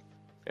downtime.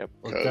 Yep.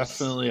 Well, 'Cause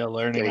definitely a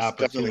learning there was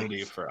opportunity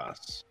definitely- for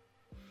us.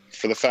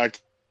 For the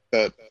fact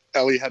that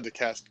Ellie had to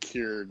cast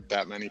Cure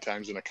that many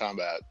times in a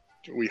combat,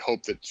 we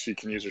hope that she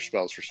can use her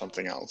spells for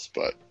something else.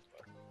 But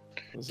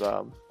It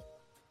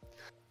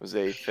was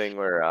a thing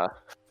where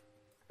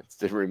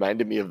it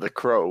reminded me of the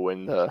Crow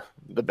when the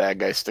bad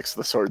guy sticks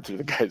the sword through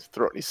the guy's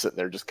throat and he's sitting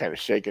there just kind of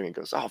shaking and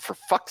goes, "Oh, for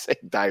fuck's sake,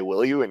 die,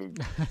 will you?" And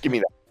give me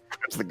that.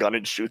 Grabs the gun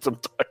and shoots him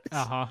twice.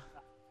 Uh-huh.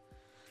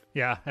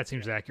 Yeah, that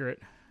seems accurate.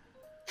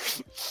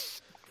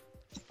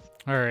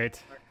 All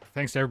right.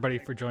 Thanks, everybody,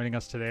 for joining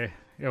us today.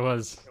 We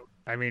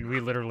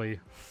literally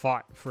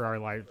fought for our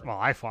life. Well,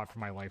 I fought for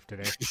my life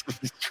today.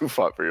 You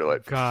fought for your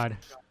life. God.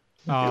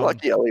 You're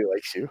lucky Ellie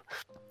likes you.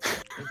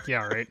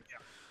 Yeah, right.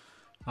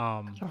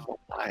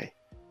 Why?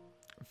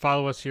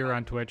 Follow us here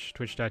on Twitch,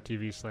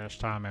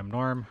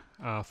 twitch.tv/TomMNorm.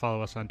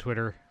 Follow us on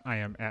Twitter. I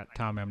am at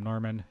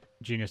TomMNorman.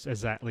 Genius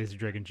is at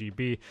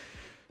LazyDragonGB.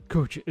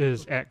 Cooch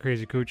is at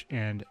CrazyCooch.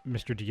 And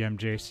Mr.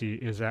 DMJC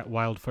is at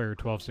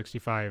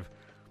Wildfire1265.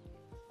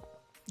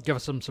 Give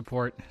us some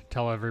support.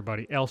 Tell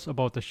everybody else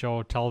about the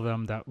show. Tell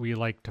them that we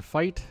like to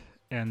fight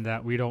and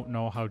that we don't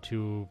know how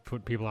to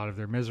put people out of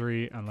their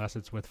misery unless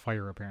it's with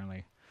fire,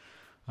 apparently.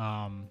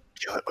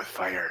 Kill it with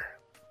fire.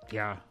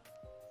 Yeah.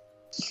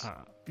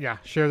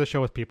 Share the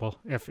show with people.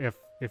 If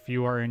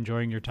you are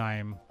enjoying your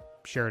time,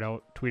 share it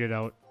out, tweet it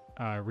out,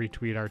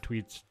 retweet our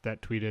tweets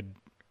that tweeted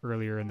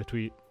earlier in the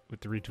tweet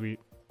with the retweet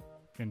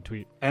and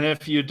tweet. And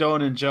if you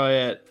don't enjoy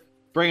it,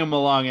 bring them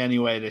along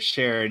anyway to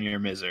share in your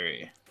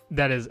misery.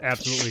 That is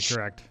absolutely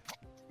correct.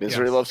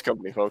 Misery Yes. loves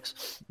company,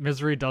 folks.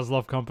 Misery does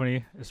love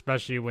company,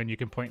 especially when you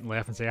can point and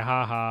laugh and say,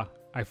 "Ha ha,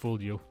 I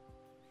fooled you."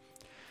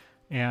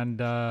 And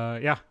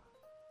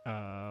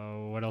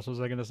what else was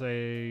I gonna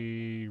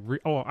say?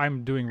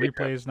 I'm doing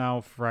replays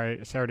now.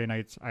 Saturday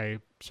nights, I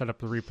set up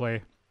the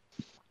replay.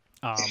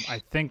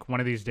 I think one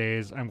of these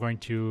days I'm going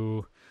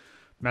to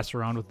mess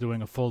around with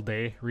doing a full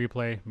day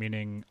replay,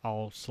 meaning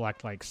I'll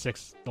select like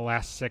the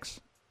last 6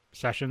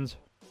 sessions,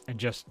 and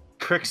just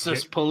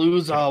Crixus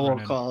Palooza, we'll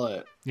running. call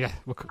it. yeah,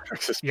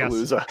 Crixus Yes.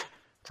 Palooza.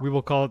 we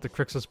will call it the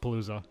Crixus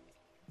Palooza.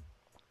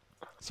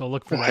 So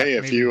look for well, that. hey,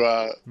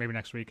 maybe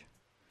next week.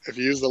 if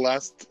you use the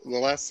last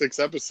 6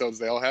 episodes,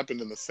 they all happened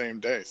in the same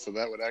day, so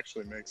that would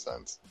actually make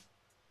sense.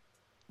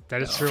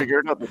 That is true. Figure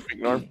it out this week,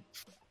 Norm.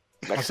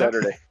 Next What's that?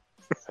 Saturday.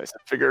 I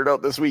said, figure it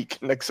out this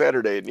week. Next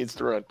Saturday, it needs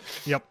to run.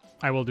 Yep,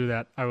 I will do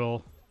that. I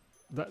will.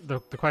 The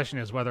question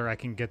is whether I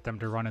can get them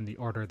to run in the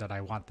order that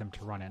I want them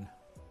to run in.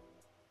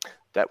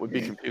 That would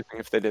be confusing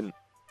if they didn't.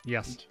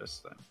 Yes.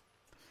 Interesting.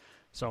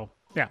 So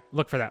yeah,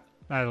 look for that.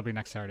 That'll be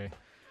next Saturday.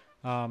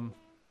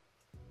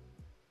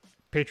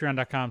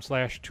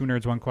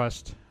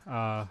 Patreon.com/2nerds1quest.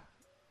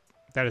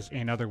 That is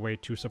another way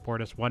to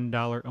support us.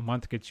 $1 a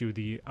month gets you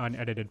the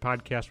unedited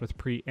podcast with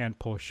pre and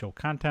post show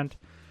content.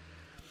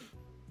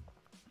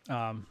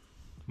 $1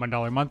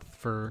 a month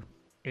for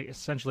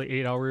essentially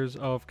 8 hours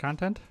of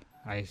content.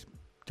 I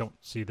don't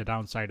see the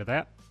downside of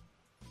that.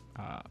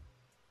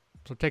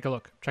 So take a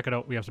look. Check it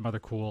out. We have some other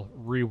cool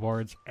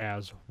rewards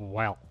as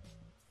well.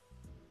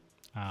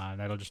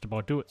 That'll just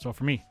about do it. So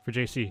for me, for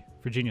JC,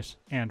 for Genius,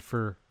 and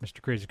for Mr.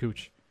 Crazy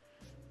Cooch,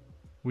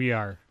 we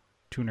are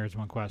 2 Nerds,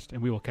 1 Quest,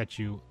 and we will catch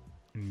you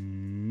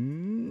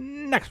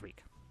next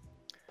week.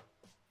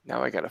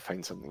 Now I gotta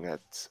find something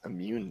that's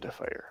immune to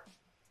fire.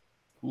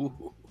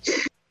 Ooh.